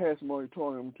pass a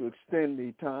moratorium to extend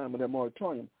the time of that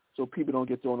moratorium so people don't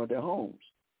get thrown out of their homes.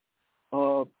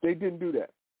 They didn't do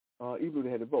that, even though they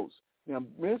had the votes. Now,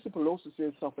 Nancy Pelosi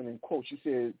said something in quotes. She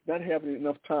said, not having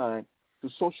enough time to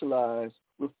socialize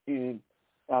within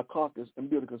our caucus and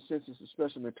build a consensus,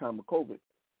 especially in the time of COVID.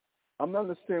 I'm not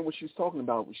understanding what she's talking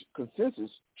about.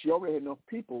 Consensus, she already had enough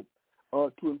people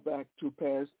to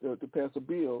pass a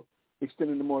bill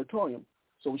extending the moratorium.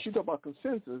 So when she talks about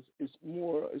consensus, it's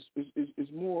more of a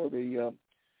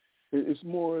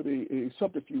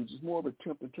subterfuge. It's more of an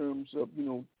attempt in terms of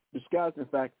disguising the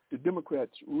fact the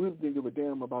Democrats really didn't give a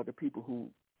damn about the people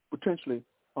who potentially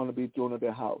are going to be thrown out of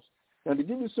their house. Now, to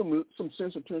give you some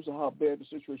sense in terms of how bad the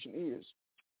situation is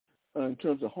in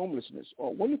terms of homelessness,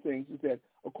 one of the things is that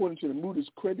according to the Moody's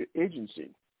Credit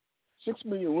Agency, 6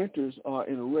 million renters are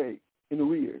in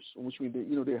arrears, which means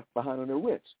they're behind on their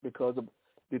rents because of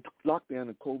the lockdown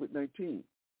of COVID-19.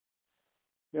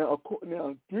 Now,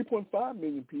 3.5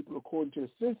 million people, according to the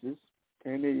census,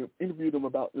 and they interviewed them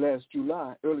about early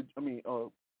July.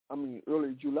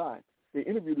 They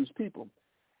interviewed these people,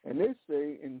 and they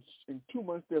say in 2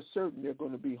 months they're certain they're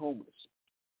going to be homeless.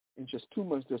 In just 2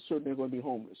 months they're certain they're going to be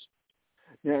homeless.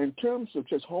 Now, in terms of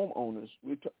just homeowners,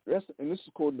 and this is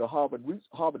according to Harvard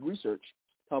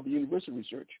University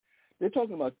research, they're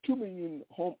talking about 2 million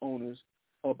homeowners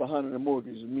behind on their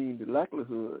mortgages. Meaning the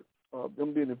likelihood of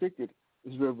them being evicted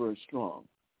is very, very strong.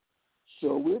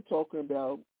 So we're talking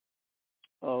about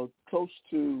close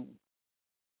to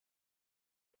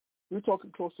 12.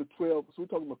 So we're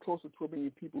talking about close to 12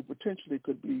 million people potentially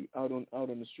could be out on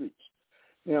the streets.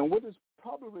 Now, what is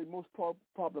probably most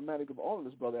problematic of all of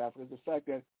this, Brother Africa, is the fact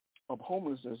that of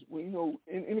homelessness.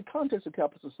 In the context of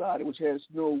capitalist society, which has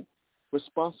no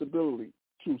responsibility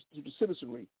to the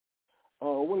citizenry,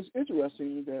 what is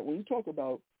interesting is that when you talk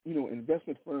about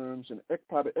investment firms and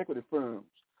private equity firms,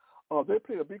 they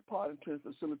play a big part in terms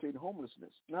of facilitating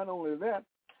homelessness. Not only that,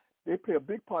 they play a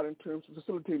big part in terms of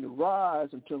facilitating the rise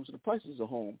in terms of the prices of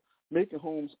home, making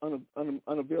homes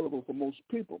unavailable for most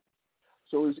people.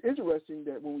 So it's interesting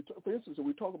that when for instance, when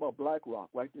we talk about BlackRock,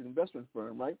 right, the investment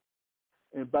firm, right?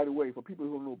 And by the way, for people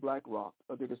who don't know BlackRock,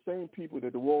 they're the same people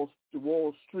that the Wall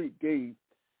Street gave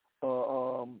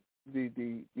the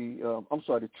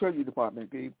Treasury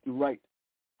Department gave the right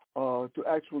to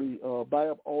actually buy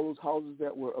up all those houses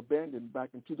that were abandoned back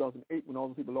in 2008 when all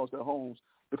the people lost their homes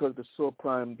because of the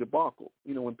subprime debacle.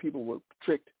 When people were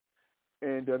tricked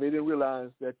and they didn't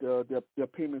realize that their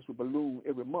payments would balloon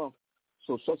every month.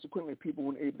 So subsequently, people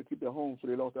weren't able to keep their homes, so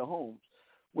they lost their homes.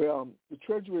 Well, the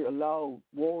Treasury allowed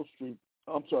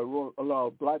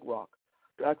allowed BlackRock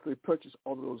to actually purchase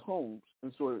all of those homes.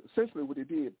 And so essentially what they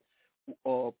did,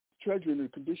 Treasury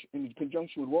in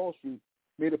conjunction with Wall Street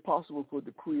made it possible for it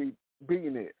to create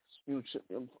billionaires.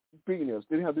 Billionaires.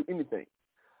 They didn't have to do anything.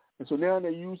 And so now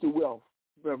they use the wealth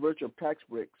by virtue of tax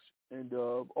breaks and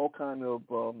all kind of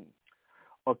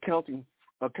accounting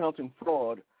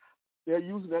fraud. They're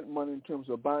using that money in terms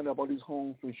of buying up all these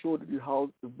homes to ensure that the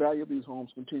value of these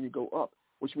homes continue to go up,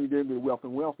 which means they're going to be wealthy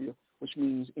and wealthier, which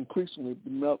means increasingly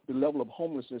the level of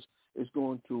homelessness is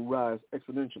going to rise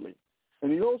exponentially.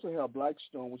 And you also have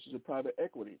Blackstone, which is a private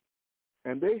equity.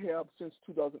 And they have, since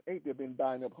 2008, they've been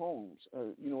buying up homes.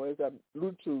 As I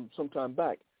alluded to some time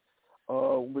back,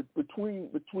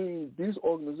 between these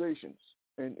organizations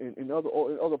and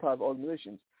other private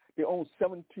organizations, they own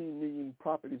 17 million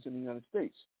properties in the United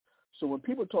States. So when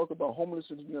people talk about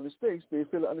homelessness in the United States, they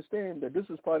fail to understand that this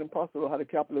is part and parcel of how the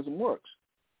capitalism works.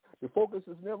 The focus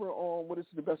is never on what is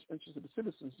the best interest of the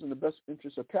citizens and the best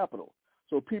interest of capital.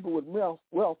 So people with wealth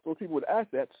or people with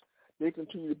assets, they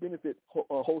continue to benefit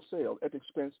wholesale at the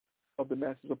expense of the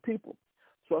masses of people.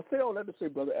 So I say all that to say,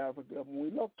 Brother Africa, when we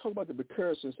talk about the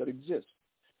precariousness that exists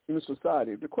in the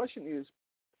society, the question is,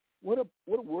 what are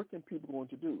working people going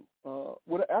to do?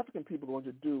 What are African people going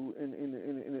to do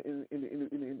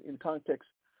in context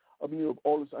of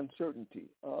all this uncertainty?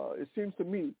 It seems to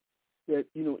me that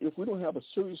if we don't have a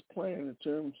serious plan in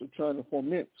terms of trying to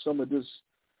foment some of this,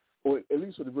 or at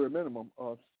least at the very minimum,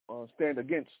 stand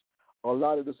against a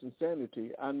lot of this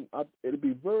insanity, and it'll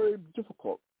be very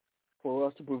difficult for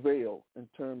us to prevail in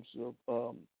terms of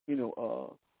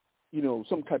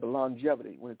some type of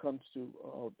longevity when it comes to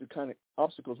the kind of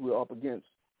obstacles we're up against.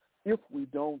 If we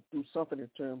don't do something in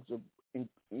terms of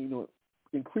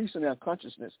increasing our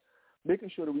consciousness, making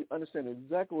sure that we understand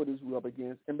exactly what it is we're up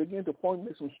against, and begin to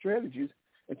formulate some strategies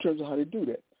in terms of how to do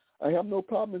that. I have no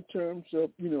problem in terms of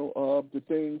the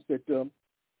things that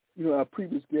our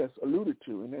previous guests alluded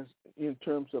to, and that's in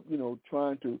terms of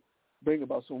trying to bring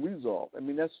about some resolve. I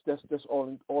mean that's all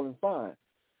in fine.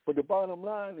 But the bottom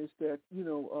line is that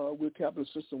we're a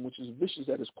capitalist system which is vicious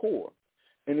at its core,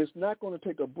 and it's not going to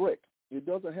take a break. It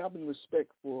doesn't have any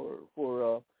respect for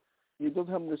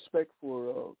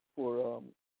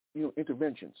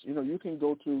interventions. You can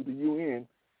go to the UN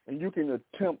and you can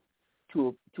attempt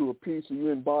to appease the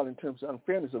UN body in terms of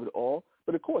unfairness of it all.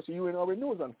 But of course, the UN already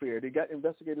knew it was unfair. They got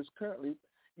investigators currently,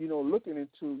 looking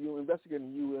into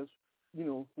investigating the U.S.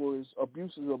 For its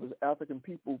abuses of its African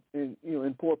people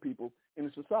and poor people in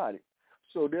the society.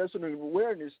 So there's an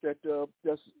awareness that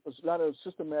there's a lot of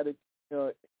systematic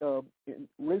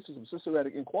racism,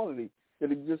 systematic inequality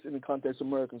that exists in the context of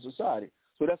American society.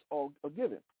 So that's all a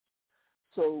given.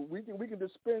 So we can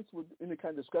dispense with any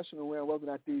kind of discussion around whether or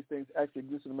not these things actually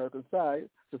exist in American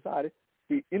society.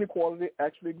 The inequality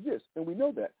actually exists, and we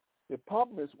know that. The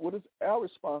problem is, what is our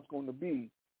response going to be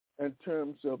in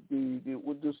terms of the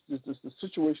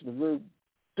situation, a very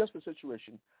desperate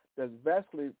situation that's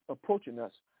vastly approaching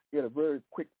us at a very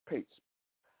quick pace.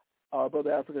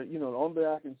 Brother Africa, the only thing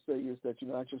I can say is that,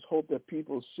 I just hope that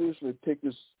people seriously take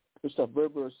this stuff very,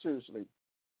 very seriously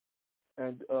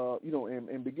and,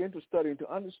 and begin to study and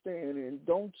to understand, and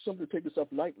don't simply take this stuff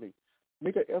lightly.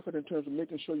 Make an effort in terms of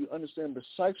making sure you understand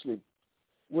precisely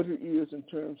what it is in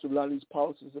terms of a lot of these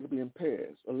policies that are being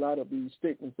passed, a lot of these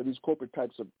statements that these corporate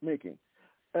types are making,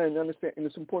 and understand. And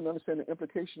it's important to understand the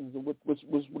implications of what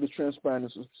is transpiring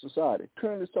in society.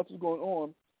 Currently, stuff is going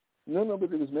on. None of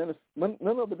it is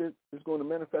going to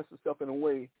manifest itself in a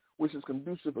way which is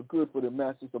conducive or good for the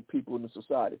masses of people in the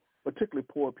society, particularly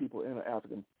poor people and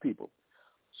African people.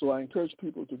 So I encourage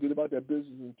people to get about their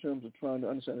business in terms of trying to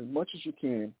understand as much as you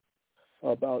can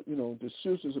about the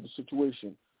seriousness of the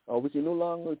situation. We can no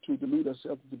longer to delude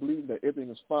ourselves to believe that everything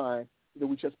is fine, that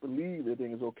we just believe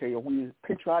everything is okay, or we're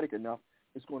patriotic enough,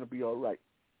 it's going to be all right.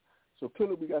 So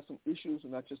clearly we got some issues,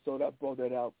 and I just thought I brought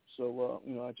that out. So,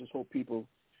 I just hope people,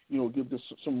 give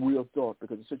this some real thought,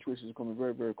 because the situation is becoming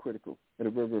very, very critical at a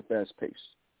very, very fast pace.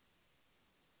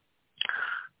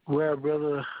 Well,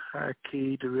 Brother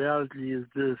Haki, the reality is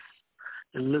this,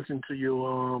 and listen to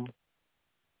your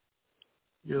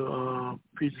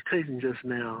presentation just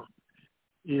now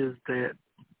is that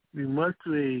we must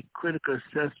do a critical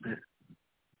assessment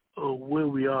of where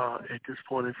we are at this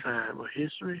point in time of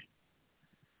history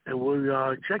and where we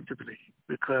are objectively.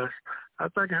 Because I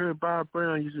think I heard Bob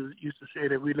Brown used to say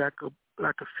that we like a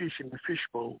fish in the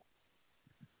fishbowl.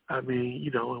 I mean,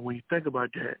 and when you think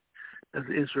about that, that's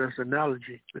an interesting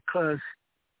analogy, because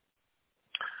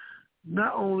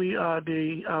not only are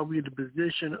we in the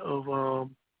position of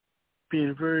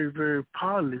being very, very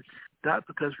powerless, not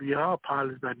because we are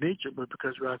powerless by nature, but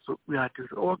because we are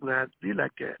disorganized to be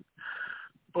like that.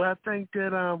 But I think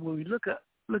that when we look at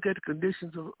the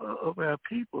conditions of our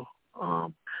people,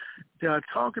 they are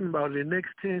talking about in the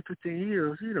next 10, 15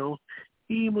 years,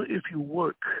 even if you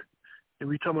work, and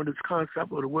we're talking about this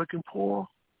concept of the working poor,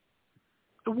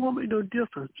 it won't make no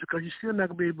difference because you're still not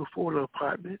going to be able to afford an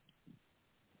apartment.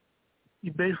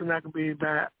 You're basically not going to be able to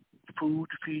buy food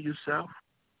to feed yourself.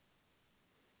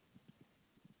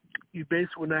 You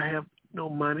basically will not have no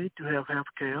money to have health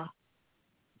care.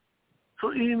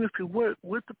 So even if you work,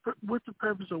 with the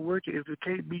purpose of working, if you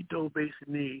can't meet those basic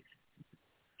needs,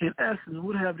 in essence,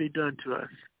 what have they done to us?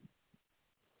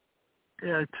 They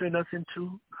have turned us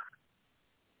into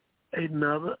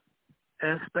another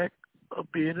aspect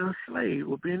of being a slave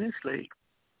or being enslaved.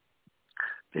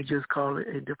 They just call it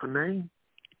a different name.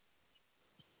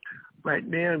 Right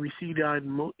now, we see that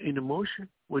in motion.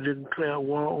 We're going to declare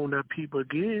war on our people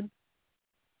again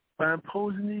by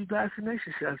imposing these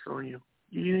vaccination shots on you.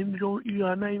 You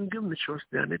are not even given the choice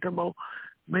now. They're talking about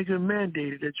making it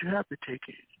mandated that you have to take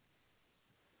it.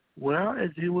 Well,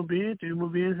 as human beings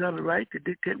have the right to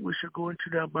dictate what should go into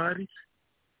their bodies.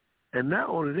 And not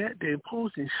only that, they're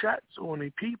imposing shots on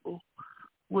the people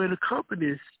where the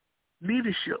company's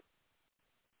leadership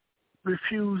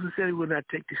refused to say they will not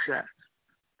take the shots.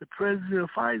 The president of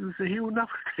Pfizer said he will not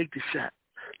take the shot.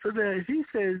 So that if he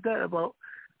says that about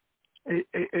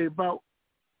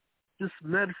this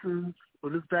medicine or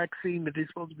this vaccine that they're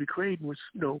supposed to be creating, which,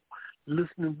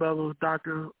 listening brother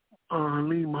Dr.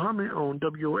 Halim Muhammad on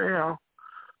WOL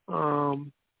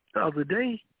the other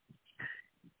day,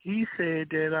 he said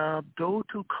that those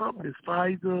two companies,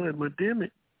 Pfizer and Moderna,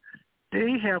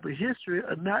 they have a history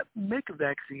of not making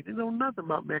vaccine. They know nothing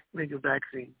about making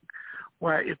vaccine.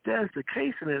 Why, if that's the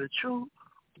case and that's true,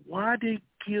 why they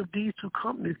give these two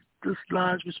companies this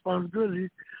large responsibility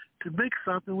to make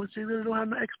something which they really don't have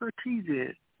no expertise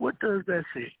in? What does that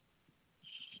say?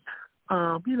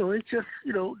 It's just,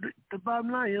 the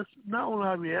bottom line is not only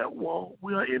are we at war,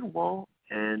 we are in war,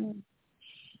 and,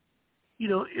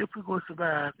 if we're going to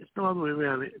survive, there's no other way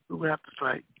around it. We're going to have to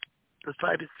fight. The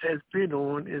fight has been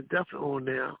on, is definitely on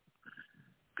now,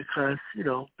 because, we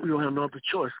don't have no other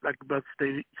choice, like the brother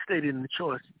stated in the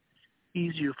choice.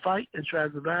 Either you fight and try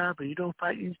to survive, but you don't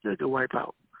fight, you still get wiped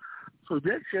out. So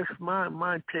that's just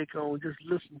my take on just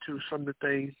listening to some of the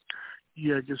things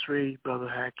you had just raised, Brother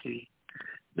Haki.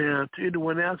 Now, to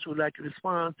anyone else who would like to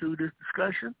respond to this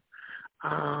discussion,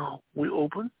 we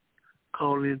open.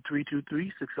 Call in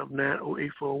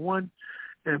 323-679-0841.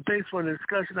 And based on the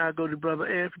discussion, I'll go to Brother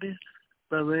Anthony.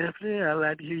 Brother Anthony, I'd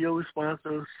like to hear your response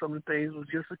to some of the things we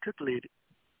just articulated.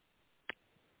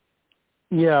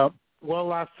 Yeah,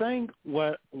 well, I think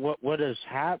what is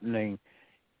happening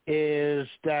is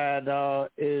that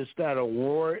a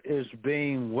war is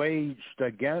being waged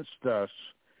against us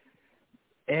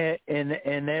in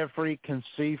every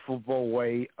conceivable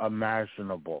way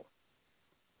imaginable.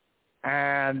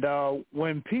 And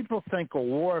when people think of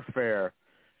warfare,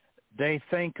 they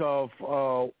think of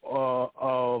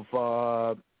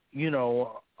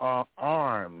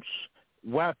arms,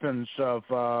 weapons of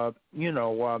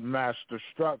mass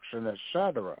destruction,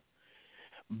 etc.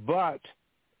 But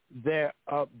there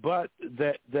are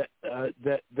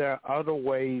other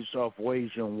ways of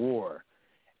waging war,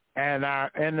 and our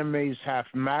enemies have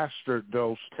mastered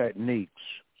those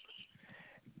techniques.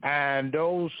 And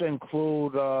those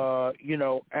include,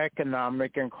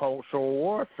 economic and cultural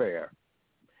warfare.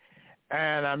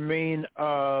 And I mean,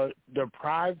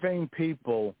 depriving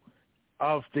people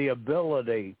of the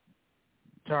ability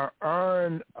to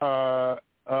earn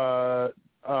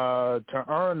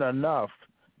enough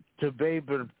to be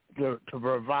able to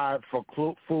provide for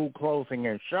food, clothing,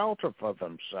 and shelter for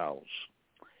themselves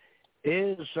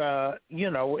is, is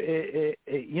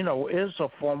a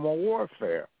form of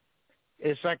warfare.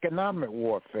 It's economic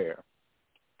warfare.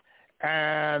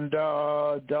 And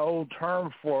the old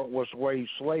term for it was wage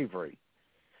slavery.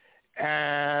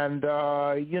 And,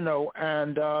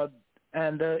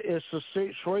 it's a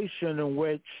situation in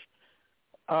which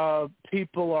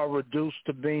people are reduced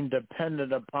to being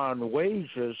dependent upon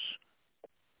wages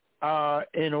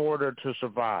in order to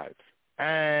survive.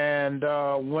 And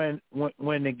when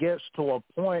it gets to a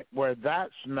point where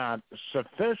that's not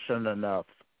sufficient enough,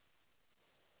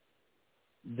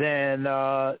 then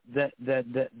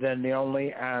the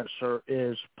only answer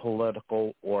is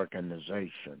political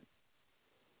organization.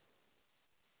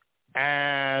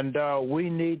 And we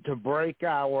need to break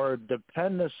our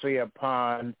dependency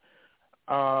upon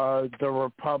the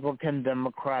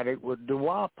Republican-Democratic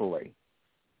duopoly.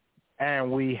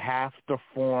 And we have to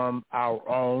form our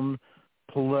own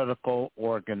political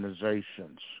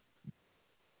organizations.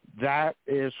 That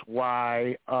is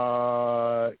why,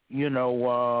 Kwame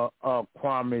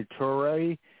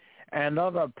Ture and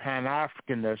other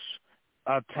Pan-Africanists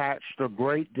attached a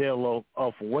great deal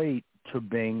of weight to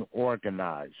being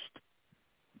organized,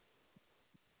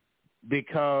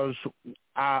 because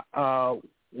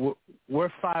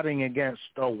we're fighting against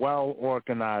a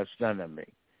well-organized enemy.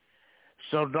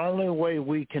 So the only way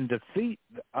we can defeat,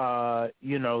 the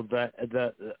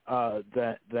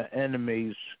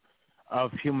enemies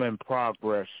of human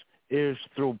progress is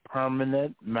through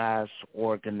permanent mass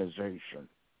organization.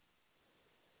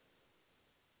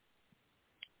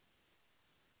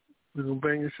 We're going to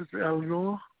bring in Sister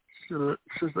Eleanor.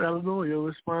 Sister Eleanor, your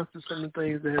response to some of the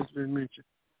things that has been mentioned.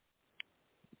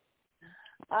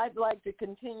 I'd like to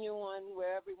continue on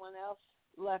where everyone else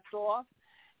left off,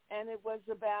 and it was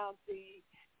about the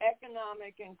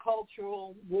economic and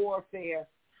cultural warfare.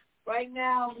 Right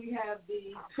now we have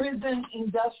the prison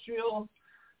industrial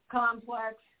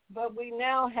complex, but we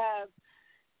now have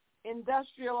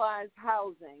industrialized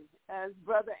housing, as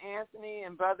Brother Anthony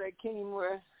and Brother Akeem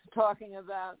were talking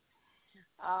about.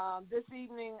 This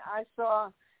evening I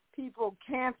saw people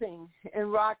camping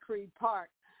in Rock Creek Park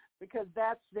because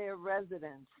that's their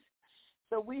residence.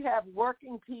 So we have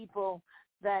working people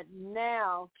that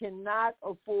now cannot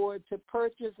afford to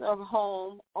purchase a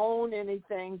home, own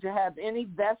anything, to have any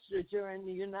vestige in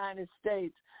the United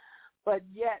States, but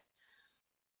yet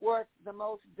work the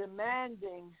most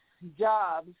demanding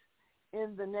jobs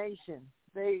in the nation.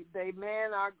 They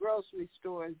man our grocery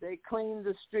stores. They clean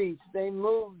the streets. They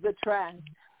move the trash.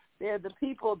 They're the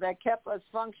people that kept us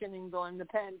functioning during the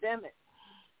pandemic.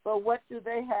 But what do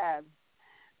they have?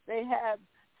 They have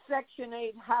Section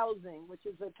 8 housing, which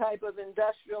is a type of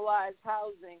industrialized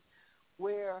housing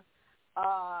where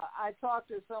I talked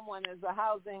to someone as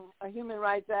a human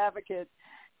rights advocate,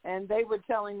 and they were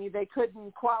telling me they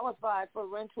couldn't qualify for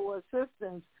rental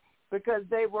assistance because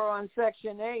they were on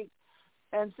Section 8,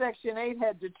 and Section 8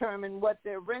 had determined what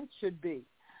their rent should be.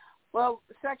 Well,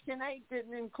 Section 8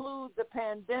 didn't include the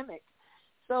pandemic.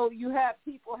 So you have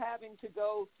people having to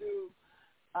go through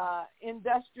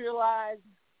industrialized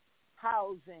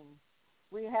housing.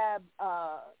 We have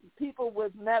people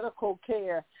with medical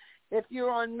care. If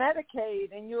you're on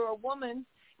Medicaid and you're a woman,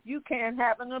 you can't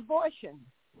have an abortion.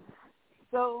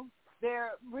 So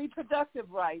their reproductive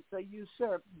rights are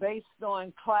usurped based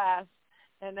on class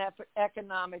and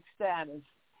economic status.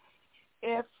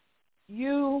 If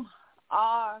you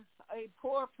are a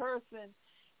poor person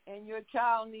and your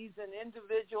child needs an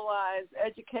individualized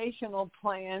educational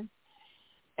plan,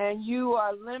 and you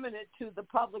are limited to the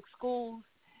public schools,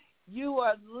 you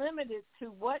are limited to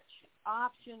what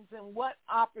options and what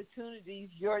opportunities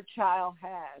your child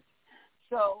has.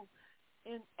 So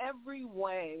in every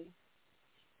way,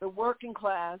 the working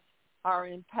class are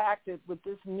impacted with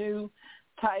this new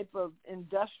type of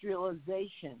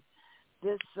industrialization,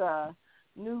 this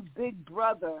new big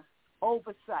brother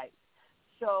oversight.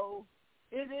 So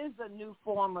it is a new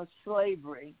form of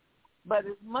slavery, but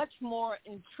it's much more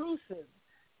intrusive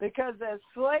because as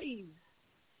slaves,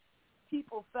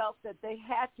 people felt that they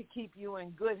had to keep you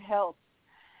in good health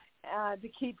to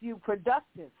keep you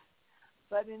productive.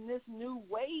 But in this new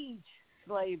wage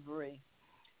slavery,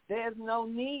 there's no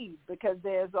need because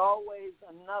there's always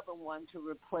another one to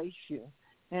replace you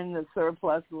in the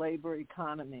surplus labor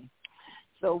economy.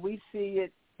 So we see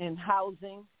it in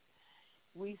housing.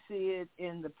 We see it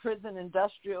in the prison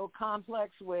industrial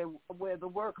complex where the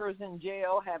workers in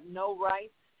jail have no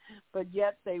rights, but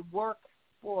yet they work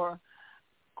for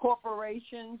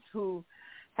corporations who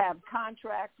have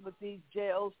contracts with these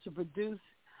jails to produce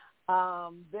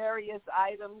various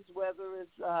items, whether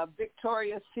it's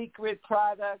Victoria's Secret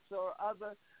products or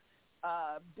other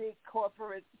big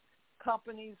corporate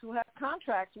companies who have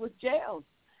contracts with jails.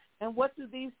 And what do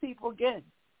these people get?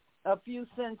 A few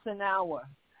cents an hour.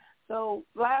 So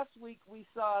last week we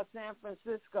saw San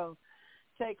Francisco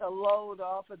take a load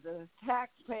off of the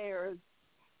taxpayers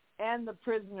and the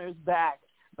prisoners' backs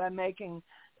by making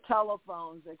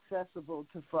telephones accessible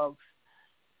to folks.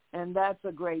 And that's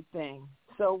a great thing.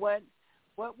 So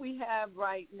what we have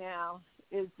right now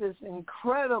is this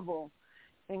incredible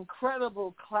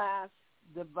incredible class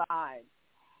divide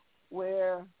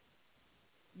where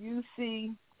you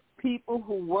see people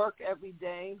who work every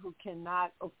day who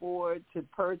cannot afford to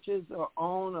purchase or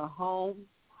own a home,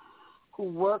 who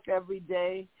work every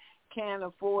day, can't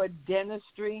afford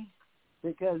dentistry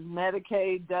because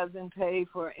Medicaid doesn't pay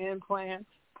for implants.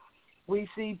 We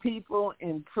see people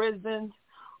in prisons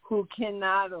who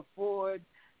cannot afford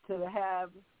to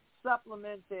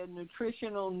supplement their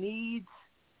nutritional needs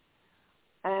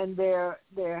and their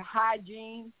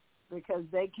hygiene because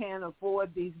they can't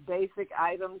afford these basic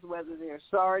items, whether they're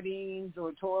sardines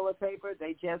or toilet paper.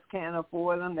 They just can't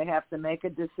afford them. They have to make a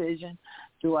decision.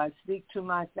 Do I speak to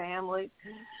my family?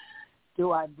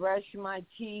 Do I brush my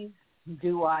teeth?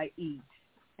 Do I eat?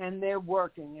 And they're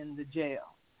working in the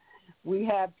jail. We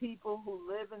have people who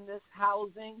live in this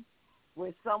housing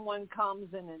where someone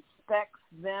comes and inspects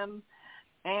them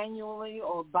annually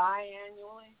or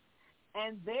biannually,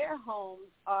 and their homes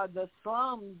are the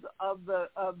slums of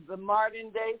the modern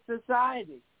day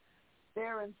society.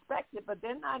 They're inspected, but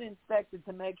they're not inspected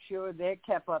to make sure they're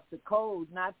kept up to code,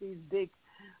 not these big,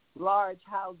 large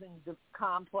housing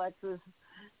complexes.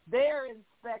 They're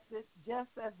inspected just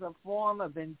as a form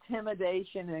of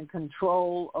intimidation and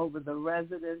control over the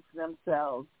residents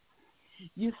themselves.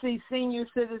 You see senior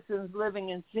citizens living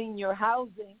in senior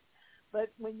housing, but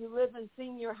when you live in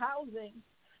senior housing,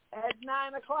 at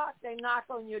 9 o'clock, they knock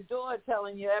on your door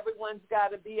telling you everyone's got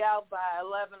to be out by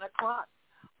 11 o'clock.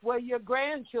 Well, your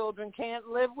grandchildren can't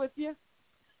live with you?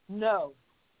 No.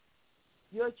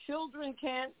 Your children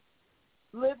can't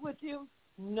live with you?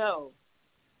 No.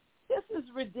 This is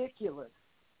ridiculous.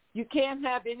 You can't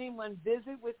have anyone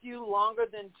visit with you longer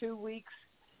than 2 weeks,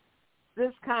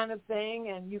 this kind of thing,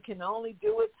 and you can only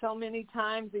do it so many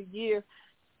times a year.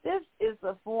 This is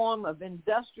a form of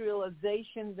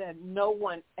industrialization that no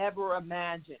one ever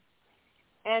imagined.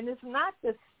 And it's not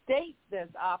the state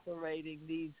that's operating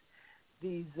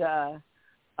these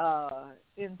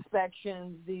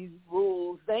inspections, these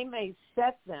rules. They may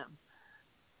set them.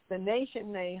 The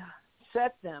nation may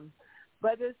set them.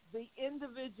 But it's the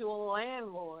individual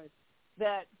landlord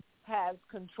that has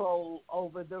control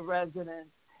over the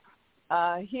residents.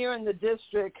 Here in the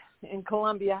district in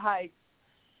Columbia Heights,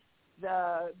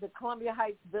 the Columbia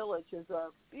Heights Village is a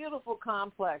beautiful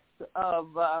complex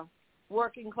of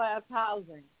working class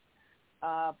housing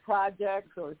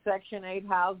projects or Section 8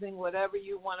 housing, whatever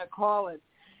you want to call it.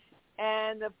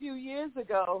 And a few years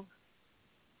ago,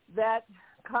 that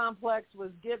complex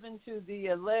was given to the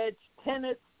alleged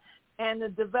tenants and the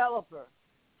developer.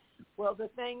 Well, the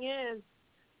thing is,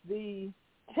 the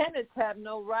tenants have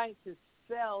no right to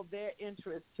sell their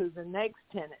interest to the next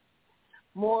tenant.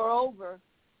 Moreover,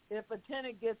 if a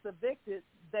tenant gets evicted,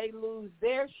 they lose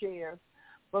their share,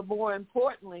 but more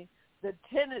importantly, the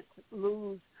tenants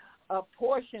lose a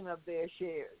portion of their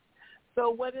shares. So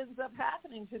what ends up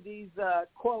happening to these,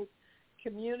 quote,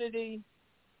 community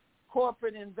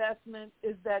corporate investment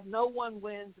is that no one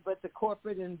wins but the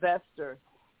corporate investor,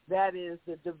 that is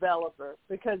the developer,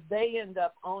 because they end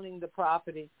up owning the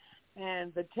property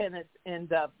and the tenants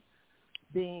end up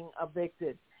being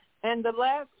evicted. And the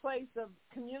last place of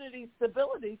community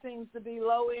stability seems to be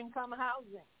low-income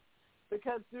housing,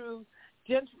 because through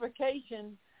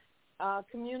gentrification,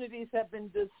 communities have been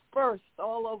dispersed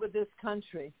all over this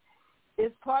country.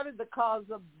 It's part of the cause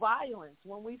of violence.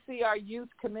 When we see our youth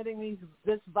committing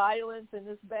this violence and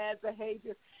this bad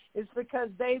behavior, it's because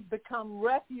they've become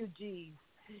refugees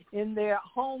in their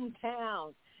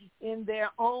hometown, in their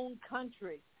own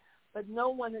country. But no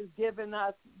one has given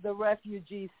us the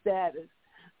refugee status.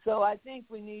 So I think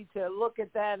we need to look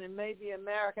at that, and maybe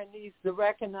America needs to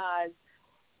recognize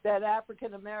that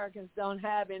African Americans don't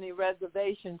have any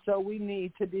reservations, so we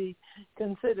need to be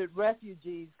considered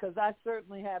refugees, because I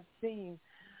certainly have seen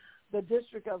the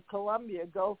District of Columbia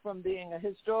go from being a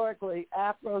historically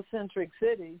Afrocentric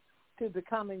city to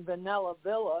becoming Vanilla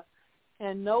Villa,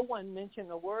 and no one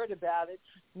mentioned a word about it,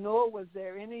 nor was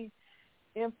there any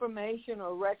information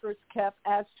or records kept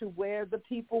as to where the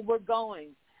people were going.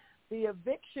 The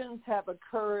evictions have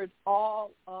occurred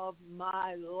all of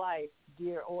my life,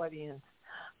 dear audience.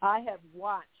 I have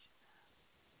watched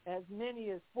as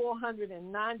many as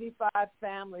 495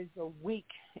 families a week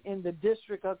in the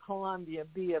District of Columbia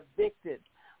be evicted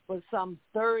for some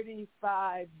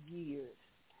 35 years.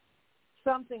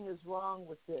 Something is wrong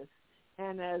with this.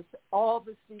 And as all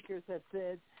the speakers have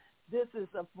said, this is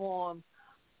a form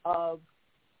of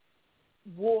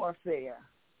warfare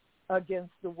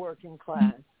against the working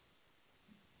class.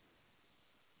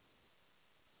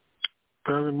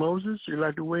 Brother Moses, you'd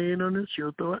like to weigh in on this?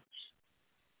 Your thoughts?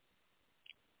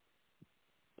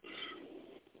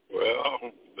 Well,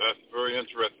 That's very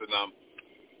interesting.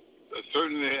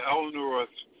 Certainly, Eleanor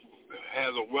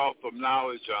has a wealth of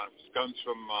knowledge on it. It comes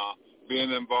from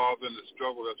being involved in the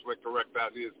struggle. That's where correct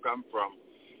ideas come from.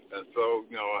 And so,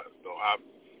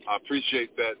 I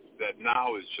appreciate that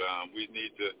knowledge. We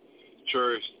need to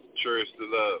cherish the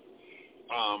love.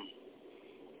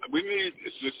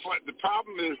 The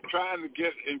problem is trying to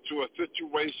get into a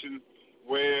situation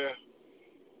where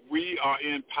we are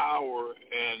in power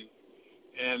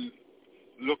and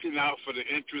looking out for the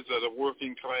interests of the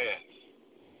working class.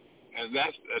 And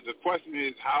that's the question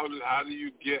is how do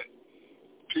you get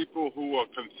people who are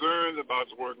concerned about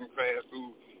the working class,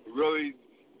 who really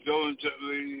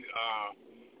diligently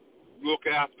look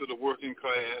after the working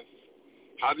class?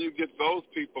 How do you get those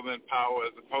people in power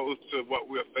as opposed to what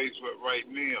we're faced with right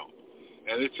now?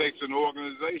 And it takes an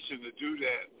organization to do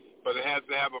that, but it has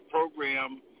to have a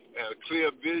program and a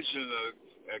clear vision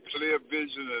and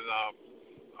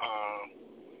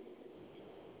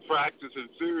practice and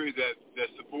theory that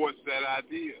supports that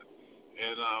idea.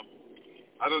 And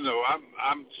I don't know.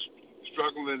 I'm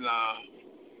struggling,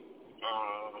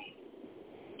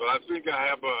 but I think I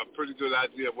have a pretty good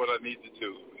idea of what I need to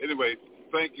do. Anyway,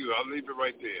 thank you. I'll leave it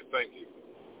right there. Thank you.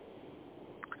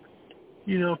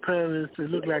 Panelists, it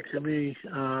looked like to me,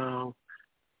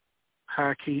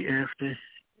 Haki, Anthony,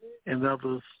 and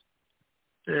others,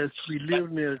 that we live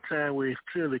in a time where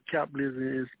clearly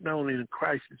capitalism is not only in a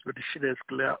crisis, but the shit has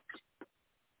collapsed.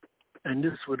 And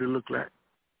this is what it looked like.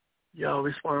 Y'all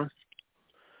response?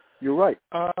 You're right.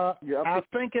 I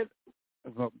think it...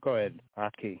 Go ahead,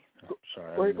 Haki.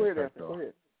 Sorry. Go ahead, Anthony. Go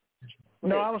ahead.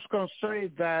 No, I was going to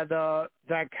say that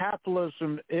that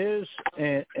capitalism is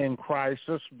in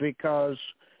crisis because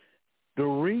the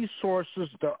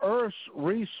Earth's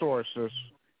resources,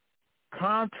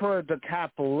 contrary to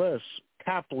capitalist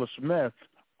myth,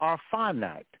 are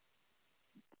finite.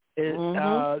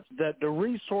 That the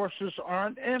resources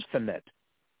aren't infinite,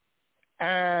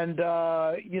 and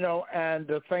and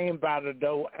the thing about it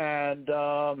though,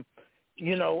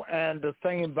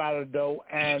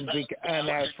 and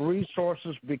as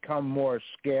resources become more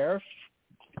scarce,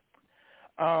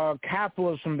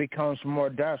 capitalism becomes more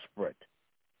desperate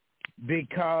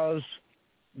because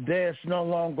there's no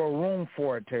longer room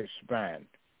for it to expand.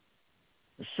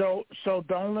 So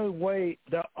the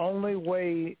only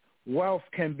way wealth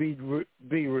can be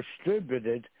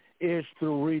distributed is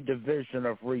through redivision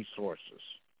of resources.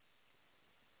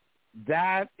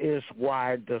 That is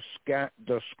why the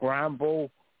scramble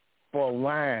for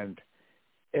land,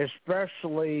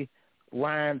 especially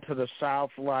land to the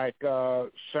south like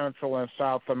Central and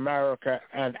South America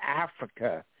and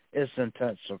Africa, is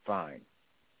intensifying.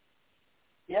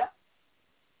 Yeah.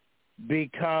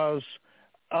 Because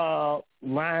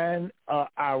land,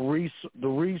 the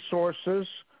resources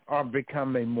are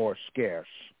becoming more scarce.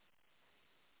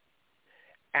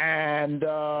 And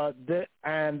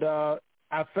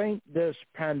I think this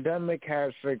pandemic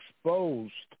has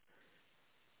exposed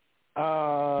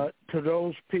to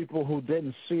those people who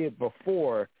didn't see it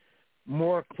before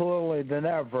more clearly than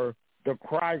ever the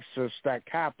crisis that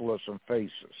capitalism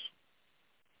faces.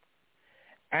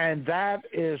 And that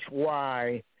is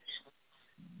why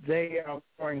they are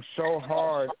going so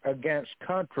hard against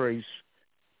countries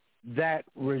that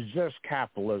resist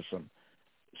capitalism,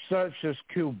 such as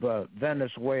Cuba,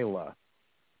 Venezuela,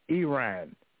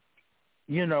 Iran,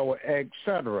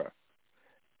 etc.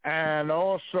 And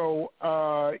also,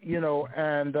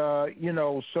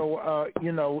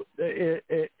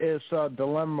 it's a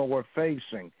dilemma we're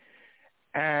facing.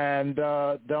 And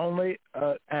the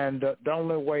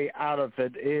only way out of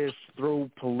it is through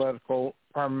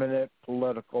permanent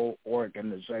political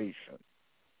organization.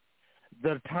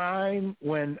 The time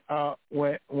when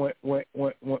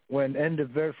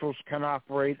individuals can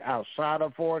operate outside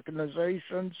of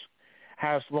organizations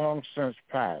has long since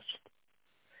passed.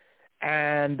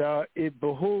 And it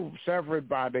behooves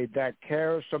everybody that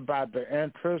cares about the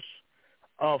interests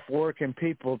of working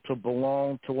people to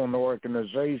belong to an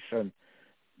organization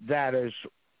that is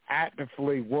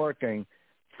actively working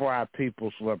for our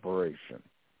people's liberation.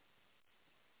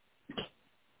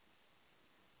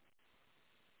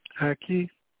 Haki?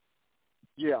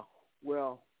 Yeah,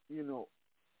 well,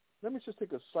 let me just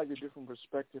take a slightly different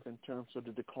perspective in terms of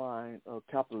the decline of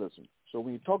capitalism. So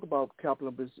when you talk about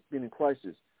capitalism being in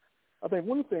crisis, I think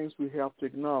one of the things we have to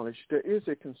acknowledge, there is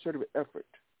a concerted effort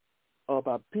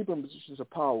by people in positions of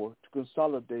power to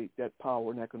consolidate that power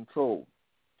and that control.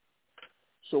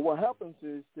 So what happens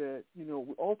is that, we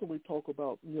ultimately talk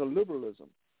about neoliberalism.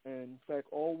 And in fact,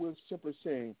 all we're simply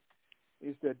saying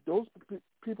is that those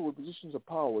people with positions of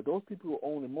power, those people who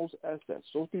own the most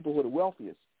assets, those people who are the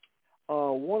wealthiest,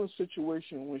 want a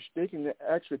situation in which they can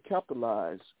actually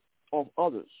capitalize off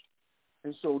others.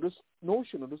 And so this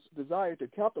notion of this desire to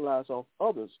capitalize off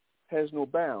others has no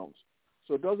bounds.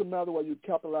 So it doesn't matter whether you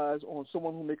capitalize on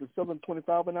someone who's making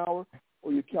 $7.25 an hour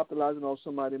or you're capitalizing on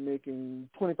somebody making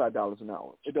 $25 an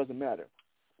hour. It doesn't matter.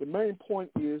 The main point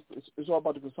is it's all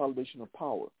about the consolidation of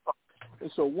power.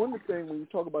 And so one of the things when you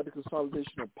talk about the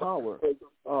consolidation of power,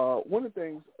 one of the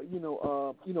things,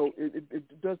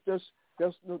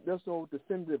 there's no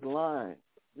definitive line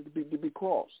to be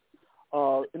crossed.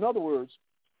 In other words,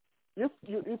 if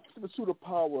the pursuit of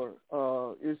power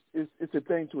is a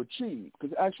thing to achieve,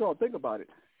 because actually, think about it,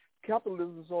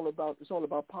 capitalism is all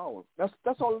about power.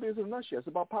 That's all it is in a nutshell. It's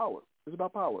about power. It's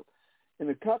about power. In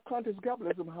the context of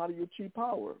capitalism, how do you achieve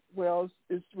power? Well,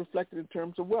 it's reflected in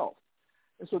terms of wealth.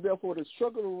 And so, therefore, the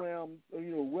struggle around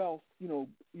wealth,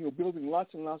 building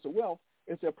lots and lots of wealth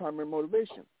is their primary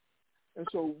motivation. And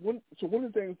so, one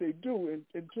of the things they do, and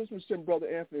to some extent, Brother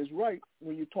Anthony is right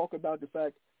when you talk about the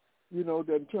fact,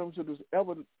 that in terms of this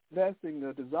everlasting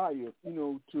desire,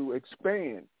 to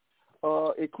expand,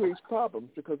 it creates problems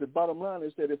because the bottom line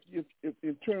is that if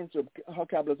in terms of how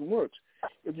capitalism works,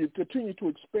 if you continue to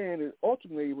expand, it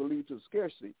ultimately will lead to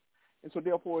scarcity. And so,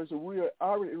 therefore, it's a real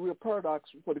paradox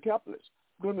for the capitalists.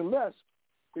 Nonetheless,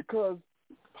 because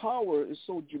power is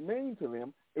so germane to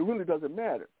them, it really doesn't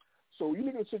matter. So you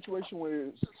look at a situation where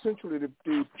essentially the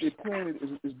planet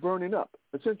is burning up,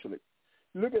 essentially.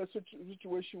 You look at a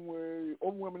situation where the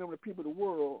overwhelming number of people in the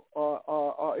world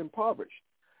are impoverished.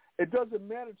 It doesn't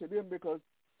matter to them because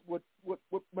what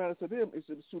matters to them is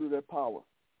the pursuit of their power.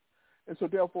 And so,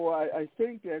 therefore, I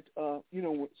think that so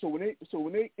when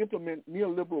they implement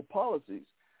neoliberal policies,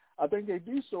 I think they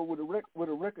do so with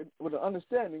an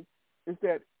understanding is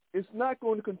that it's not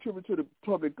going to contribute to the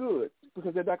public good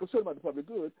because they're not concerned about the public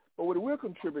good, but what it will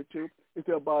contribute to is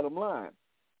their bottom line.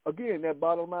 Again, that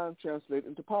bottom line translates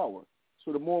into power.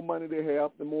 So the more money they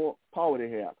have, the more power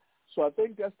they have. So I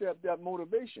think that's their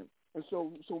motivation. And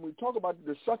so when we talk about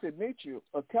the destructive nature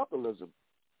of capitalism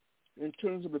in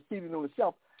terms of the feeding on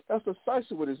itself, that's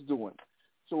precisely what it's doing.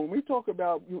 So when we talk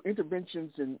about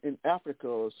interventions in Africa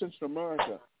or Central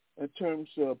America in terms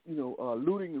of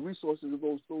looting the resources of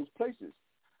those places,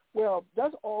 well,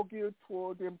 that's all geared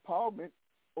toward the empowerment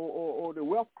or the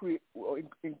wealth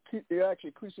they're actually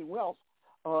increasing wealth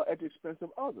at the expense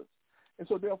of others. And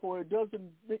so, therefore, it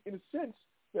doesn't make any sense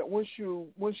that once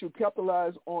you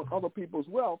capitalize on other people's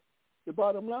wealth, the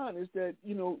bottom line is that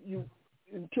you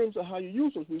in terms of how you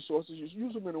use those resources, you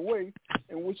use them in a way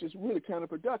in which is really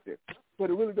counterproductive. But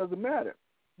it really doesn't matter.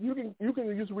 You can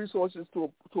use resources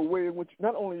to a way in which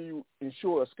not only you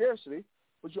ensure a scarcity,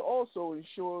 but you also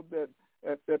ensure that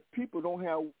people don't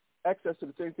have access to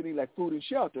the things they need, like food and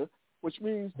shelter, which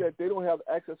means that they don't have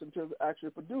access in terms of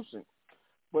actually producing.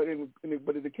 But in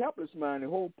the capitalist mind, the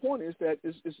whole point is that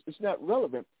it's not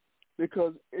relevant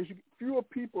because as fewer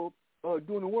people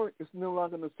doing the work, it's no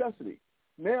longer a necessity.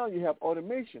 Now you have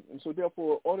automation, and so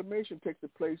therefore automation takes the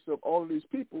place of all of these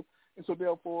people, and so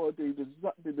therefore the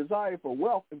desire for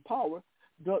wealth and power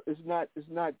is not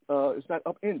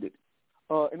upended.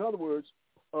 In other words,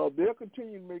 they'll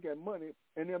continue to make that money,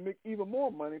 and they'll make even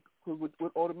more money with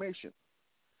automation.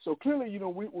 So clearly,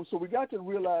 we got to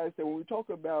realize that when we talk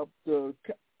about the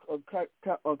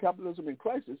capitalism in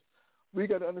crisis, we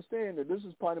got to understand that this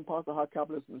is part and parcel of how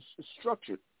capitalism is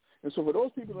structured. And so for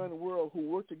those people around the world who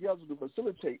work together to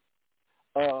facilitate,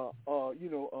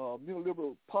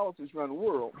 neoliberal policies around the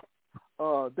world,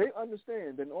 they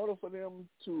understand that in order for them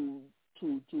to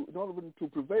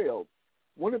prevail,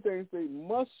 one of the things they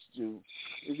must do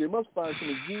is they must find some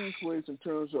ingenious ways in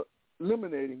terms of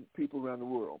eliminating people around the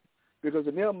world. Because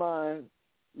in their mind,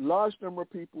 large number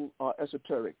of people are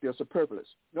esoteric. They're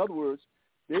superfluous. In other words,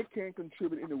 they can't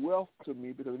contribute any wealth to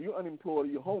me because if you're unemployed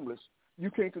or you're homeless, you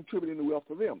can't contribute any wealth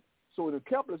to them. So in a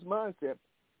capitalist mindset,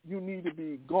 you need to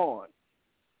be gone.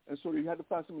 And so you have to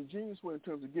find some ingenious way in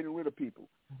terms of getting rid of people.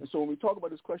 And so when we talk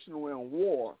about this question around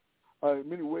war, in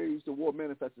many ways the war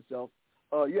manifests itself.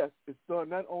 Yes, it's done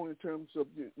not only in terms of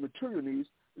the material needs,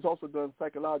 it's also done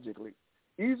psychologically.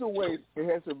 Either way, it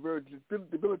has a very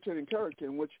debilitating character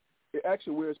in which it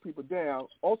actually wears people down,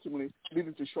 ultimately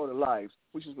leading to shorter lives,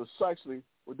 which is precisely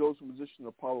what those in position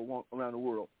of power want around the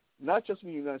world, not just in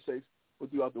the United States,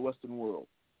 but throughout the Western world.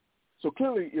 So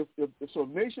clearly, if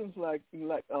nations like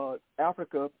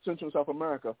Africa, Central and South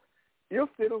America, if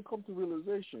they don't come to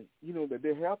realization, that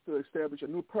they have to establish a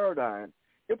new paradigm,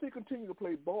 if they continue to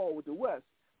play ball with the West,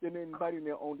 then they're inviting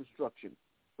their own destruction.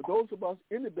 For those of us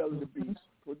in the belly of the beast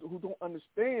who don't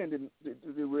understand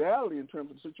the reality in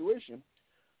terms of the situation,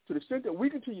 To the extent that we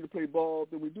continue to play ball,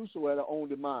 then we do so at our own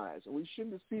demise. And we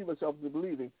shouldn't deceive ourselves into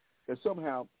believing that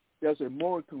somehow there's a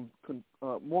moral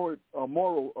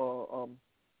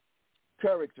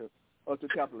character to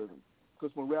capitalism.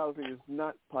 Because morality is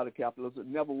not part of capitalism. It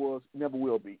never was, never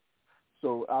will be.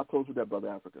 So I'll close with that, Brother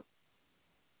Africa.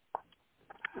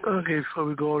 Okay, before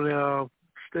we go on our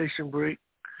station break,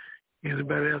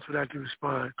 anybody else would like to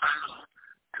respond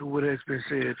to what has been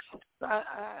said?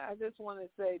 I just want to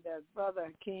say that Brother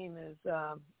Hakeem is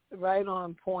right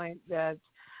on point that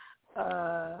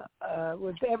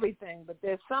with everything, but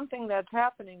there's something that's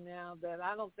happening now that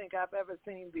I don't think I've ever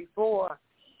seen before,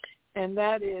 and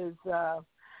that is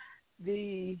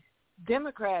the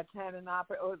Democrats had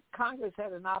or Congress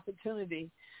had an opportunity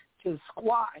to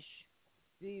squash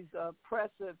these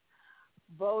oppressive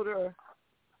voter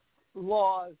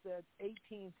laws that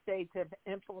 18 states have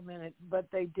implemented, but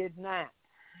they did not.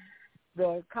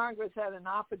 The Congress had an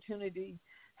opportunity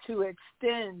to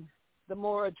extend the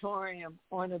moratorium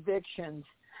on evictions.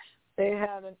 They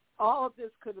had all of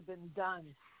this could have been done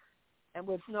and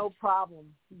with no problem.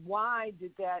 Why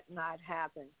did that not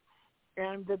happen?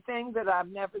 And the thing that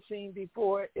I've never seen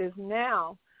before is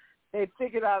now they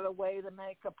figured out a way to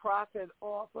make a profit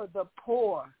off of the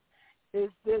poor. Is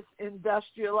this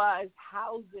industrialized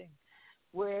housing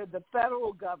where the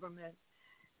federal government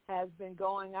has been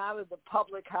going out of the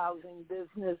public housing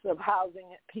business of housing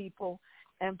people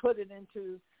and put it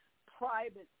into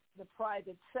the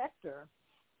private sector.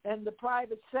 And the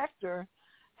private sector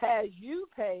has you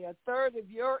pay a third of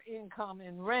your income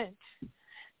in rent,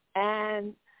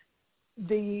 and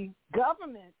the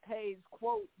government pays,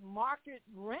 quote, market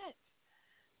rent.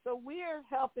 So we're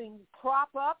helping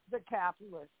prop up the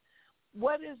capitalists.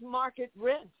 What is market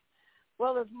rent?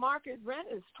 Well, if market rent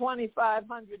is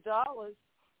 $2,500,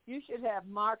 you should have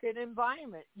market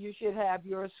environment. You should have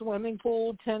your swimming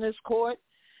pool, tennis court.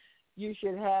 You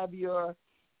should have your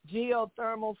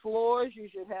geothermal floors. You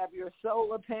should have your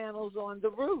solar panels on the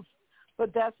roof.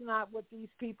 But that's not what these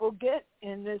people get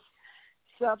in this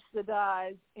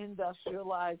subsidized,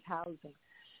 industrialized housing.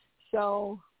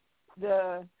 So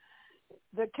the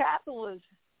capitalist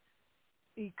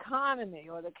economy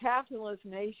or the capitalist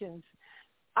nations,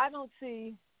 I don't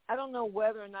know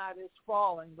whether or not it's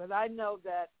falling, but I know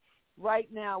that right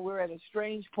now we're at a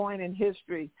strange point in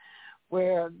history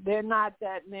where there are not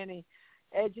that many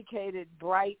educated,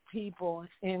 bright people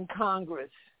in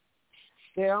Congress.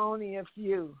 There are only a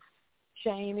few.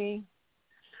 Cheney,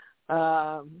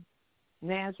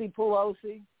 Nancy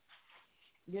Pelosi,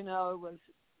 it was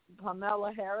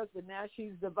Kamala Harris, but now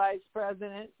she's the vice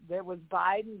president. There was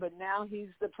Biden, but now he's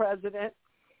the president.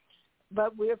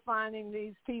 But we're finding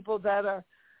these people that are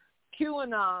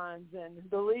QAnons and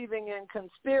believing in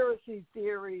conspiracy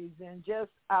theories and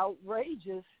just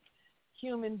outrageous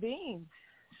human beings.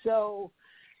 So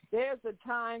there's a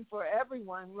time for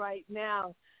everyone right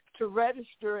now to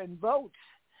register and vote.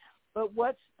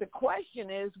 But the question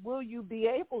is, will you be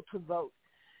able to vote?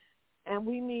 And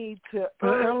we need to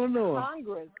urge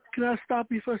Congress. Can I stop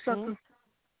you for a second?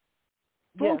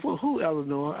 Vote for who,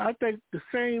 Eleanor? I think the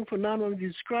same phenomenon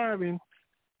you're describing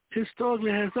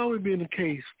historically has always been the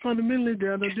case. Fundamentally,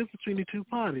 there are no difference between the two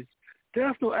parties.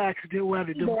 There's no accident why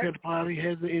the Democratic Party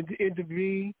has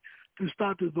intervened to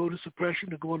stop the voter suppression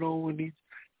that's going on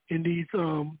in these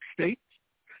states.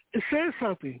 It says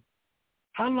something.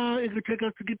 How long is it take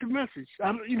us to get the message?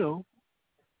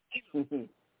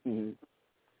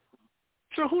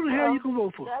 So who the hell you can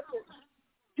vote for?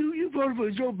 You voted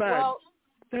for Joe Biden. Well,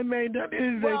 that made not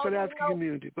anything for the African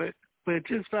community, but it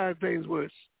just five things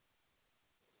worse.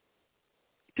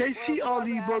 They see all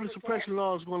these voter suppression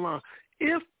laws going on.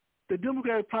 If the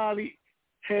Democratic Party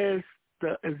has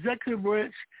the executive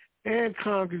branch and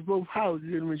Congress, both houses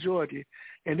in the majority,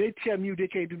 and they tell you they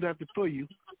can't do nothing for you,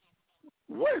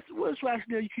 what's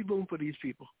rationale you keep voting for these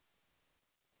people?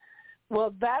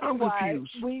 Well, that's why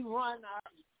confused.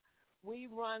 we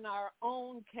run our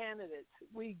own candidates.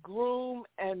 We groom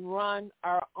and run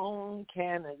our own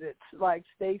candidates, like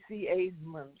Stacey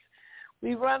Abrams.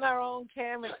 We run our own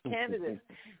candidates.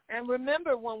 And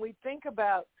remember, when we think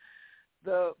about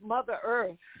the Mother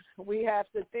Earth, we have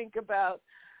to think about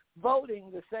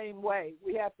voting the same way.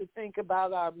 We have to think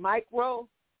about our micro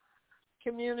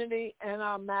community and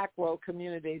our macro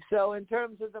community. So in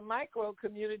terms of the micro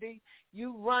community,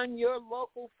 you run your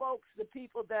local folks, the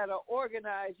people that are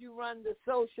organized. You run the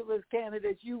socialist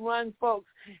candidates. You run folks,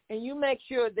 and you make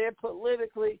sure they're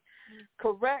politically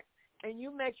correct, and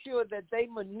you make sure that they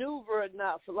maneuver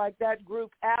enough, like that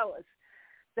group Alice,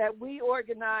 that we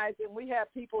organize and we have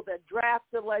people that draft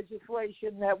the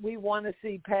legislation that we want to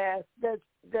see passed, that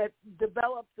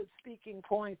develop the speaking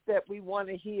points that we want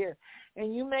to hear.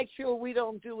 And you make sure we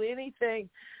don't do anything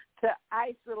to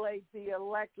isolate the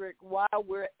electorate while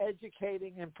we're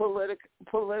educating and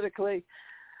politically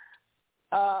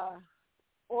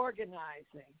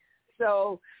organizing.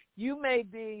 So you may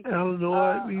be...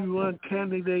 Illinois, we run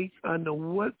candidates under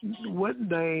what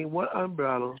name, what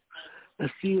umbrella, and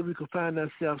see if we can find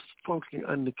ourselves functioning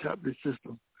under the capitalist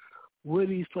system. Where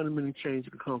these fundamental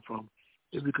changes can come from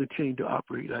if we continue to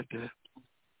operate like that?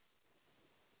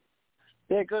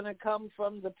 They're going to come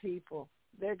from the people.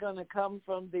 They're going to come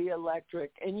from the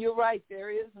electorate. And you're right,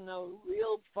 there is no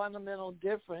real fundamental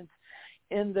difference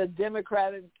in the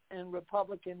Democratic and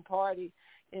Republican Party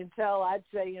until, I'd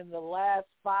say, in the last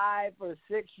 5 or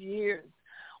 6 years,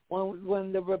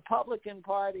 when the Republican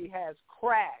Party has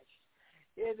crashed.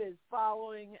 It is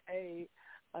following a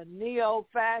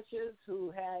neo-fascist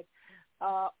who had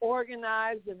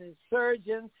organized an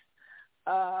insurgence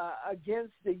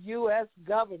against the U.S.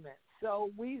 government.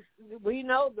 So we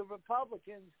know the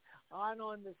Republicans aren't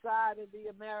on the side of the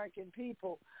American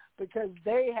people because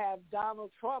they have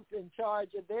Donald Trump in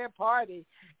charge of their party,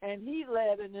 and he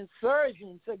led an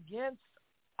insurgence against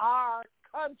our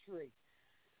country.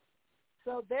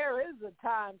 So there is a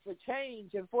time for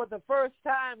change, and for the first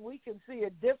time, we can see a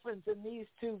difference in these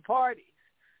two parties.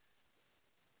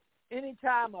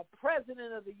 Anytime a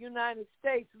president of the United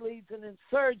States leads an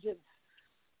insurgence,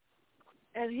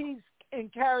 and he's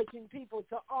encouraging people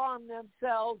to arm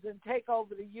themselves and take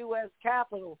over the U.S.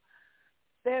 Capitol,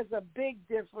 there's a big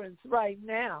difference right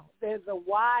now. There's a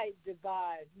wide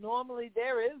divide. Normally,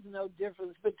 there is no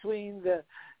difference between the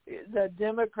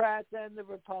Democrats and the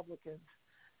Republicans.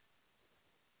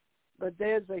 But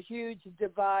there's a huge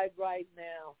divide right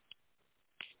now.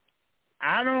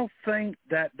 I don't think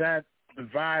that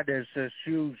divide is as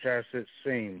huge as it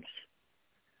seems.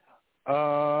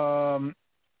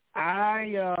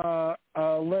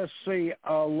 Let's see.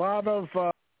 A lot of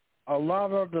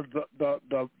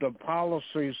the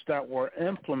policies that were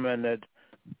implemented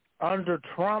under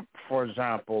Trump, for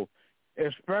example,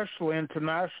 especially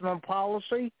international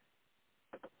policy,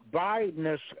 Biden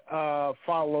has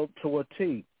followed to a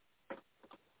T.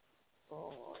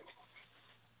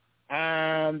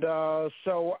 And let's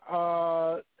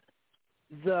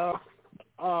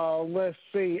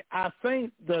see, I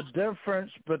think the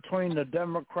difference between the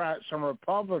Democrats and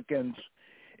Republicans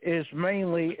is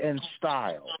mainly in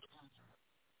style,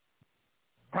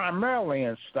 primarily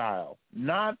in style,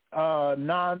 not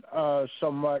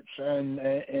so much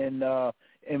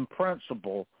in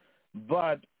principle,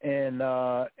 but in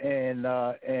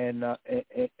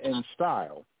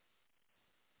style.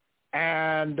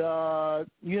 And I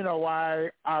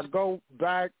go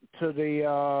back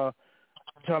to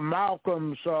to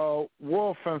Malcolm's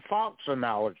wolf and fox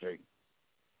analogy.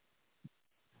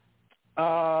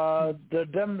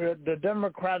 The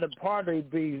Democratic Party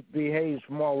behaves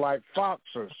more like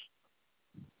foxes.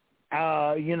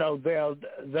 They'll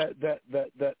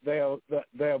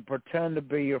pretend to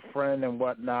be your friend and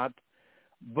whatnot,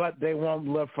 but they won't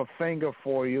lift a finger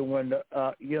for you when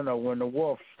the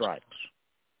wolf strikes.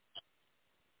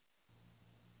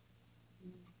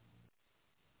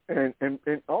 And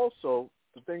also,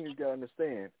 the thing you got to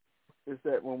understand is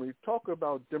that when we talk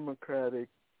about Democratic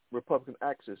Republican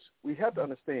axis, we have to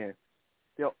understand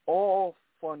they're all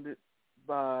funded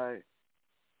by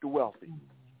the wealthy.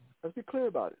 Let's be clear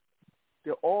about it.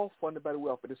 They're all funded by the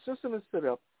wealthy. The system is set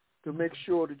up to make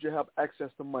sure that you have access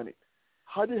to money.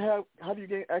 How do you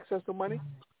gain access to money?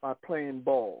 By playing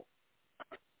ball.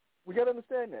 We got to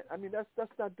understand that. I mean, that's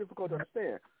not difficult to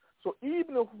understand. So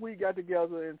even if we got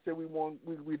together and said we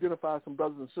identify some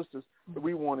brothers and sisters that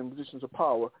we want in positions of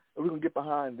power, and we're going to get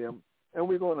behind them, and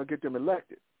we're going to get them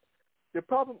elected. The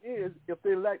problem is, if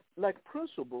they lack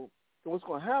principle, then what's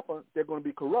going to happen, they're going to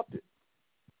be corrupted.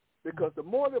 Because the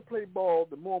more they play ball,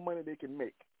 the more money they can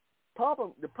make.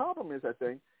 The problem is, I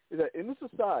think, is that in this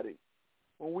society,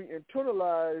 when we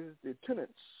internalize the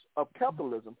tenets of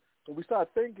capitalism, when we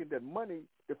start thinking that money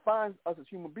defines us as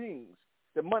human beings,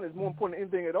 that money is more important than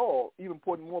anything at all, more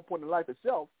important than life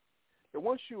itself, that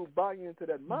once you buy into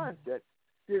that mindset,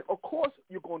 then of course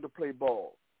you're going to play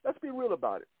ball. Let's be real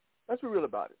about it.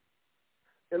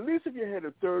 At least if you had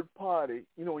a third party,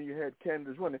 when you had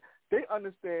candidates running, they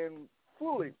understand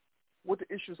fully what the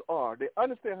issues are. They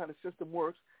understand how the system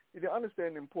works. They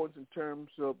understand the importance in terms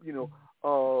of,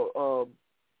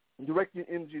 directing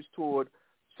energies toward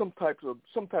some type of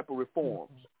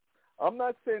reforms. I'm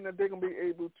not saying that they're going to be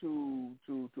able to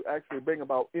actually bring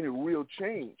about any real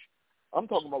change, I'm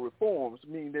talking about reforms,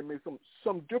 meaning there may be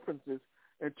some differences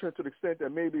in terms of the extent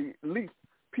that maybe at least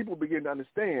people begin to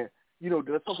understand,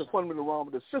 there's something fundamental wrong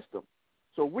with the system.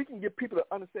 So if we can get people to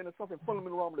understand there's something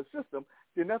fundamental wrong with the system,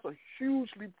 then that's a huge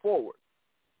leap forward.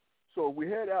 So we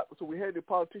had the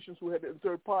politicians who had the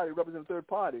third party, represent the third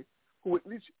party, who at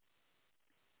least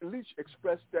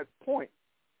expressed that point,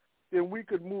 then we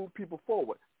could move people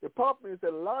forward. The problem is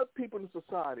that a lot of people in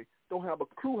society don't have a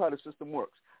clue how the system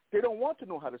works. They don't want to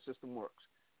know how the system works.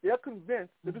 They're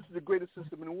convinced that this is the greatest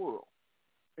system in the world.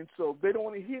 And so they don't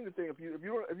want to hear anything. If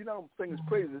you're not saying its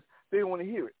praises, they don't want to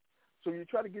hear it. So you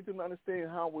try to get them to understand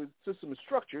how the system is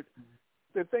structured.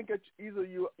 They think that either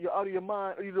you're out of your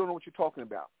mind or you don't know what you're talking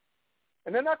about.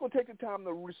 And they're not going to take the time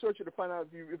to research it to find out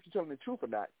if you're telling the truth or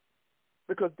not,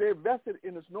 because they're vested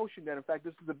in this notion that, in fact,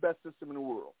 this is the best system in the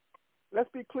world. Let's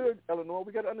be clear, Eleanor.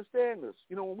 We got to understand this.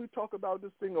 When we talk about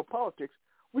this thing of politics,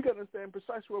 we got to understand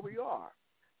precisely where we are.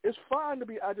 It's fine to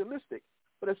be idealistic,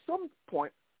 but at some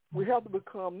point, we have to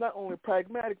become not only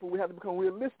pragmatic, but we have to become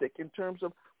realistic in terms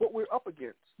of what we're up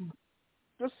against.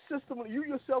 This system, you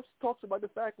yourself talks about the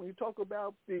fact when you talk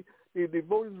about the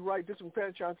voting right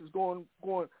disenfranchisement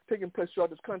is taking place throughout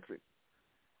this country.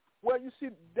 Well, you see,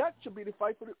 that should be the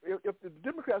fight for if the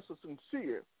Democrats are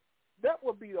sincere, that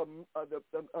would be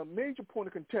a major point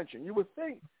of contention. You would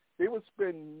think they would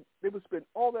spend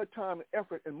all their time and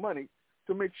effort and money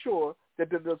to make sure that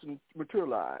doesn't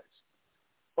materialize.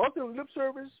 Other than lip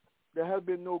service, there have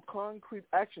been no concrete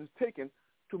actions taken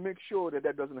to make sure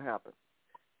that doesn't happen.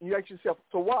 And you ask yourself,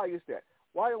 so why is that?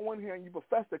 Why on one hand you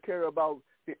profess to care about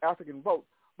the African vote,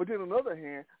 but then on the other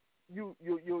hand, you're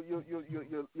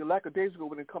lackadaisical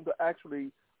when it comes to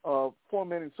actually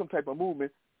fomenting some type of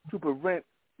movement to prevent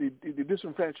the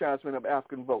disenfranchisement of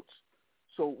African votes.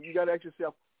 So you got to ask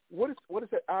yourself, what is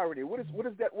that irony? What is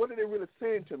that? What are they really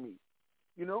saying to me?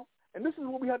 And this is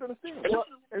what we have to understand.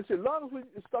 And so as long as we're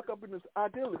stuck up in this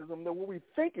idealism that what we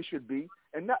think it should be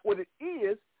and not what it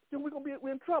is, then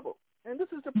we're in trouble. And this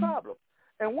is the problem.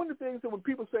 And one of the things that when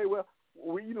people say, well,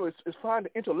 it's fine to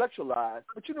intellectualize,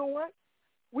 but you know what?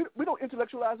 We don't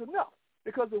intellectualize enough,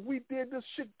 because if we did this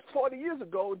shit 40 years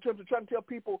ago in terms of trying to tell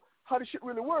people how this shit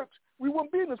really works, we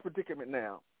wouldn't be in this predicament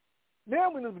now. Now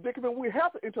we're in this predicament, we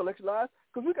have to intellectualize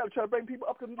because we got to try to bring people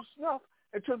up to snuff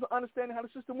in terms of understanding how the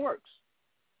system works.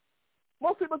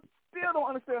 Most people still don't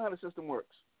understand how the system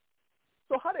works.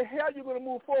 So how the hell are you going to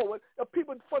move forward if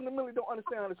people fundamentally don't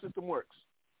understand how the system works?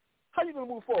 How are you going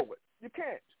to move forward? You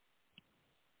can't.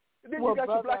 And then you got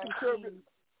your black conservatives.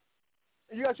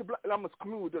 You got your black. I'm going to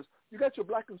exclude this. You got your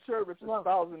black conservatives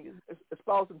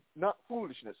espousing not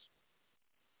foolishness.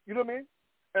 You know what I mean?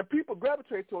 And people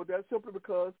gravitate toward that simply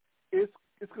because it's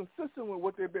consistent with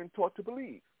what they've been taught to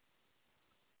believe.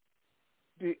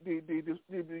 The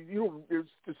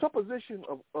supposition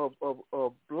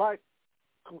of black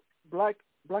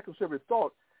conservative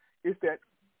thought is that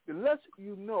the less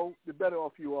you know, the better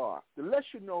off you are. The less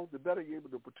you know, the better you're able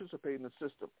to participate in the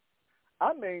system.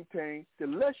 I maintain the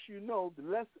less you know, the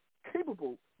less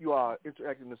capable you are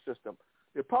interacting in the system.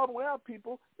 The problem with our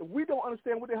people, if we don't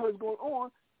understand what the hell is going on,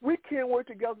 we can't work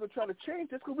together to try to change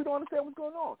this because we don't understand what's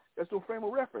going on. That's no frame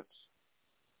of reference.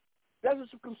 That's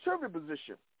a conservative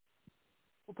position.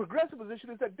 The progressive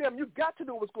position is that, damn, you got to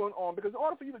know what's going on, because in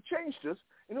order for you to change this,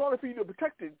 in order for you to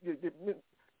protect your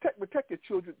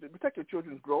children, protect your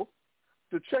children's growth,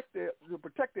 to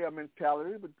protect their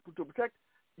mentality, to protect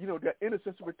their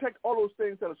innocence, to protect all those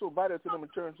things that are so vital to them in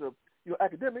terms of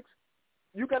academics,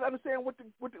 you got to understand what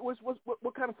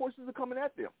kind of forces are coming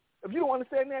at them. If you don't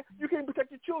understand that, you can't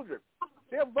protect your children.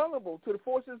 They're vulnerable to the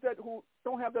forces who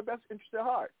don't have their best interest at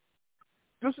heart.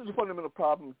 This is a fundamental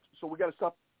problem. So we got to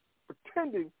stop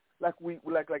pretending like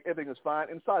everything is fine,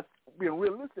 and start being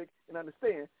realistic and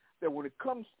understand that when it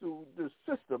comes to the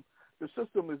system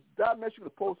is diametrically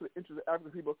opposed to the interests of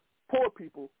African people, poor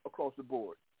people across the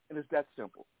board, and it's that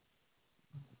simple.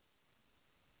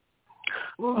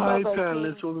 All right,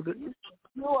 panelists,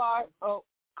 you are. Oh,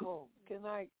 cool. Can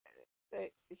I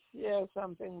share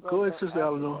something? Go ahead, Sister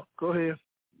Eleanor. Go ahead.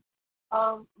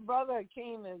 Brother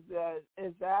Akeem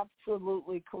is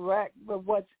absolutely correct. But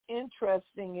what's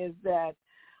interesting is that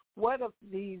what if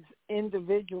these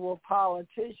individual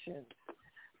politicians,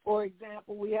 for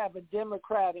example, we have a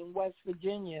Democrat in West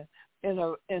Virginia in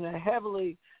a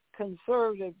heavily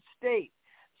conservative state.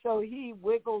 So he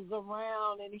wiggles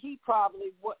around, and he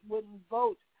probably wouldn't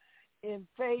vote in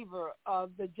favor of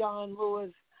the John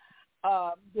Lewis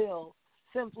bill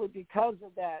simply because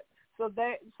of that.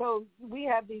 So we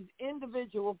have these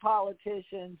individual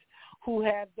politicians who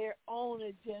have their own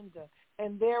agenda,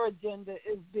 and their agenda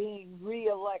is being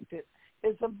reelected.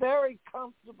 It's a very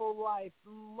comfortable life,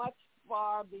 much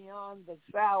far beyond the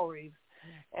salaries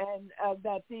and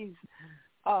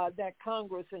that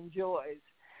Congress enjoys.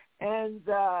 And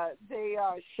they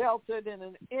are sheltered in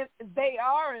an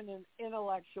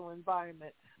intellectual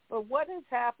environment. But what has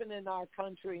happened in our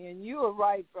country, and you are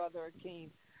right, Brother Akeem,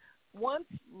 once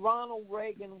Ronald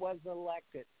Reagan was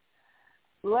elected,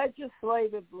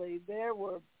 legislatively there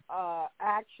were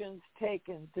actions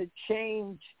taken to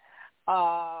change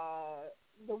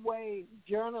the way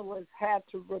journalists had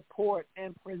to report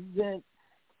and present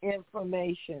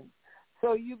information.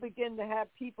 So you begin to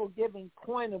have people giving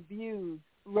point of views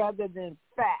rather than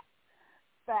facts,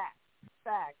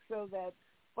 so that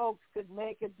folks could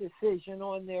make a decision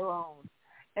on their own.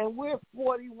 And we're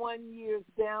 41 years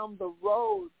down the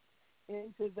road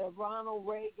into the Ronald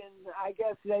Reagan, I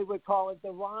guess they would call it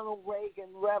the Ronald Reagan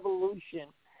Revolution.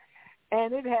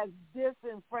 And it has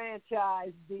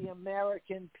disenfranchised the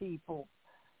American people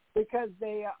because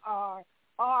they are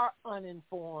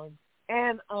uninformed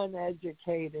and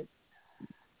uneducated.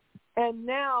 And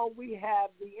now we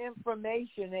have the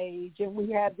information age, and we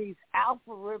have these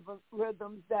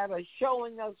algorithms that are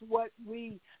showing us what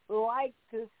we like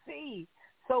to see,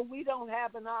 so we don't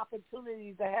have an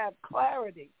opportunity to have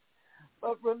clarity.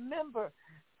 But remember,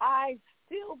 I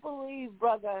still believe,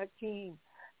 Brother Hakeem,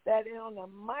 that on a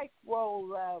micro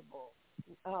level,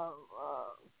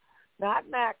 not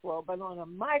macro, but on a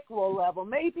micro level,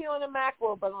 maybe on a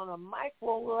macro, but on a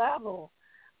micro level,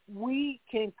 we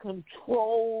can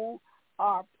control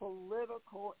our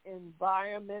political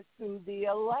environment through the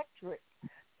electorate.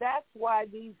 That's why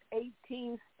these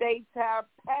 18 states are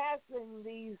passing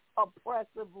these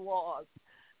oppressive laws,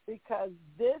 because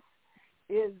this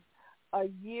is a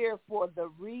year for the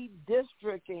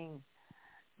redistricting.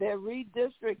 They're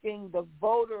redistricting the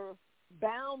voter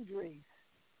boundaries.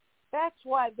 That's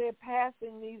why they're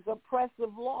passing these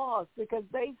oppressive laws, because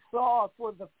they saw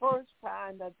for the first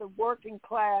time that the working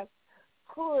class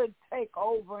could take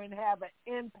over and have an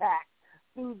impact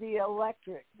through the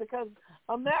electorate, because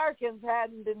Americans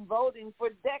hadn't been voting for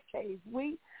decades.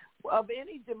 Of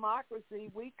any democracy,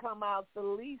 we come out the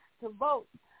least to vote.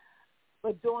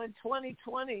 But during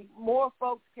 2020, more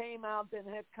folks came out than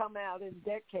had come out in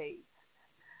decades.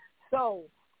 So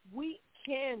we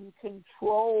can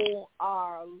control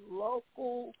our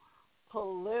local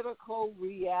political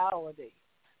reality.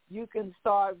 You can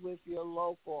start with your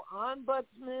local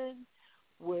ombudsman,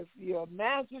 with your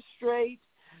magistrate,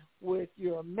 with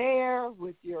your mayor,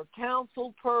 with your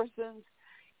council persons.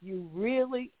 You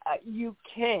really, you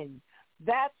can.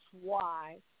 That's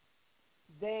why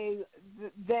they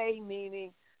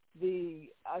meaning the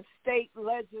state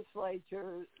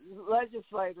legislators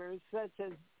such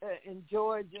as in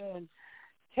Georgia and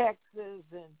Texas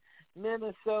and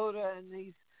Minnesota and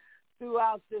these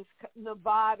throughout this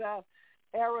Nevada,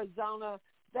 Arizona,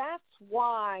 that's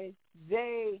why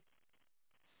they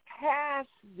pass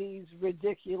these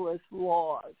ridiculous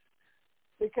laws,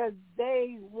 because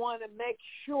they want to make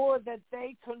sure that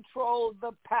they control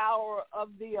the power of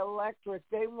the electorate.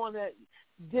 They want to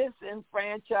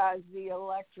disenfranchise the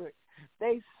electorate.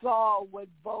 They saw what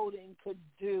voting could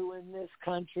do in this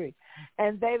country,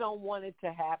 and they don't want it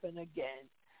to happen again.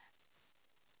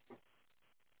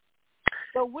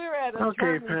 So we're at a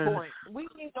turning point. We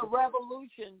need a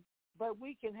revolution, but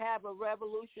we can have a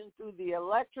revolution through the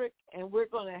electorate, and we're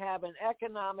going to have an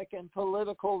economic and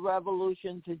political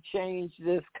revolution to change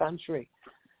this country.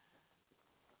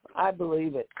 I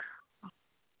believe it.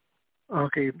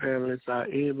 Okay, panelists, I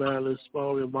email us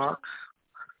small remarks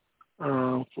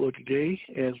for today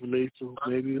as relates to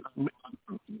maybe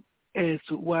as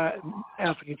to why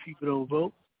African people don't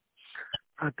vote.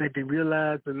 I think they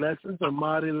realize the lessons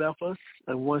Ahmadi left us,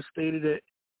 and one stated that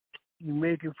you're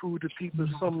making food to people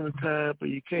some of the time, but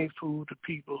you can't food to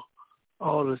people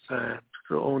all the time.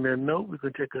 So on that note, we're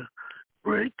going to take a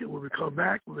break, and when we come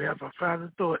back, we have our final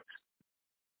thoughts.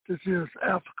 This is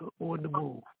Africa on the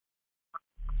Move.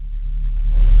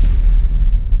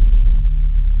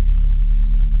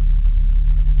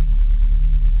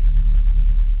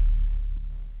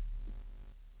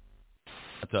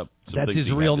 What's up? That's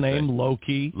his real name, Low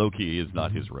Key? Low Key is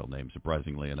not his real name,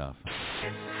 surprisingly enough.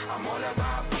 It's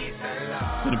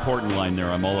an important line there.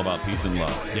 I'm all about peace and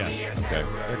love. Yes. Okay.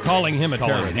 They're calling him a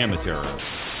terrorist.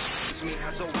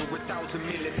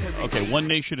 Okay, one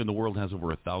nation in the world has over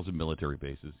 1,000 military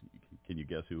bases. Can you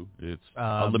guess who? It's.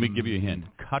 Let me give you a hint.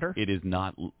 Qatar? It is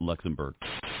not Luxembourg.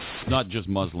 It's not just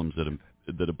Muslims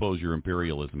that oppose your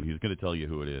imperialism. He's going to tell you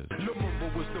who it is.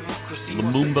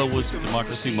 Lumumba was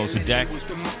democracy. Mossadegh,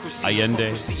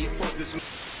 Allende.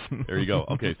 There you go.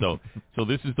 Okay, so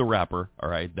this is the rapper. All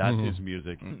right, that's his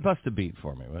music. Bust a beat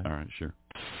for me. All right, sure.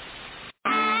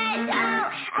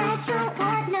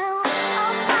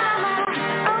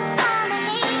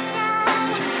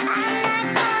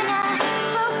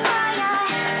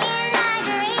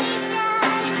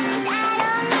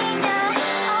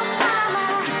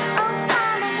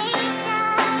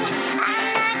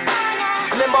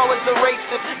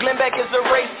 racist. Glenn Beck is a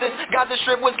racist. Gaza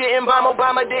Strip was getting bombed,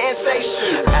 Obama didn't say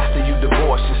shit. After you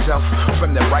divorce yourself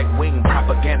from the right-wing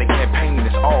propaganda campaign,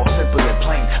 it's all simple and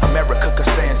plain. America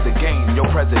stands the game. Your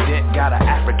president got an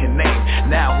African name.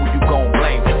 Now who you gon'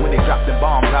 blame when they drop them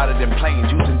bombs out of them planes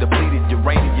using depleted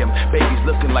uranium? Babies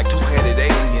looking like two-headed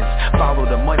aliens. Follow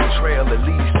the money trail that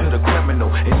leads to the criminal.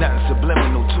 Ain't nothing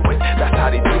subliminal to it. That's how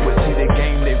they do it. See the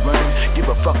game they running. Give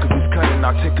a fuck if he's cunning,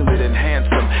 articulate, and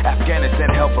handsome. Afghanistan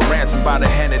held for ransom by the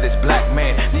hand of this black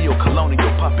man.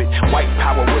 Neo-colonial puppet, white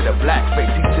power with a black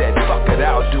face. He said, fuck it,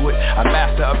 I'll do it. A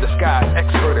master of disguise,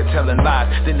 expert at telling lies.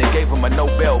 Then they gave him a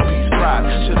Nobel Peace Prize.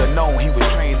 Should've known he was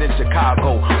trained in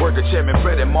Chicago. Word to Chairman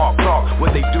Fred and Mark Clark.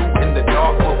 What they do in the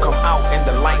dark will come out in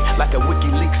the light like a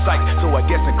WikiLeaks site. So I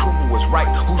guess Nkrumah was right.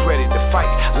 Who's ready to fight?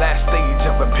 Last stage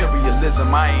of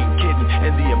imperialism, I ain't kidding.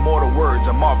 In the immortal words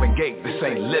of Marvin Gaye, this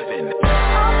ain't living.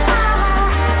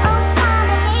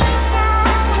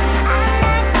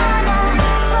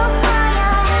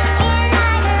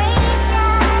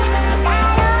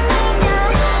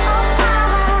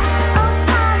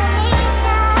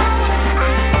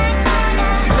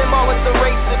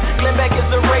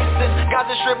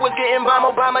 Gaza Strip was getting bombed,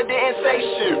 Obama didn't say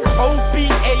shit.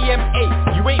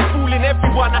 OBAMA, you ain't fooling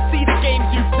everyone, I see the games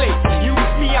you play. You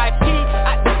was VIP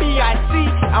at the BIC,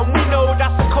 and we know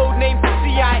that's the code name for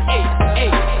CIA.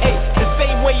 The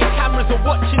same way your cameras are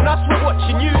watching us, we're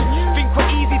watching you. Think we're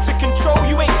easy to control,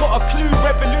 you ain't got a clue.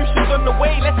 Revolution's on the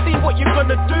way, let's see what you're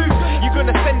gonna do. You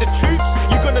gonna send the troops,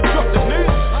 you gonna drop the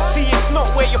news. See, it's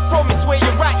not where you're from, it's where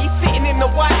you're at. He's sitting in the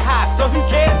White House, so who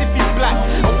cares if he's black?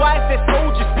 And why is there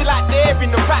soldiers still out there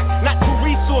in Iraq? Natural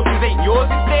resources ain't yours,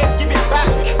 it's theirs, give it back.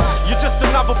 You're just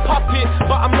another puppet,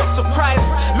 but I'm not surprised.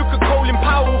 Look at Colin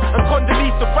Powell and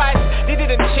Condoleezza Rice. They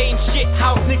didn't change shit,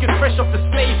 house niggas fresh off the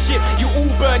slave ship. You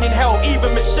all burn in hell,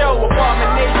 even Michelle,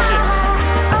 abomination.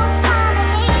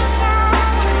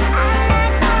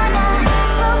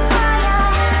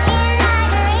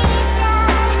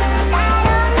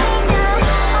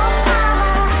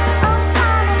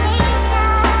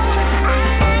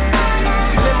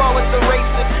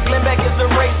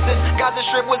 Gaza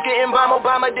Strip was getting bombed,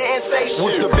 Obama didn't say shit.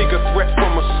 What's the bigger threat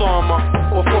from Osama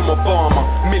or from Obama?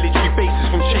 Military bases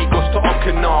from Chagos to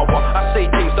Okinawa. I say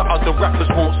things that other rappers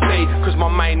won't say, cause my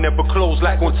mind never closed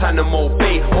like Guantanamo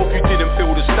Bay. Hope you didn't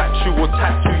build a statue or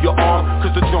tattoo your arm,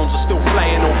 cause the drones are still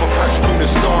flying over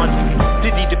Pashtunistan.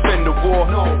 Did he defend the war?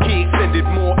 No. He extended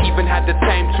more, even had the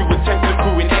time to attempt a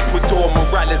coup in Ecuador.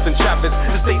 Morales and Chavez,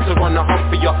 the states are on the hunt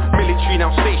for ya. Military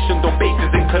now stationed on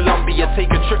bases in Colombia. Take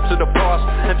a trip to the past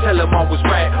and tell them I was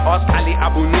right. Ask Ali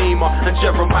Abu Nima and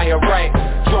Jeremiah Wright.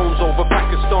 Drones over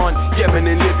Pakistan, Yemen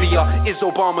and Libya. Is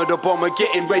Obama the bomber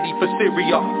getting ready for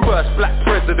Syria? First black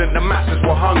president, the masses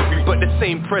were hungry, but the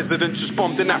same president just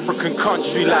bombed an African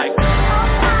country like...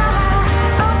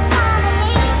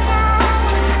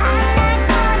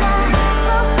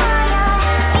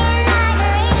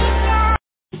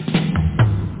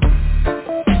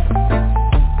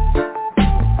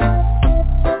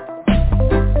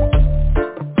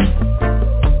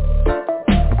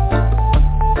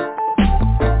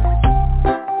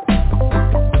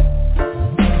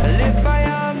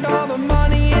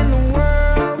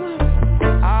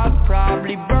 I'd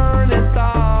probably burn it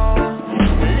all.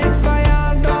 If I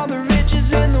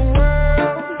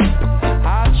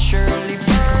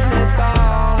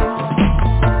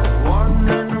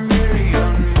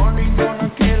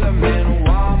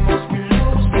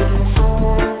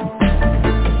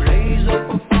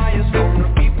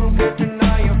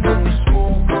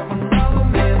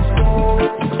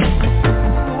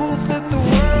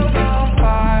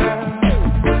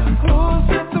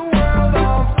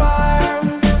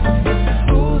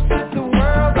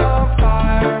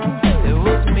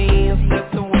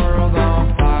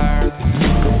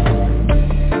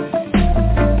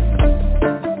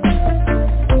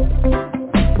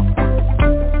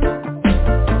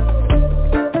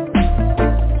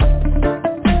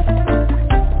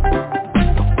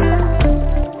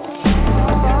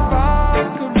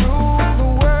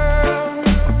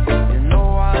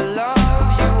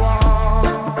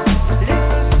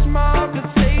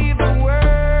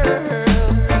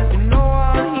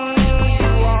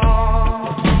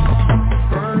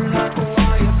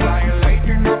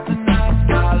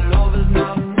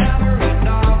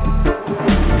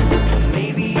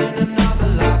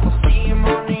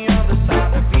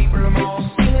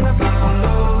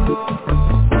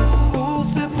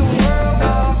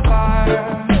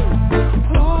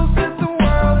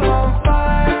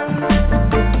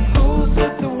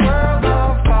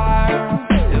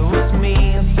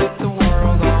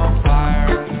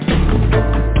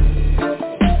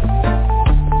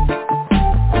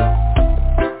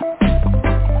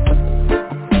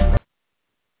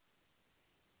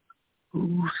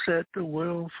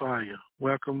fire.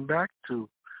 Welcome back to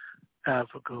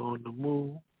Africa on the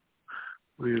Moon.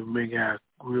 We'll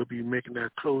be making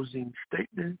our closing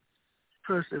statement.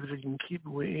 First, if we can keep it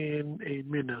within a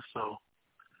minute or so.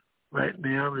 Right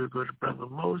now, we'll go to Brother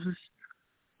Moses.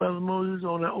 Brother Moses,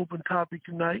 on our open topic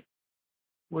tonight,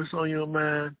 what's on your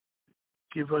mind?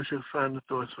 Give us your final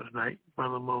thoughts for tonight,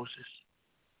 Brother Moses.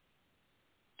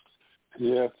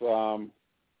 Yes,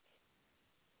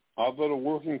 although the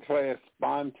working class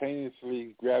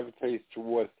spontaneously gravitates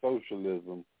towards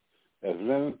socialism, as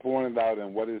Lenin pointed out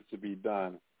in What Is to Be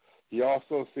Done, he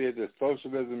also said that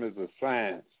socialism is a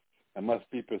science and must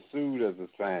be pursued as a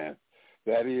science.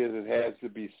 That is, it has to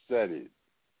be studied.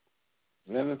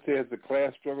 Lenin says the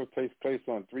class struggle takes place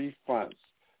on three fronts: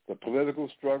 the political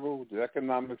struggle, the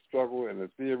economic struggle, and the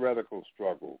theoretical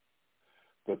struggle.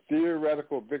 The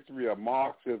theoretical victory of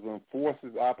Marxism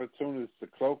forces opportunists to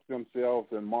cloak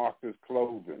themselves in Marxist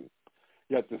clothing,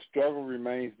 yet the struggle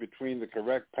remains between the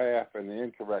correct path and the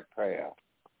incorrect path.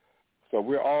 So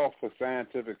we're all for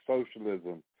scientific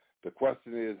socialism. The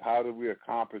question is, how do we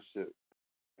accomplish it,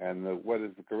 and what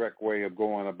is the correct way of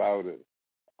going about it?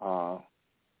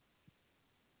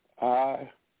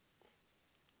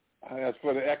 As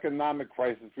for the economic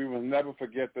crisis, we must never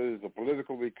forget that it is a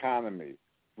political economy.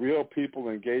 Real people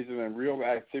engaging in real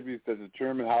activities that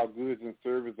determine how goods and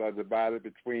services are divided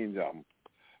between them.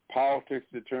 Politics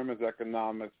determines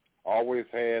economics, always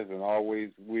has and always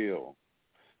will.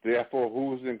 Therefore,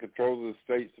 who's in control of the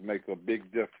states makes a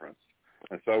big difference.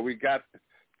 And so we got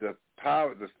the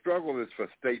power. The struggle is for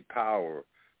state power,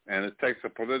 and it takes a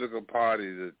political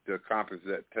party to accomplish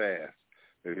that task.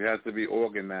 It has to be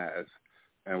organized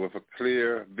and with a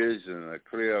clear vision, a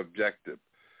clear objective.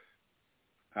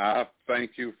 I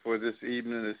thank you for this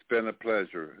evening. It's been a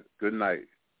pleasure. Good night.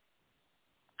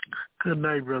 Good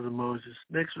night, Brother Moses.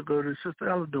 Next we'll go to Sister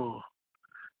Eleanor.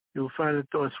 Your final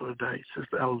thoughts for tonight,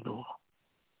 Sister Eleanor.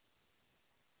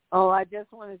 Oh, I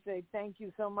just want to say thank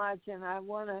you so much, and I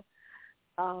want to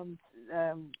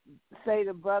say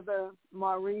to Brother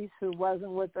Maurice, who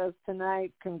wasn't with us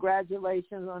tonight,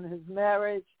 congratulations on his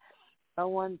marriage. I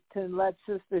want to let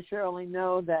Sister Shirley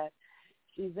know that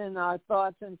she's in our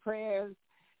thoughts and prayers.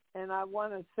 And I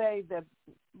want to say that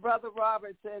Brother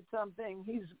Robert said something,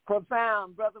 he's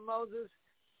profound, Brother Moses,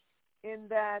 in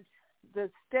that the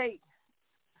state,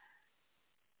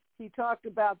 he talked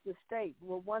about the state.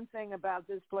 Well, one thing about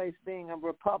this place being a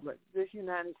republic, this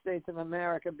United States of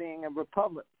America being a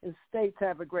republic, is states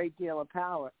have a great deal of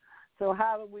power. So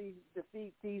how do we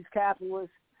defeat these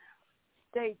capitalists?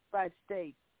 State by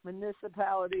state,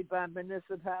 municipality by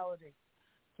municipality.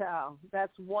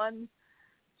 That's one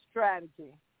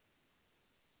strategy.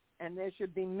 And there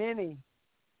should be many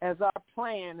as our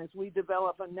plan, as we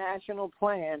develop a national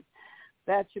plan.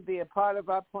 That should be a part of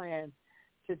our plan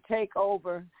to take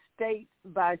over state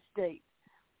by state.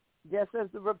 Just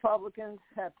as the Republicans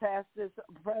have passed this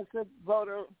oppressive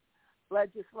voter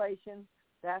legislation,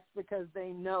 that's because they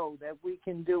know that we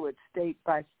can do it state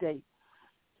by state.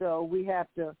 So we have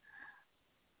to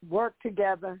work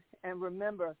together and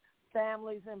remember,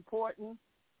 family's important,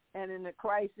 and in a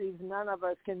crisis, none of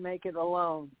us can make it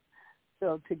alone.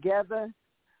 So together,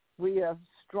 we are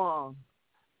strong.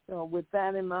 So with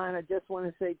that in mind, I just want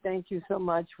to say thank you so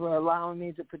much for allowing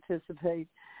me to participate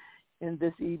in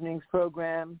this evening's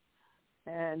program.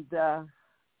 And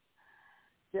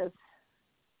just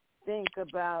think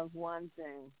about one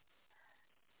thing: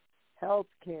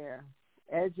 healthcare,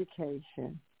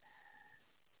 education,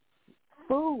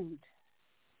 food,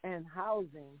 and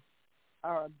housing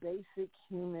are a basic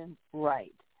human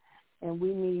right. And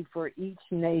we need for each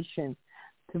nation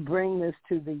to bring this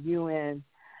to the UN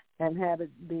and have it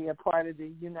be a part of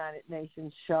the United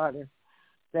Nations Charter,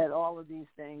 that all of these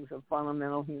things are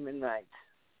fundamental human rights.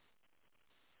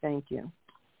 Thank you.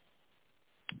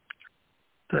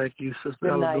 Thank you, Sister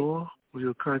Eleanor, for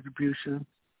your contribution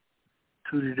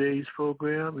to today's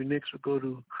program. We next will go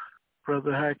to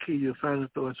Brother Haki, your final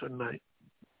thoughts for tonight.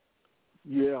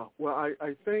 Yeah, well,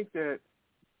 I think that,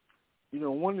 you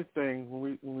know, one of the things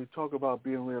when we talk about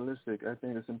being realistic, I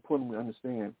think it's important we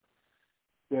understand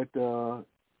that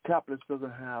capitalists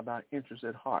doesn't have our interests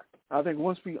at heart. I think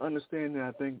once we understand that,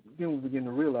 I think then we begin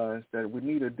to realize that we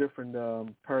need a different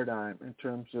paradigm in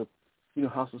terms of, you know,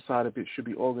 how society should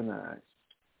be organized.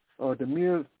 The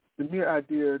mere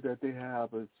idea that they have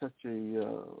such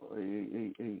a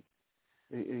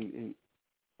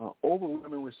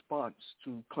overwhelming response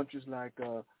to countries like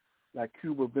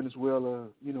Cuba, Venezuela,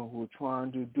 you know, who are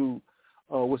trying to do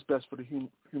what's best for the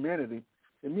humanity.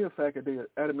 The mere fact that they are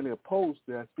adamantly opposed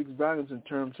that speaks volumes in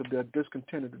terms of their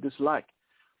discontent or dislike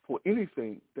for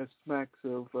anything that smacks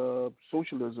of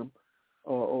socialism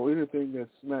or anything that's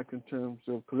smack in terms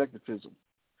of collectivism.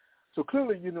 So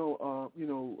clearly,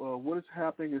 what is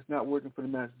happening is not working for the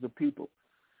masses of people.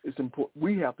 It's important.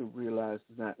 We have to realize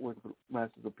it's not working for the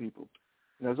masses of people.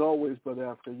 And as always, Brother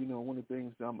Africa, one of the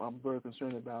things I'm very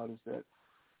concerned about is that,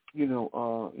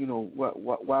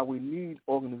 while we need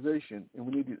organization and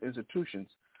we need these institutions,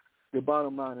 the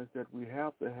bottom line is that we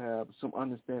have to have some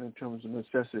understanding in terms of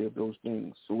necessity of those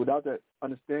things. So without that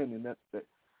understanding, then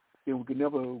we can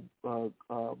never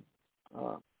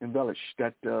embellish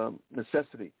that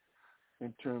necessity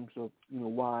in terms of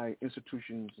why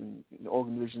institutions and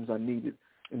organizations are needed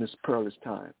in this perilous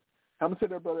time. Having said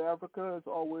that, Brother Africa, as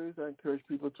always, I encourage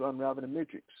people to unravel the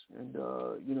matrix, and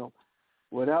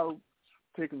without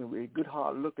taking a good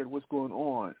hard look at what's going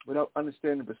on, without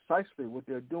understanding precisely what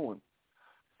they're doing,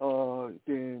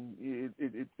 then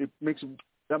it makes it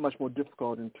that much more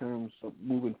difficult in terms of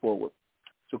moving forward.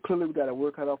 So clearly, we got to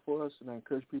work hard out for us, and I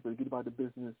encourage people to get about the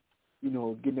business,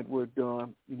 getting that work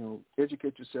done,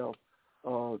 educate yourself,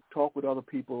 talk with other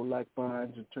people like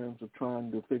minds in terms of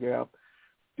trying to figure out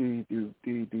the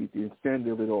insanity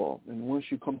of it all. And once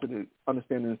you come to the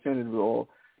understanding the insanity of it all,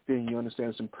 then you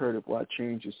understand it's imperative why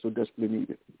change is so desperately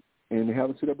needed. And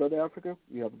having said that, Brother Africa,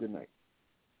 you have a good night.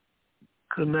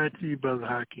 Good night to you, Brother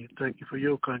Haki. Thank you for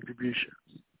your contribution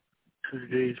to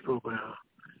today's program.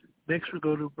 Next, we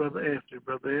go to Brother Anthony.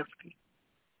 Brother Anthony,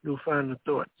 you'll find the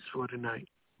thoughts for tonight.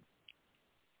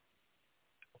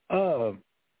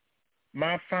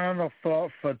 My final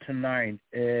thought for tonight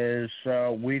is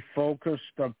we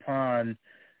focused upon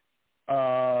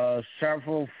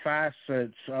several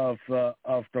facets of the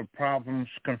problems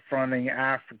confronting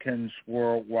Africans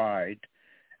worldwide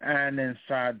and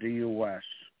inside the U.S.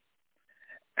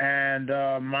 And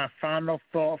my final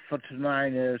thought for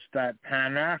tonight is that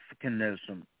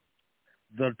Pan-Africanism,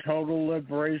 the total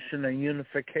liberation and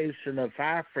unification of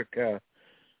Africa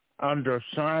under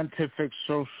scientific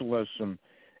socialism,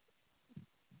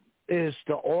 is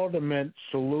the ultimate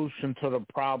solution to the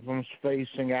problems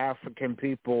facing African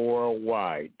people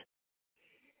worldwide,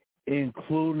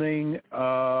 including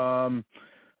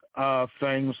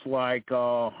things like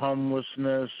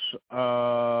homelessness,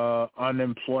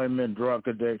 unemployment, drug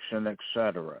addiction,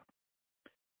 etc.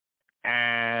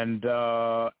 And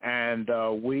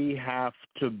we have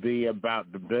to be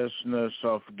about the business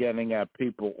of getting our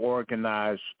people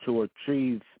organized to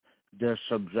achieve this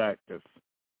objective.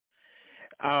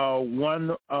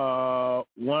 One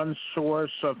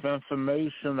source of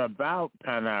information about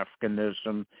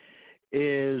Pan-Africanism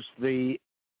is the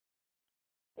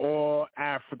All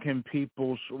African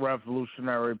People's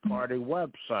Revolutionary Party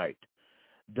website,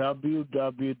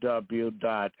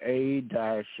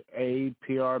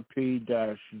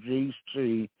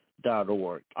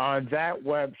 www.a-aprp-gc.org. On that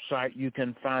website, you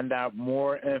can find out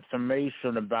more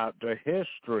information about the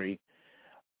history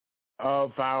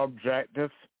of our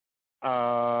objective,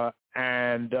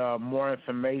 and more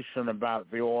information about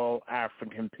the All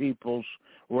African People's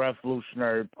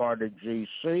Revolutionary Party,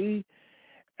 GC,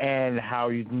 and how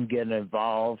you can get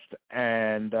involved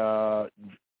and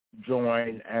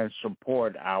join and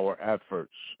support our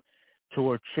efforts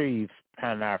to achieve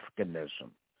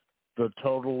Pan-Africanism, the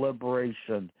total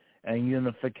liberation and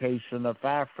unification of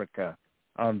Africa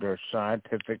under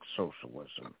scientific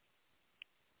socialism.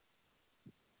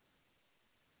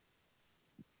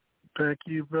 Thank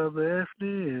you, Brother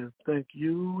Anthony, and thank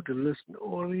you, the listening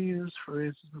audience, for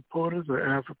instance, supporters of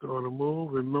Africa on the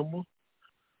Move. Remember,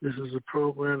 this is a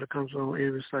program that comes on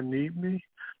every Sunday evening,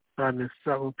 starting at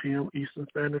 7 p.m. Eastern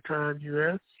Standard Time,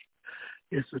 U.S.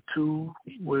 It's a tool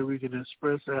where we can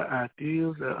express our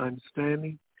ideas, our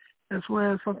understanding, as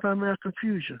well as sometimes our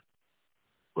confusion.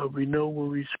 But we know when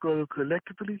we struggle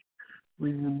collectively,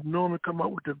 we normally come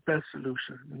up with the best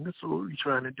solution, and this is what we're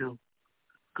trying to do.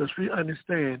 Because we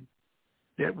understand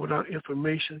that without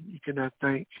information, you cannot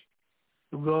think.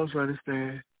 And we also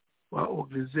understand why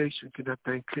organization cannot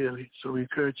think clearly. So we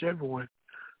encourage everyone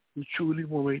who truly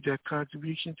want to make that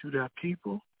contribution to their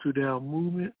people, to their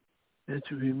movement, and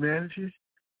to humanity.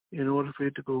 In order for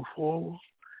it to go forward,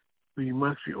 we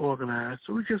must be organized.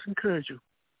 So we just encourage you,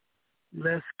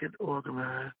 let's get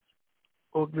organized.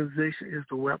 Organization is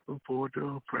the weapon for the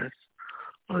oppressed.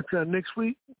 Until next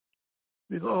week,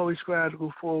 we can always try to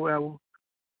go forward our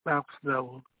backwards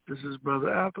level. This is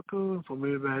Brother Africa, and from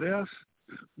everybody else,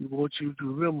 we want you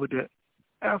to remember that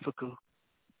Africa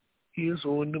is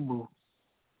on the move.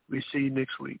 We see you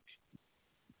next week.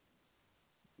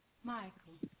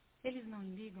 Michael, eles não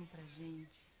ligam pra gente.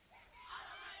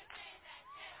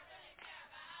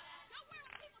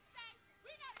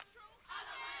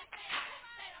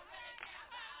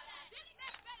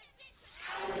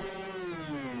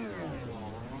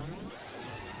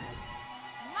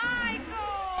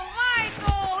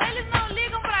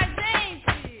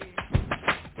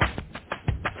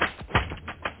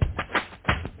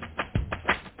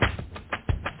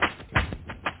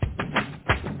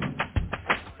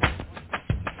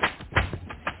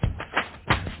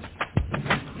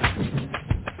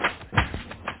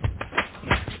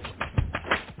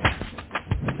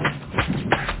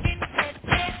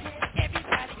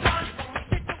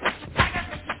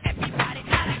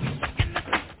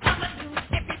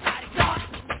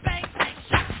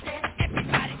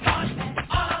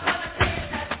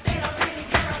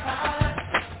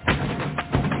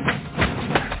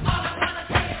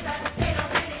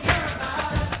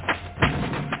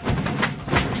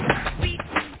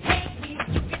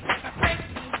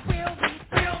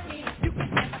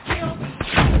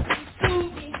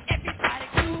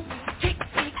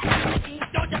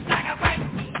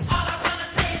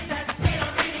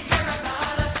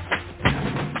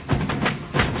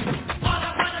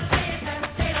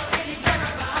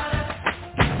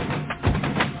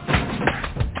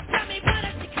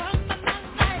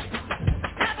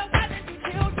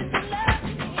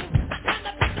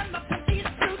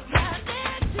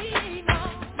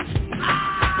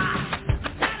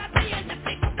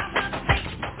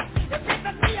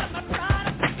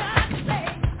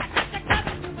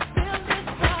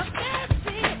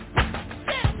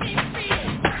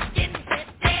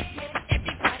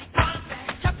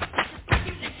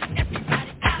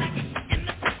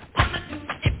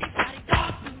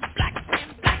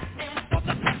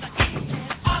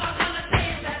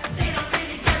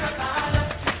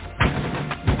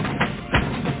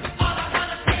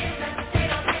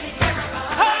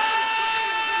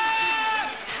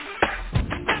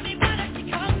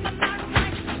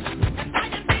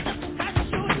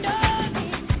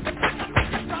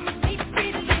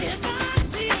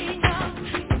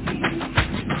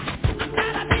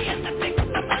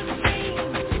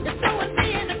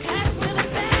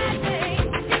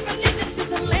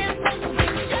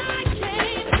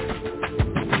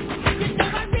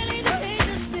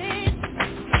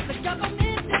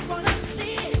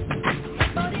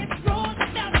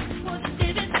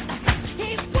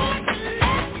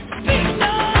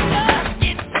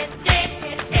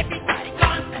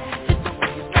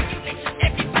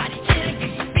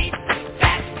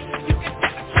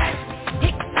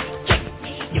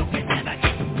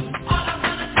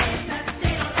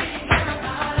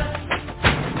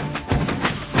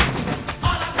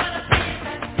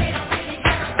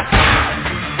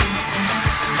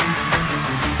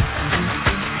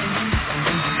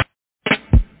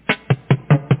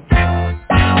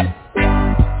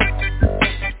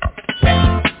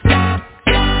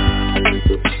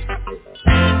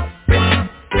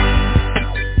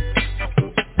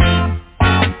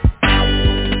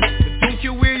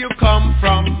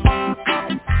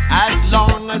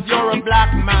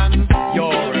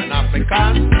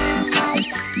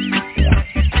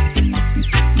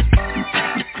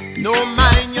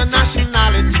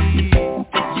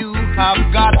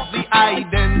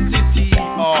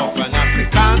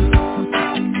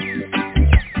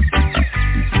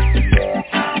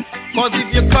 Cause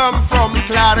if you come from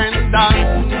Clarendon,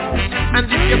 and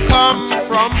if you come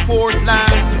from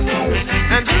Portland,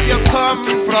 and if you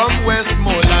come from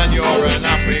Westmoreland, you're an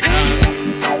African.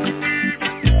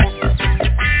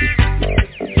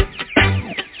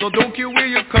 So don't care where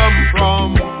you come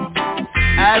from,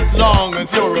 as long as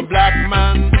you're a black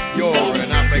man, you're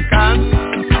an African.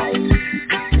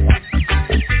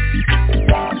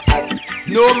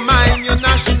 No mind your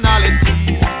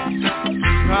nationality,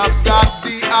 you have got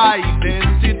the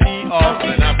identity of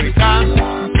an African.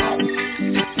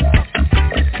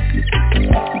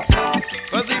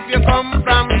 Cause if you come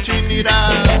from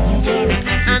Trinidad,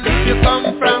 and if you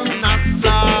come from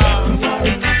Nassau,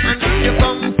 and if you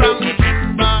come from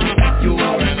Cuba,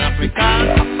 you're an African.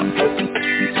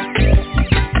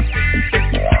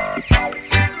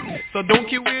 So don't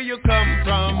care where you come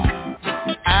from,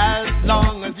 as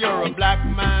long as you're a black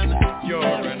man, you're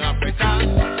an African.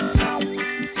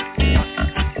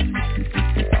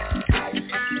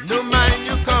 No mind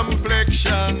your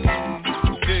complexion,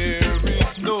 there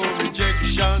is no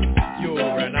rejection,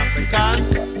 you're an African.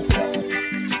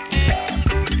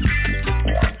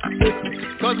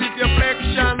 Cause if your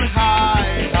flexion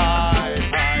high,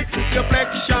 if your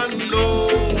flexion low,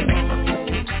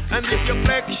 and if your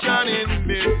flexion in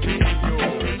between,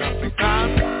 you're an African.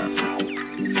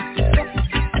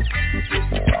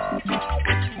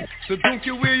 So don't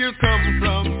care where you come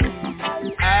from,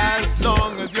 as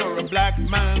long as you're a black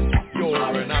man, you're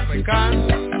an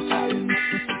African.